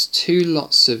minus 2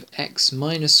 lots of x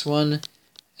minus 1,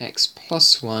 x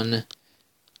plus 1,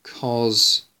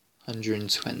 cos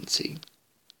 120.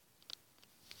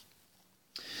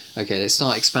 Okay, let's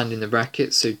start expanding the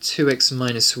bracket. So 2x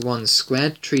minus 1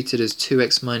 squared, treated as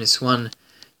 2x minus 1,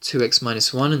 2x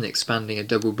minus 1, and expanding a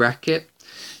double bracket.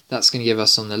 That's going to give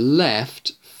us on the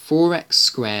left 4x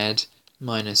squared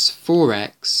minus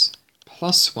 4x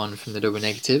plus 1 from the double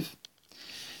negative.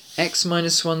 X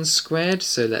minus 1 squared,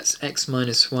 so that's x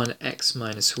minus 1, x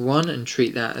minus 1, and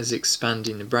treat that as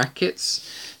expanding the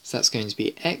brackets. So that's going to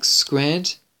be x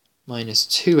squared minus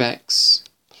 2x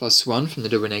plus 1 from the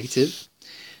double negative.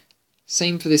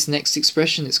 Same for this next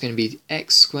expression, it's going to be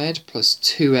x squared plus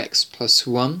 2x plus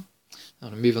 1. I'm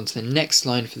going to move on to the next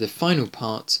line for the final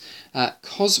part.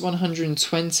 Cos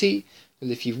 120,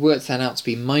 well, if you've worked that out to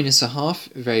be minus a half,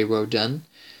 very well done.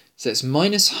 So it's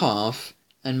minus half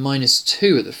and minus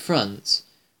 2 at the front.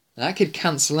 That could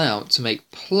cancel out to make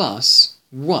plus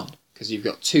 1, because you've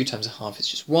got 2 times a half, it's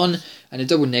just 1, and a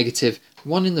double negative,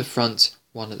 1 in the front,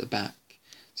 1 at the back.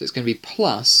 So it's going to be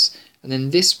plus, and then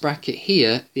this bracket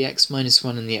here, the x minus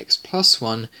 1 and the x plus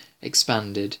 1,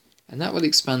 expanded. And that will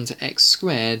expand to x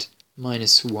squared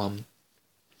minus 1.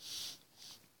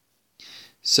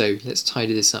 So let's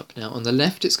tidy this up now. On the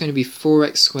left it's going to be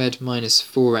 4x squared minus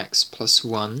 4x plus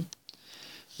 1.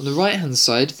 On the right hand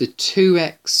side, the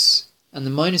 2x and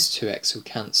the minus 2x will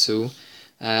cancel.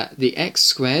 The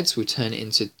x squareds will turn it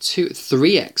into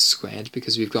 3x squared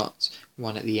because we've got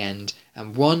 1 at the end.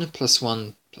 And 1 plus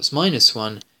minus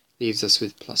 1 leaves us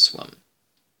with plus 1.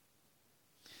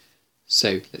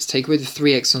 So let's take away the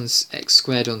 3x on x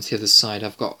squared onto the other side.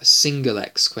 I've got a single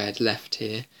x squared left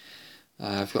here.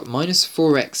 I've got minus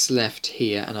 4x left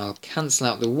here, and I'll cancel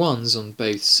out the 1's on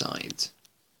both sides.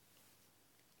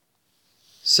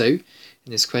 So in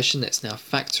this question, let's now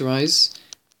factorise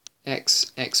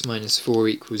x minus 4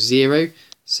 equals 0.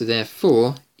 So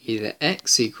therefore, either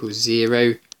x equals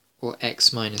 0 or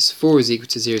x minus 4 is equal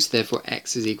to 0, so therefore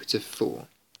x is equal to 4.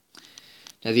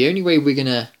 Now the only way we're going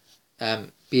to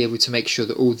be able to make sure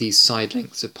that all these side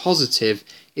lengths are positive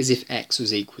is if x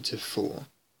was equal to 4.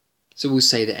 So we'll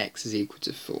say that x is equal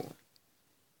to 4.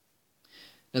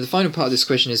 Now the final part of this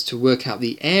question is to work out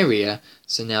the area.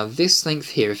 So now this length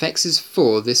here, if x is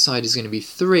 4, this side is going to be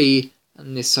 3,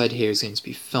 and this side here is going to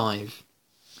be 5.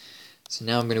 So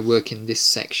now I'm going to work in this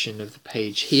section of the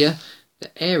page here.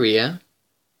 The area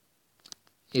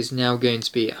is now going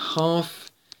to be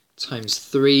half times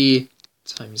 3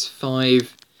 times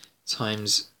 5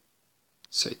 times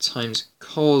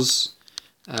cos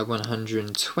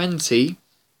 120.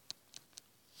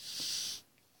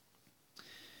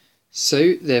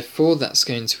 So therefore that's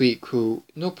going to equal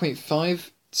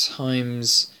 0.5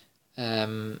 times,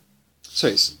 sorry,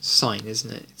 it's sine,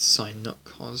 isn't it? It's sine, not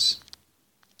cos.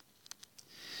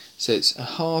 So it's a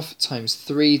half times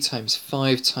 3 times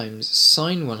 5 times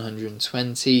sine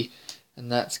 120,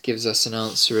 and that gives us an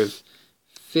answer of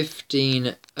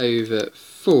 15 over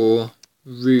 4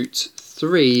 root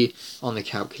 3 on the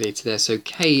calculator there. So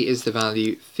k is the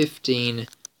value 15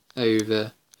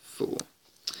 over 4.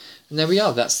 And there we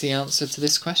are, that's the answer to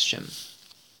this question.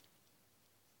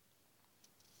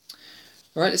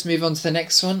 Alright, let's move on to the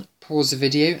next one. Pause the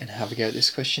video and have a go at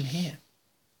this question here.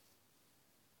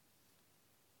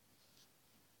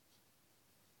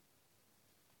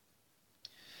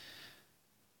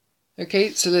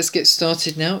 Okay, so let's get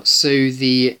started now. So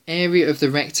the area of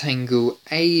the rectangle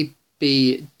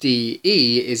ABDE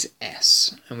is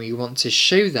S, and we want to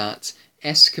show that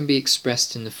S can be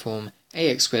expressed in the form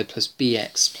ax squared plus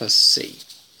bx plus c.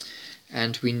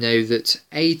 And we know that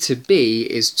A to B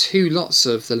is 2 lots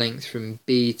of the length from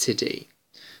B to D.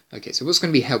 Okay, so what's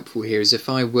going to be helpful here is if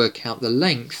I work out the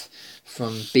length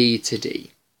from B to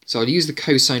D. So I'll use the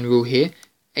cosine rule here.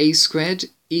 A squared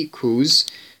equals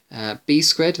b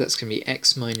squared, that's going to be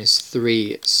x minus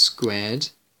 3 squared,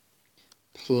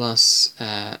 plus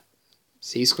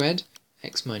c squared,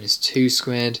 x minus 2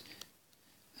 squared,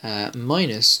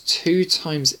 minus 2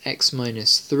 times x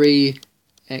minus 3,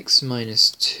 x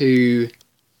minus 2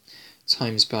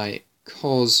 times by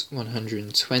cos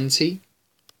 120.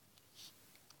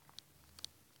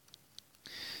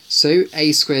 So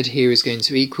a squared here is going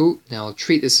to equal, now I'll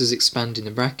treat this as expanding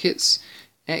the brackets,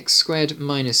 x squared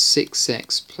minus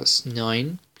 6x plus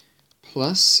 9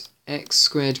 plus x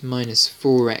squared minus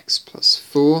 4x plus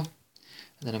 4. And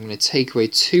then I'm going to take away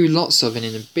two lots of, and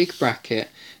in a big bracket,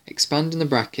 expanding the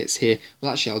brackets here.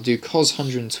 Well, actually, I'll do cos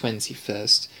 120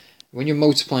 first. When you're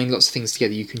multiplying lots of things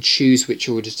together, you can choose which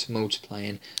order to multiply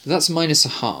in. That's minus a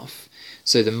half.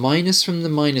 So the minus from the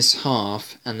minus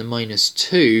half and the minus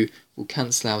 2 will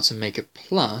cancel out and make a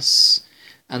plus,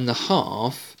 and the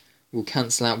half will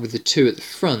cancel out with the 2 at the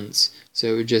front, so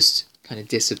it will just kind of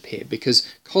disappear,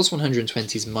 because cos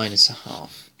 120 is minus a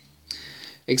half.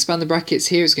 Expand the brackets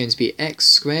here, it's going to be x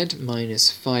squared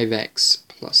minus 5x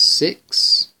plus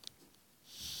 6.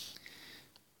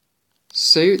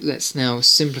 So let's now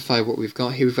simplify what we've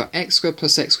got here. We've got x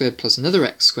squared plus another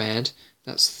x squared,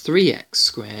 that's 3x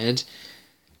squared,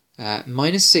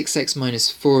 minus 6x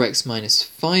minus 4x minus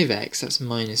 5x, that's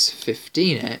minus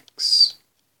 15x.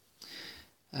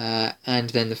 And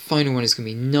then the final one is going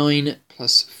to be 9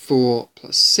 plus 4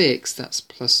 plus 6, that's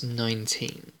plus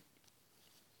 19.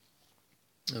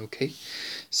 Okay,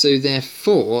 so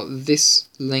therefore this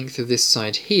length of this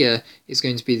side here is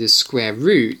going to be the square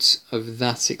root of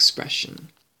that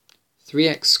expression.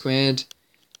 3x squared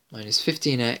minus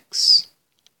 15x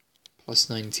plus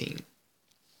 19.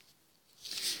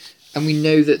 And we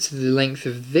know that the length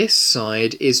of this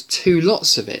side is two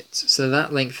lots of it. So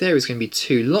that length there is going to be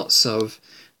two lots of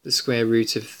the square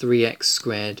root of 3x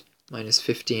squared minus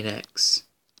 15x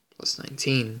plus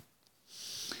 19.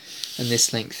 And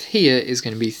this length here is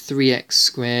going to be 3x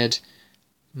squared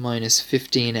minus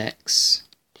 15x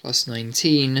plus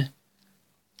 19,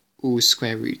 all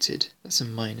square rooted. That's a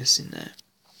minus in there.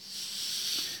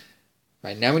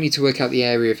 Right, now we need to work out the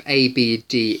area of A, B,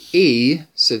 D, E.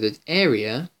 So the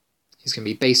area is going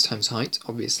to be base times height,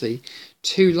 obviously.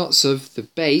 Two lots of the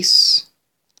base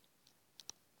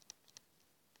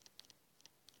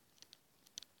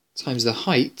times the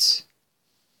height.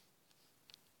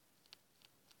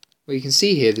 Well, you can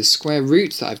see here the square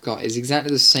root that I've got is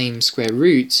exactly the same square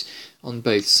root on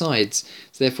both sides.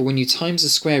 So therefore, when you times the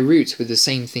square root with the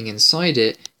same thing inside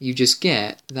it, you just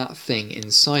get that thing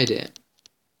inside it.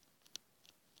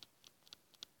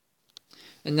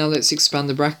 And now let's expand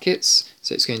the brackets.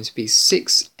 So it's going to be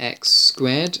 6x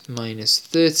squared minus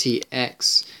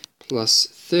 30x plus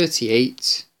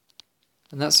 38.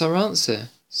 And that's our answer.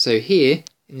 So here,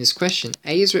 in this question,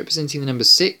 A is representing the number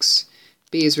 6,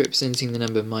 B is representing the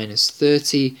number minus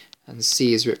 30, and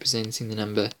C is representing the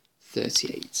number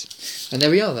 38. And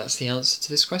there we are, that's the answer to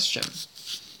this question.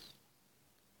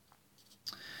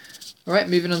 Alright,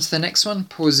 moving on to the next one.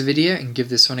 Pause the video and give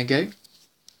this one a go.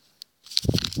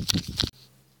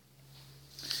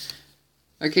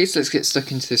 Okay, so let's get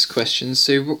stuck into this question.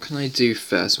 So what can I do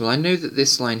first? Well, I know that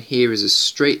this line here is a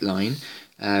straight line.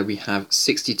 We have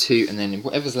 62, and then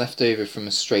whatever's left over from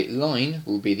a straight line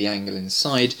will be the angle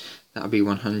inside. That'll be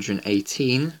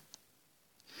 118.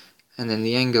 And then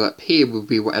the angle up here will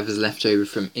be whatever's left over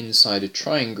from inside a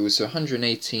triangle. So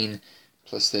 118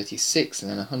 plus 36, and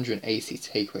then 180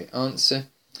 take away answer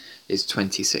is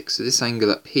 26. So this angle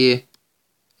up here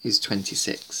is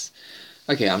 26.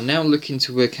 Okay, I'm now looking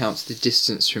to work out the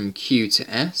distance from Q to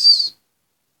S.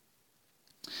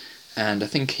 And I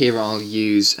think here I'll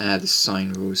use the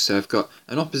sine rule. So I've got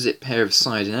an opposite pair of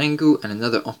side and angle and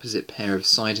another opposite pair of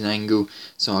side and angle,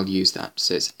 so I'll use that.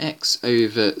 So it's x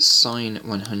over sine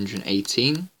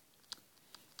 118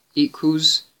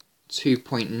 equals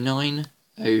 2.9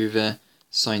 over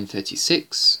sine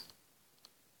 36,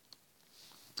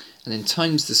 and then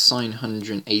times the sine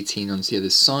 118 onto the other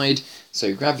side.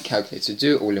 So grab the calculator,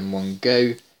 do it all in one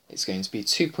go. It's going to be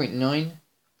 2.9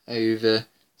 over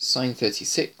sine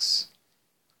 36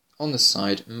 on the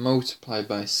side multiplied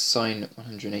by sine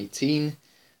 118,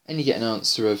 and you get an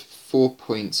answer of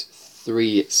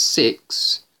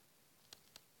 4.36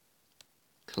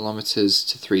 kilometers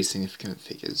to three significant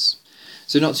figures.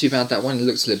 So not too bad, that one. It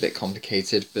looks a little bit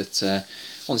complicated, but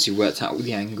once you've worked out all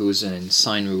the angles and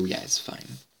sine rule, yeah, it's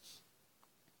fine.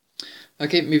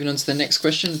 Okay, moving on to the next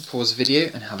question. Pause the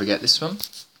video and have a go at this one.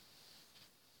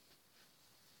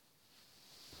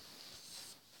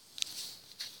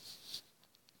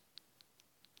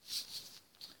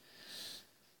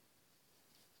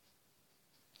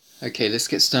 Okay, let's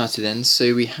get started then.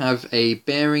 So we have a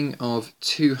bearing of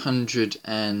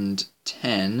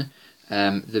 210.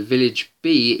 The village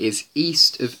B is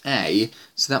east of A,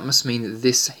 so that must mean that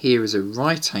this here is a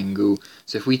right angle.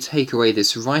 So if we take away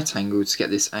this right angle to get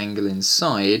this angle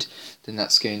inside, then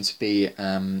that's going to be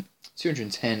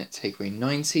 210 take away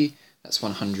 90, that's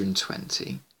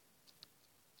 120.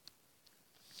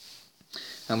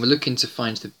 And we're looking to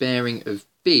find the bearing of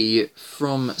B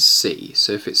from C.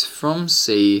 So if it's from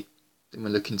C, then we're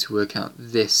looking to work out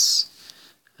this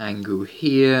angle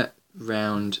here,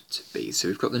 round to B. So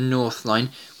we've got the north line.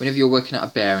 Whenever you're working out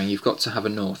a bearing, you've got to have a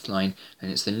north line,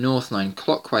 and it's the north line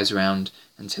clockwise round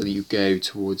until you go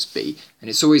towards B. And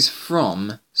it's always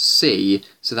from C,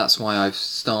 so that's why I've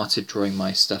started drawing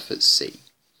my stuff at C.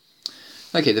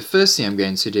 Okay, the first thing I'm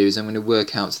going to do is I'm going to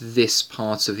work out this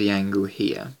part of the angle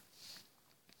here.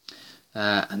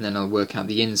 And then I'll work out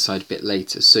the inside bit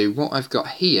later. So what I've got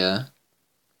here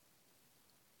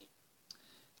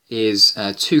is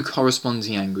two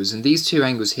corresponding angles, and these two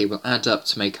angles here will add up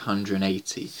to make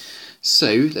 180.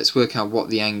 So let's work out what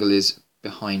the angle is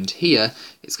behind here.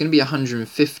 It's going to be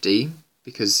 150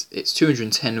 because it's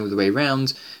 210 all the way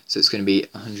round, so it's going to be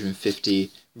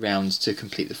 150 round to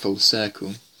complete the full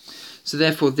circle. So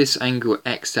therefore this angle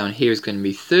x down here is going to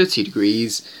be 30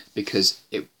 degrees because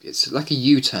it's like a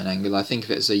U-turn angle. I think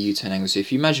of it as a U-turn angle. So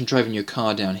if you imagine driving your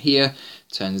car down here,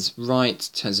 turns right,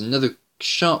 turns another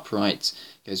sharp right,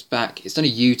 goes back, it's done a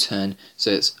U-turn,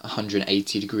 so it's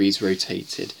 180 degrees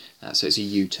rotated. So it's a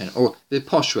U-turn, or the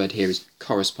posh word here is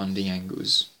corresponding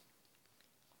angles.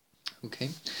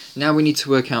 Okay, now we need to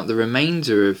work out the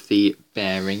remainder of the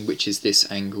bearing, which is this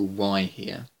angle y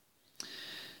here.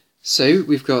 So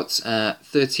we've got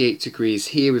 38 degrees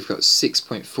here, we've got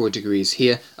 6.4 degrees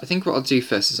here. I think what I'll do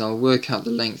first is I'll work out the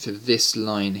length of this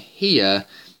line here,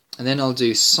 and then I'll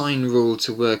do sine rule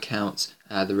to work out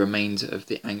the remainder of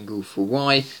the angle for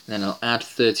y, and then I'll add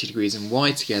 30 degrees and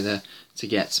y together to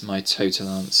get my total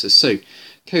answer. So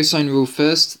cosine rule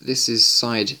first, this is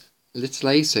side little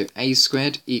a, so a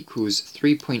squared equals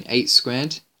 3.8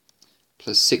 squared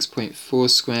plus 6.4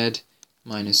 squared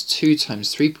minus 2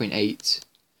 times 3.8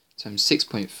 times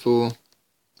 6.4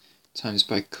 times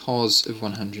by cos of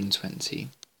 120.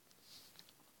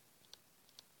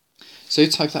 So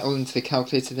type that all into the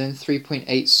calculator then,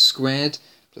 3.8 squared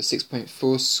plus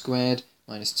 6.4 squared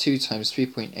minus 2 times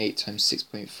 3.8 times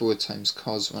 6.4 times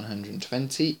cos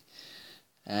 120.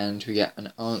 And we get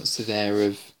an answer there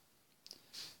of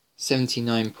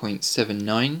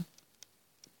 79.79.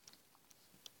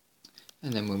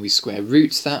 And then when we square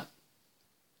root that,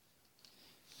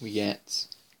 we get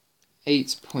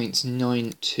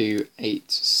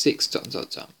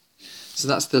 8.9286 ... So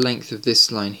that's the length of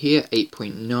this line here,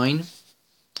 8.9.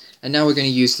 And now we're going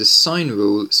to use the sine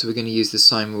rule, so we're going to use the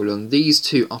sine rule on these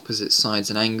two opposite sides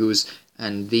and angles,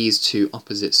 and these two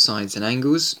opposite sides and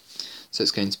angles. So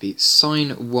it's going to be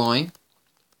sine y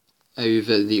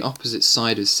over the opposite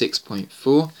side of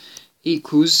 6.4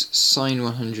 equals sine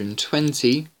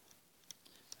 120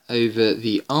 over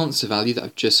the answer value that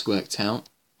I've just worked out.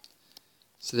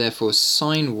 So therefore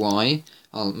sine y,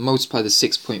 I'll multiply the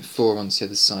 6.4 onto the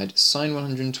other side, sine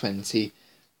 120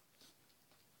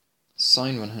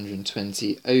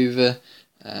 over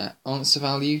answer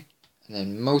value, and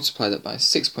then multiply that by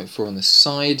 6.4 on the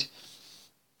side,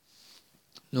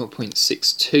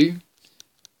 0.62, and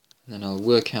then I'll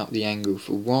work out the angle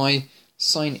for y,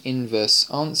 sine inverse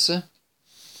answer,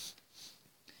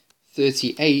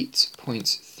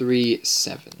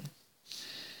 38.37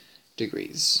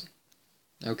 degrees.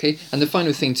 Okay, and the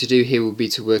final thing to do here will be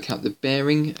to work out the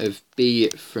bearing of B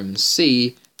from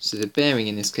C. So the bearing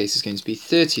in this case is going to be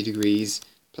 30 degrees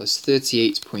plus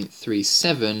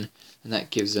 38.37, and that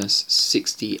gives us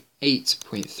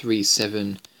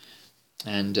 68.37.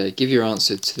 And give your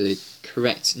answer to the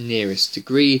correct nearest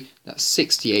degree. That's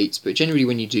 68, but generally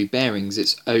when you do bearings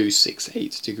it's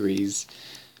 068 degrees.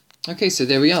 Okay, so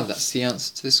there we are, that's the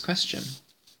answer to this question.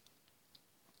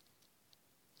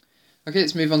 Okay,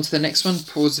 let's move on to the next one.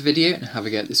 Pause the video and have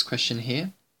a go at this question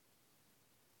here.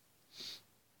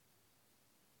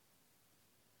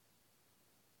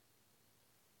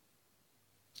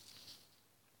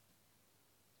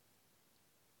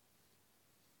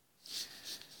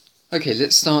 Okay,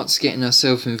 let's start getting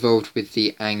ourselves involved with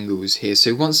the angles here.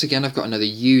 So once again, I've got another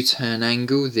U-turn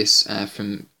angle, this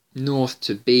from north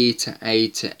to B to A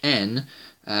to N.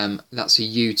 That's a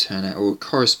U-turn or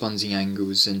corresponding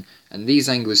angles, and these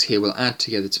angles here will add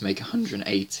together to make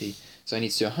 180. So I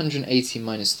need to do 180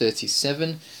 minus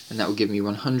 37, and that will give me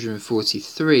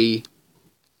 143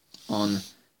 on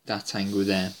that angle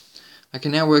there. I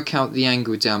can now work out the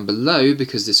angle down below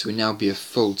because this will now be a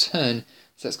full turn.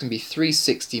 So that's going to be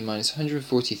 360 minus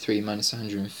 143 minus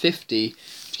 150,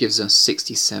 which gives us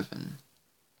 67.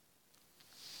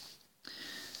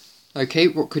 Okay,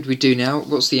 what could we do now?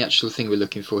 What's the actual thing we're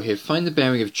looking for here? Find the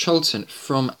bearing of Chorlton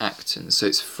from Acton. So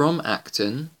it's from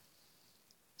Acton,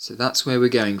 so that's where we're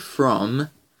going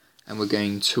from, and we're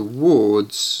going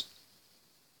towards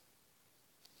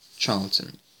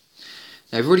Chorlton.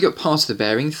 Now we've already got part of the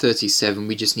bearing, 37,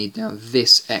 we just need now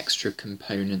this extra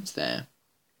component there.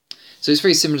 So it's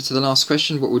very similar to the last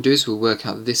question. What we'll do is we'll work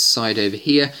out this side over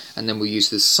here, and then we'll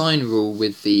use the sine rule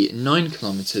with the 9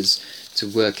 kilometers to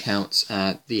work out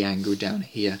the angle down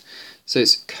here. So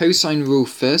it's cosine rule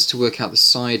first to work out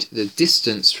the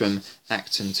distance from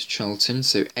Acton to Charlton.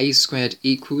 So a squared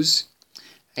equals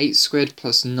 8 squared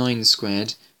plus 9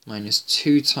 squared minus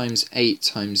 2 times 8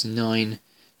 times 9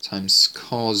 times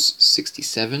cos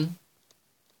 67.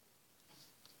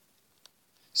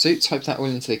 So type that all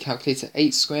into the calculator.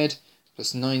 8 squared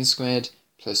plus 9 squared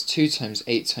plus 2 times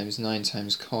 8 times 9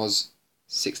 times cos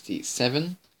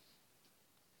 67.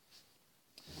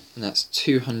 And that's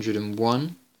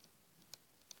 201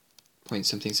 point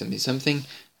something something something.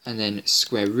 And then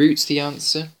square root the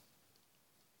answer.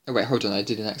 Oh wait, hold on, I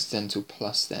did an accidental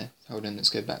plus there. Hold on, let's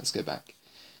go back.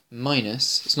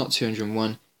 Minus, it's not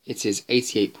 201, it is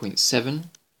 88.7.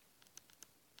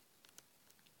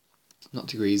 Not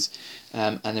degrees.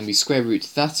 And then we square root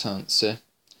that answer,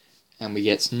 and we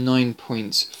get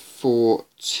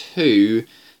 9.42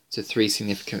 to 3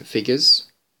 significant figures.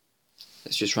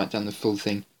 Let's just write down the full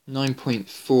thing.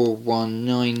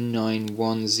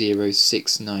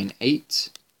 9.419910698,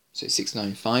 so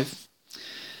 695.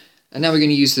 And now we're going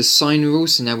to use the sine rule,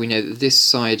 so now we know that this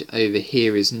side over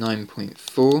here is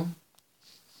 9.4,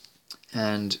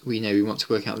 and we know we want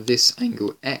to work out this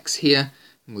angle x here,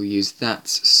 and we'll use that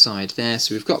side there.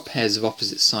 So we've got pairs of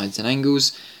opposite sides and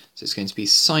angles, so it's going to be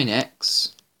sine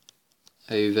x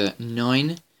over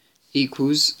 9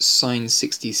 equals sine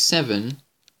 67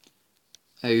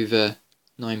 over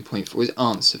 9.4 is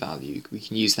answer value. We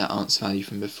can use that answer value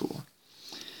from before.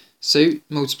 So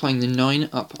multiplying the 9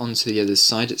 up onto the other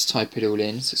side, let's type it all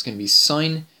in. So it's going to be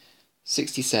sine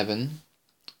 67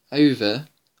 over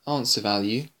answer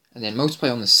value, and then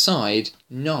multiply on the side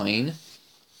 9,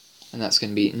 and that's going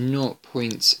to be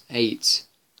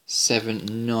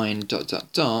 0.879 dot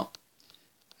dot dot,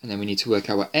 and then we need to work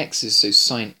out what x is, so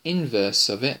sine inverse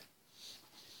of it,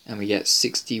 and we get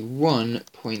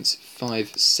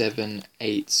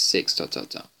 61.5786 dot dot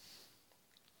dot.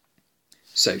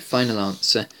 So final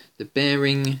answer, the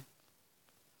bearing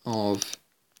of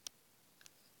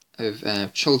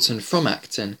Charlton from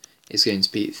Acton is going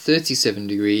to be 37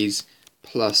 degrees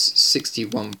plus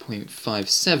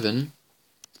 61.57,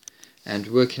 and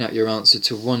working out your answer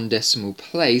to 1 decimal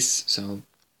place, so I'll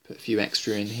put a few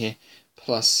extra in here,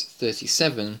 plus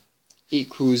 37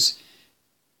 equals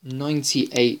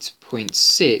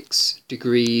 98.6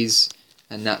 degrees,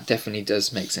 and that definitely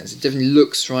does make sense. It definitely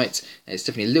looks right. It's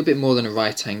definitely a little bit more than a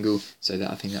right angle, so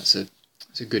I think that's a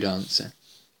good answer.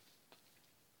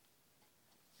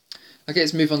 Okay,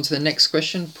 let's move on to the next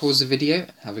question. Pause the video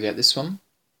and have a go at this one.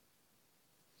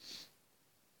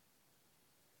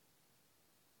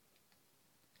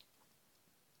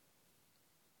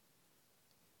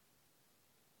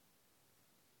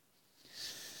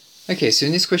 Okay, so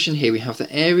in this question here we have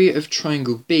the area of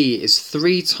triangle B is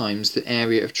 3 times the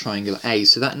area of triangle A.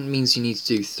 So that means you need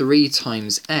to do 3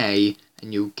 times A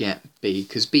and you'll get B,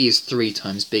 because B is 3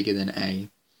 times bigger than A.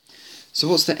 So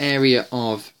what's the area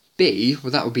of B?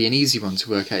 Well, that would be an easy one to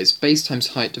work out. It's base times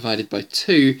height divided by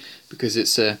 2, because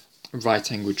it's a right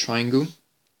angled triangle.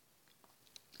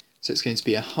 So it's going to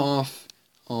be a half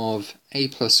of A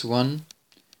plus 1,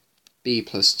 B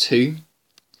plus 2.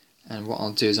 And what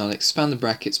I'll do is I'll expand the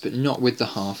brackets, but not with the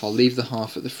half. I'll leave the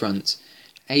half at the front.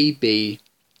 AB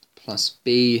plus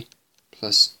B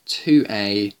plus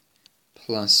 2A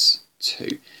plus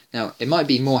 2. Now, it might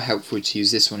be more helpful to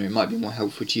use this one, or it might be more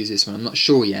helpful to use this one. I'm not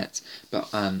sure yet, but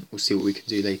we'll see what we can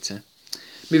do later.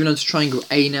 Moving on to triangle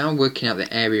A now, working out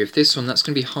the area of this one. That's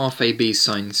going to be half AB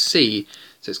sine C.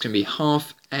 So it's going to be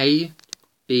half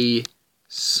AB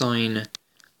sine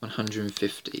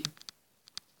 150.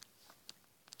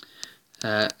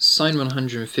 Sine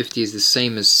 150 is the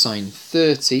same as sine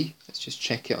 30. Let's just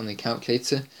check it on the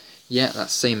calculator. Yeah,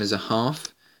 that's same as a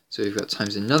half. So we've got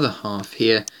times another half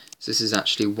here. So this is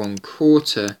actually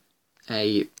 1/4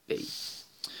 AB.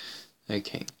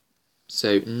 Okay,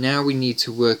 so now we need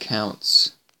to work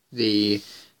out the,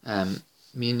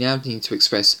 we now need to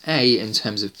express A in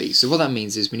terms of B. So what that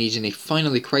means is we need a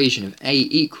final equation of A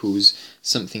equals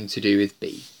something to do with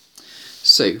B.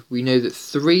 So we know that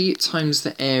 3 times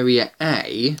the area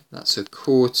A, that's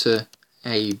 1/4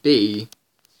 AB,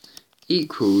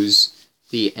 equals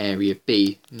the area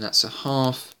B, and that's a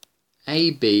half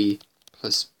AB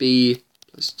plus B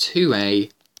plus 2A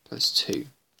plus 2.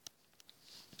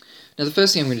 Now the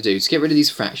first thing I'm going to do to get rid of these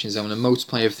fractions, I'm going to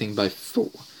multiply everything by 4.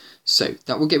 So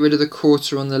that will get rid of the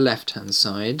quarter on the left hand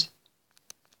side,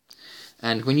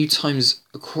 and when you times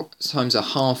a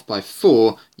half by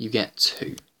 4, you get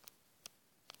 2.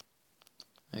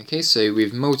 Okay, so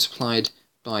we've multiplied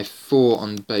by 4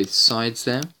 on both sides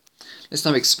there. Let's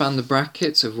now expand the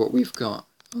brackets of what we've got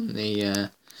on the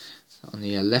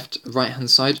right hand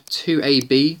side.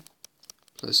 2ab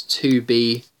plus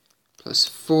 2b plus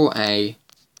 4a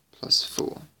plus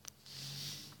 4.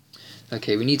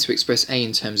 Okay, we need to express a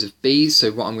in terms of b,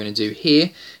 so what I'm going to do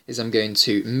here is I'm going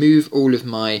to move all of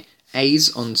my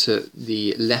a's onto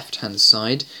the left hand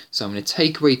side. So I'm going to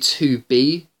take away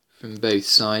 2b from both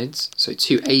sides, so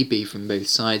 2ab from both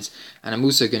sides, and I'm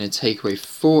also going to take away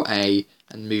 4a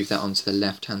and move that onto the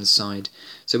left hand side.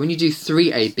 So when you do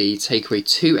 3ab, take away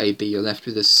 2ab, you're left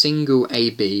with a single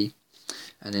ab,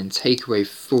 and then take away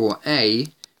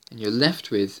 4a, and you're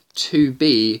left with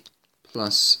 2b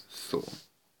plus 4.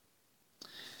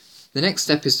 The next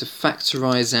step is to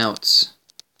factorise out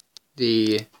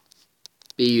the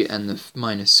b and the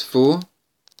minus 4.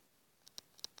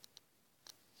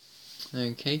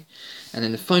 Okay, and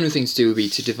then the final thing to do will be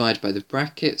to divide by the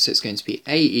bracket, so it's going to be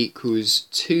a equals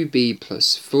 2b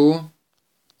plus 4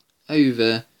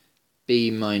 over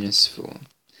b minus 4.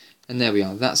 And there we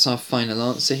are, that's our final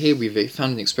answer here. We've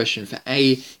found an expression for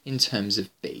a in terms of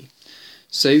b.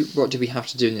 So what do we have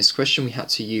to do in this question? We had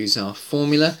to use our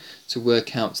formula to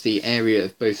work out the area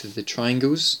of both of the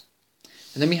triangles.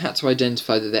 And then we had to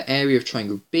identify that the area of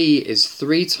triangle B is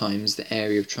 3 times the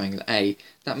area of triangle A.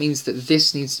 That means that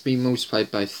this needs to be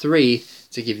multiplied by 3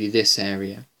 to give you this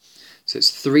area. So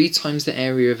it's 3 times the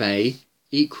area of A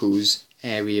equals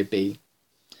area B.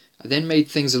 I then made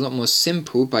things a lot more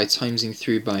simple by timesing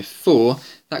through by 4.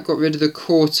 That got rid of the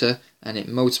quarter and it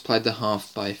multiplied the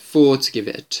half by 4 to give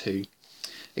it a 2.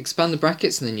 Expand the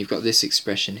brackets and then you've got this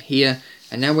expression here,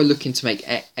 and now we're looking to make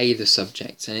a the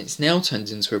subject, and it's now turned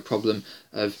into a problem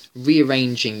of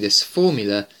rearranging this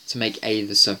formula to make a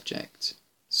the subject.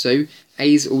 So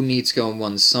a's all need to go on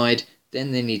one side,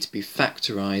 then they need to be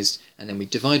factorised, and then we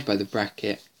divide by the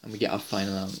bracket and we get our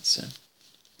final answer.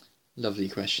 Lovely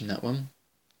question, that one.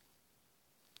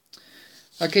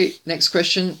 Okay, next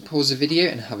question, pause the video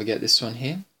and have a go at this one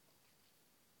here.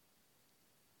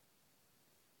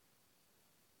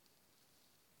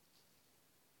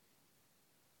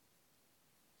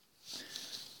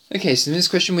 Okay, so in this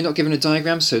question we're not given a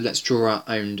diagram, so let's draw our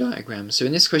own diagram. So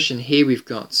in this question here we've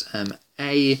got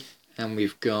A, and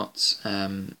we've got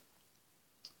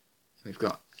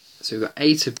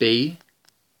A to B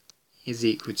is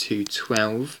equal to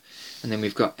 12, and then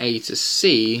we've got A to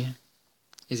C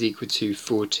is equal to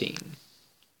 14.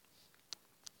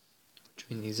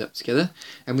 Join these up together,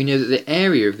 and we know that the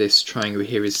area of this triangle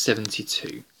here is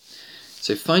 72.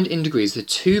 So find in degrees the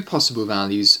 2 possible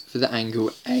values for the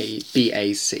angle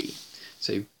BAC.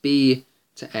 So B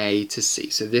to A to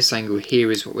C. So this angle here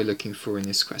is what we're looking for in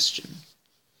this question.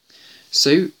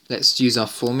 So let's use our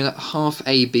formula. Half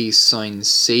AB sine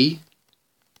C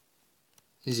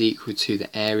is equal to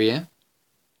the area.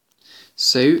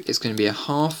 So it's going to be a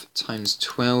half times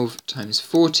 12 times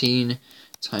 14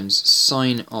 times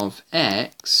sine of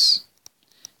x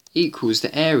equals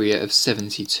the area of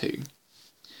 72.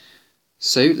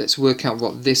 So let's work out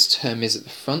what this term is at the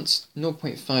front.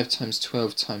 0.5 times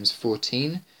 12 times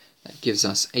 14, that gives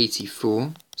us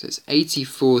 84. So it's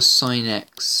 84 sine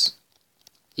x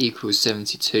equals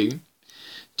 72.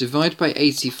 Divide by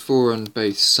 84 on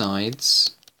both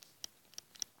sides.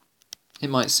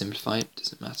 It might simplify, it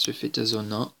doesn't matter if it does or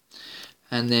not.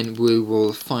 And then we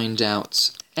will find out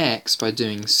x by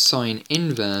doing sine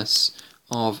inverse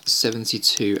of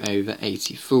 72 over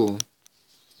 84.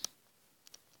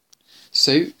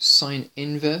 So sine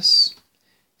inverse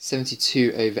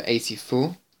 72 over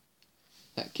 84,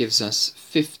 that gives us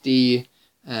 50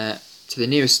 to the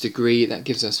nearest degree, that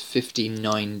gives us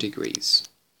 59 degrees.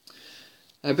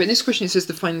 But in this question it says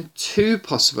to find 2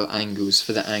 possible angles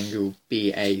for the angle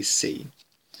BAC.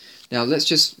 Now let's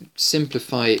just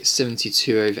simplify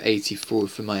 72 over 84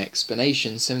 for my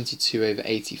explanation. 72 over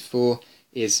 84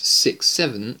 is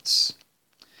 6/7.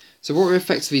 So what we're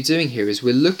effectively doing here is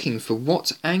we're looking for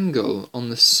what angle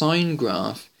on the sine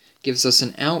graph gives us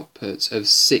an output of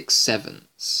 6/7.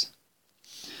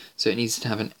 So it needs to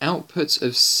have an output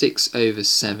of 6 over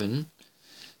 7.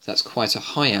 So that's quite a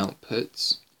high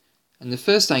output. And the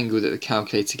first angle that the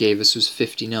calculator gave us was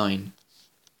 59.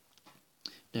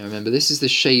 Now remember, this is the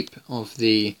shape of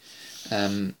the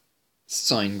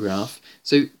sine graph.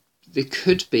 So there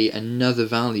could be another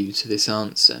value to this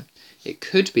answer. It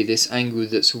could be this angle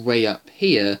that's way up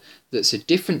here that's a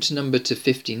different number to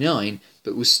 59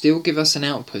 but will still give us an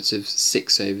output of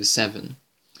 6 over 7.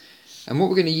 And what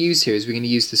we're going to use here is we're going to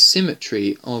use the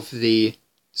symmetry of the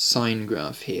sine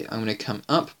graph here. I'm going to come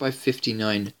up by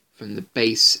 59 from the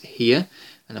base here,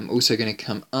 and I'm also going to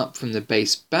come up from the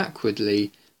base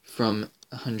backwardly from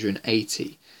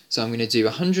 180. So I'm going to do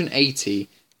 180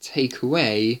 take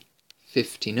away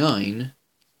 59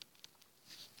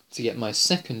 to get my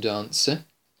second answer,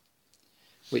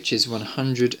 which is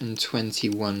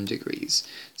 121 degrees.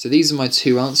 So these are my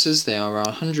two answers. They are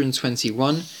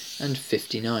 121 and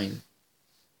 59.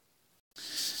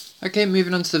 Okay,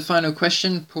 moving on to the final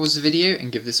question. Pause the video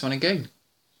and give this one a go.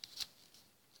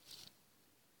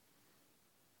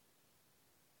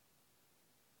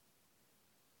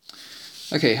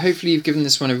 Okay, hopefully you've given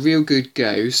this one a real good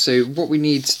go. So what we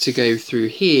need to go through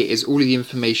here is all of the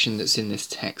information that's in this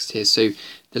text here. So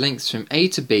the lengths from A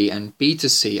to B and B to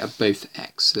C are both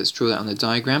x. So let's draw that on the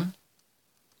diagram.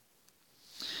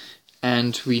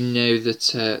 And we know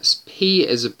that P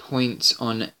is a point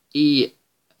on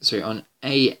on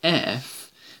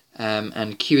AF,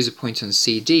 and Q is a point on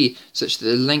CD, such that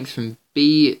the length from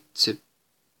B to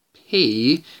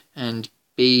P and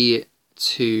B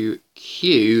to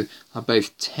Q are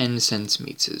both 10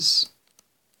 centimeters.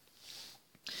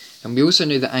 And we also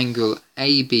know that angle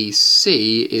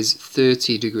ABC is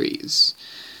 30 degrees.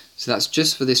 So that's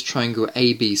just for this triangle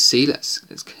ABC.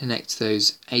 Let's connect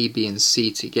those A, B and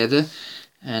C together,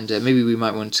 and maybe we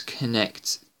might want to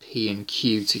connect P and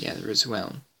Q together as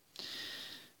well.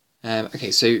 Okay,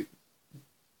 so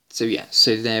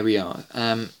there we are.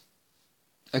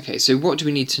 Okay, so what do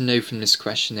we need to know from this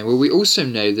question then? Well, we also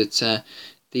know that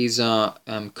these are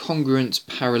congruent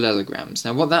parallelograms.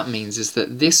 Now what that means is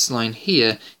that this line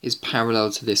here is parallel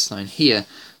to this line here.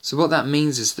 So what that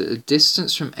means is that the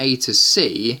distance from A to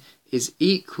C is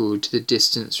equal to the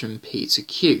distance from P to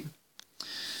Q.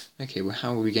 Okay, well,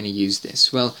 how are we going to use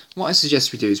this? Well, what I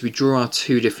suggest we do is we draw our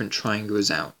two different triangles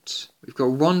out. We've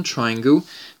got one triangle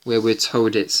where we're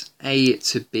told it's A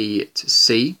to B to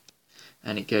C,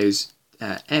 and it goes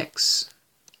x,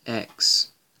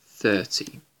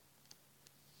 30.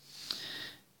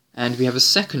 And we have a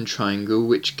second triangle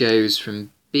which goes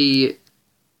from B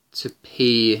to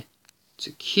P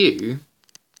to Q,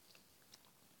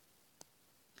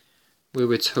 where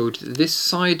we're told this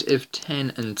side of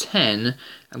 10 and 10,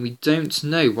 and we don't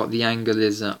know what the angle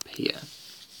is up here.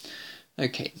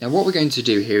 Okay, now what we're going to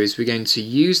do here is we're going to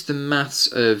use the maths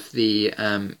of the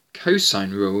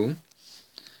cosine rule,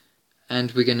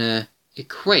 and we're going to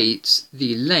equate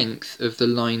the length of the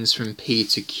lines from P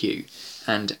to Q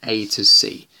and A to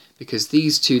C, because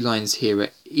these two lines here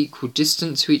are equal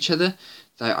distance to each other.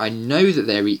 I know that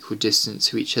they're equal distance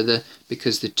to each other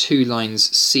because the two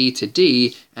lines C to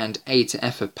D and A to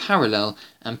F are parallel,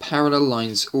 and parallel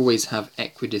lines always have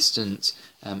equidistant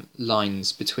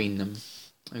lines between them.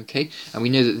 Okay, and we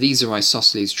know that these are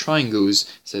isosceles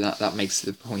triangles, so that makes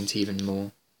the point even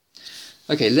more.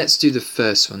 Okay, let's do the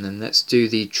first one then. Let's do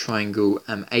the triangle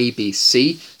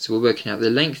ABC. So we're working out the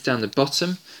length down the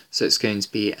bottom. So it's going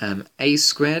to be a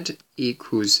squared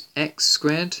equals x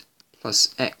squared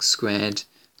plus x squared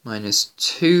minus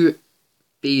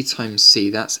 2b times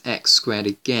c, that's x squared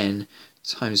again,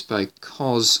 times by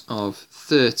cos of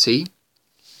 30.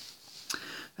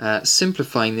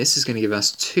 Simplifying this is going to give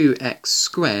us 2x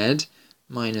squared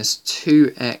minus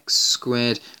 2x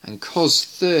squared, and cos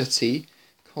 30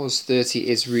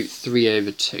 is root 3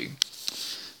 over 2.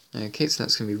 Okay, so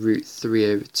that's going to be root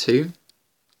 3 over 2.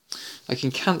 I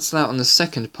can cancel out on the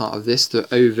second part of this the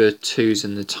over 2's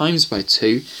and the times by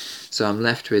 2, so I'm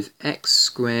left with x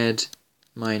squared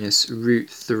minus root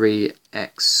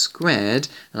 3x squared,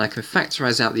 and I can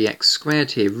factorise out the x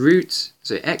squared here,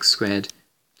 so x squared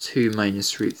 2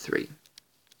 minus root 3.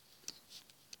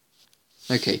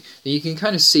 Okay, now you can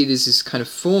kind of see this is kind of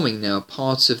forming now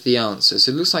part of the answer,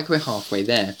 so it looks like we're halfway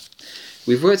there.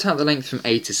 We've worked out the length from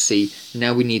A to C,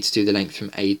 now we need to do the length from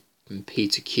P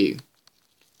to Q.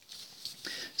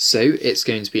 So it's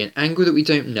going to be an angle that we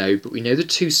don't know, but we know the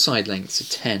two side lengths are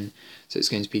 10. So it's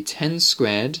going to be 10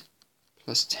 squared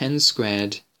plus 10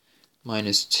 squared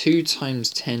minus 2 times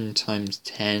 10 times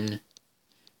 10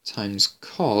 times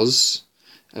cos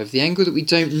of the angle that we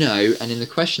don't know, and in the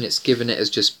question it's given it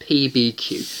as just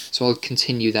PBQ. So I'll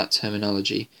continue that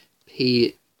terminology,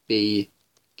 PBQ.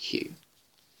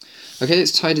 Okay,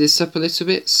 let's tidy this up a little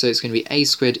bit. So it's going to be a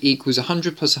squared equals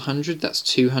 100 plus 100, that's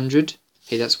 200.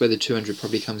 Okay, that's where the 200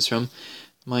 probably comes from.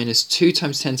 Minus 2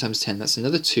 times 10 times 10, that's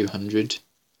another 200,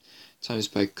 times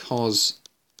by cos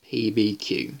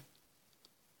PBQ.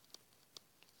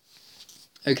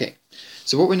 Okay,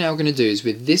 so what we're now going to do is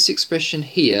with this expression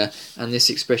here and this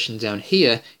expression down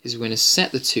here is we're going to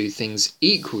set the two things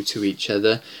equal to each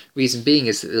other. Reason being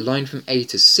is that the line from A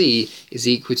to C is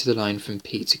equal to the line from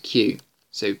P to Q.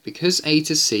 So because A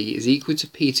to C is equal to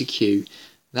P to Q,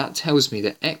 that tells me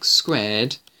that x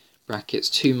squared brackets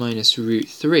 2 minus root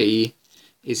 3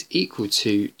 is equal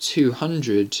to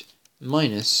 200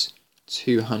 minus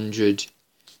 200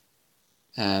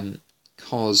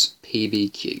 cos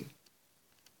PBQ.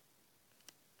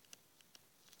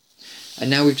 And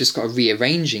now we've just got a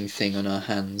rearranging thing on our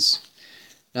hands.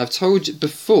 Now I've told you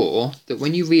before that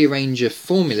when you rearrange a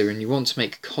formula and you want to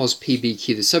make cos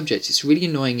PBQ the subject, it's really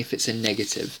annoying if it's a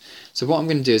negative. So what I'm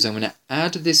going to do is I'm going to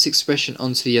add this expression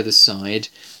onto the other side,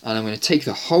 and I'm going to take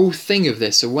the whole thing of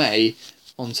this away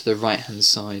onto the right hand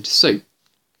side. So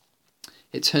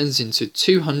it turns into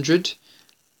 200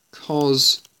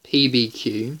 cos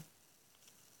PBQ.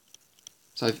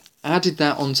 So I've added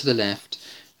that onto the left,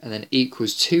 and then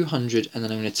equals 200, and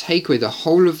then I'm going to take away the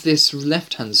whole of this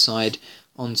left hand side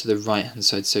onto the right hand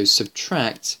side. So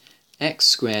subtract x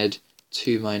squared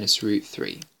 2 minus root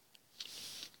 3.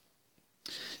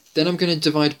 Then I'm going to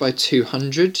divide by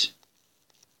 200.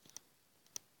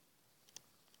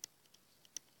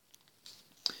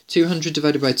 200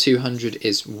 divided by 200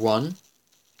 is 1.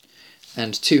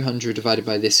 And 200 divided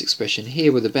by this expression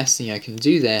here, well, the best thing I can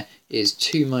do there is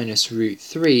 2 minus root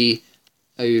 3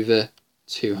 over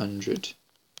 200.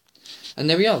 And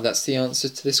there we are, that's the answer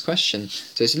to this question.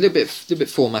 So it's a little bit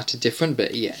formatted different,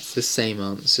 but yeah, it's the same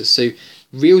answer. So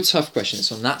real tough question,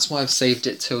 this one. That's why I've saved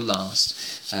it till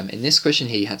last. In this question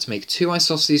here, you had to make two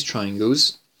isosceles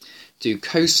triangles, do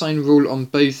cosine rule on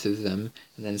both of them,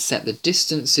 and then set the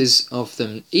distances of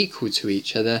them equal to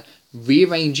each other,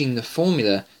 rearranging the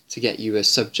formula to get you a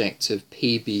subject of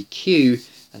PBQ,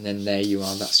 and then there you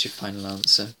are, that's your final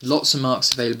answer. Lots of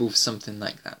marks available for something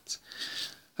like that.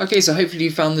 Okay, so hopefully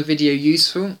you found the video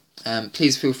useful.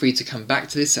 Please feel free to come back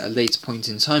to this at a later point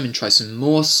in time and try some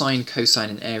more sine,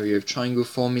 cosine and area of triangle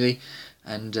formulae.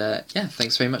 And yeah,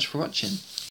 thanks very much for watching.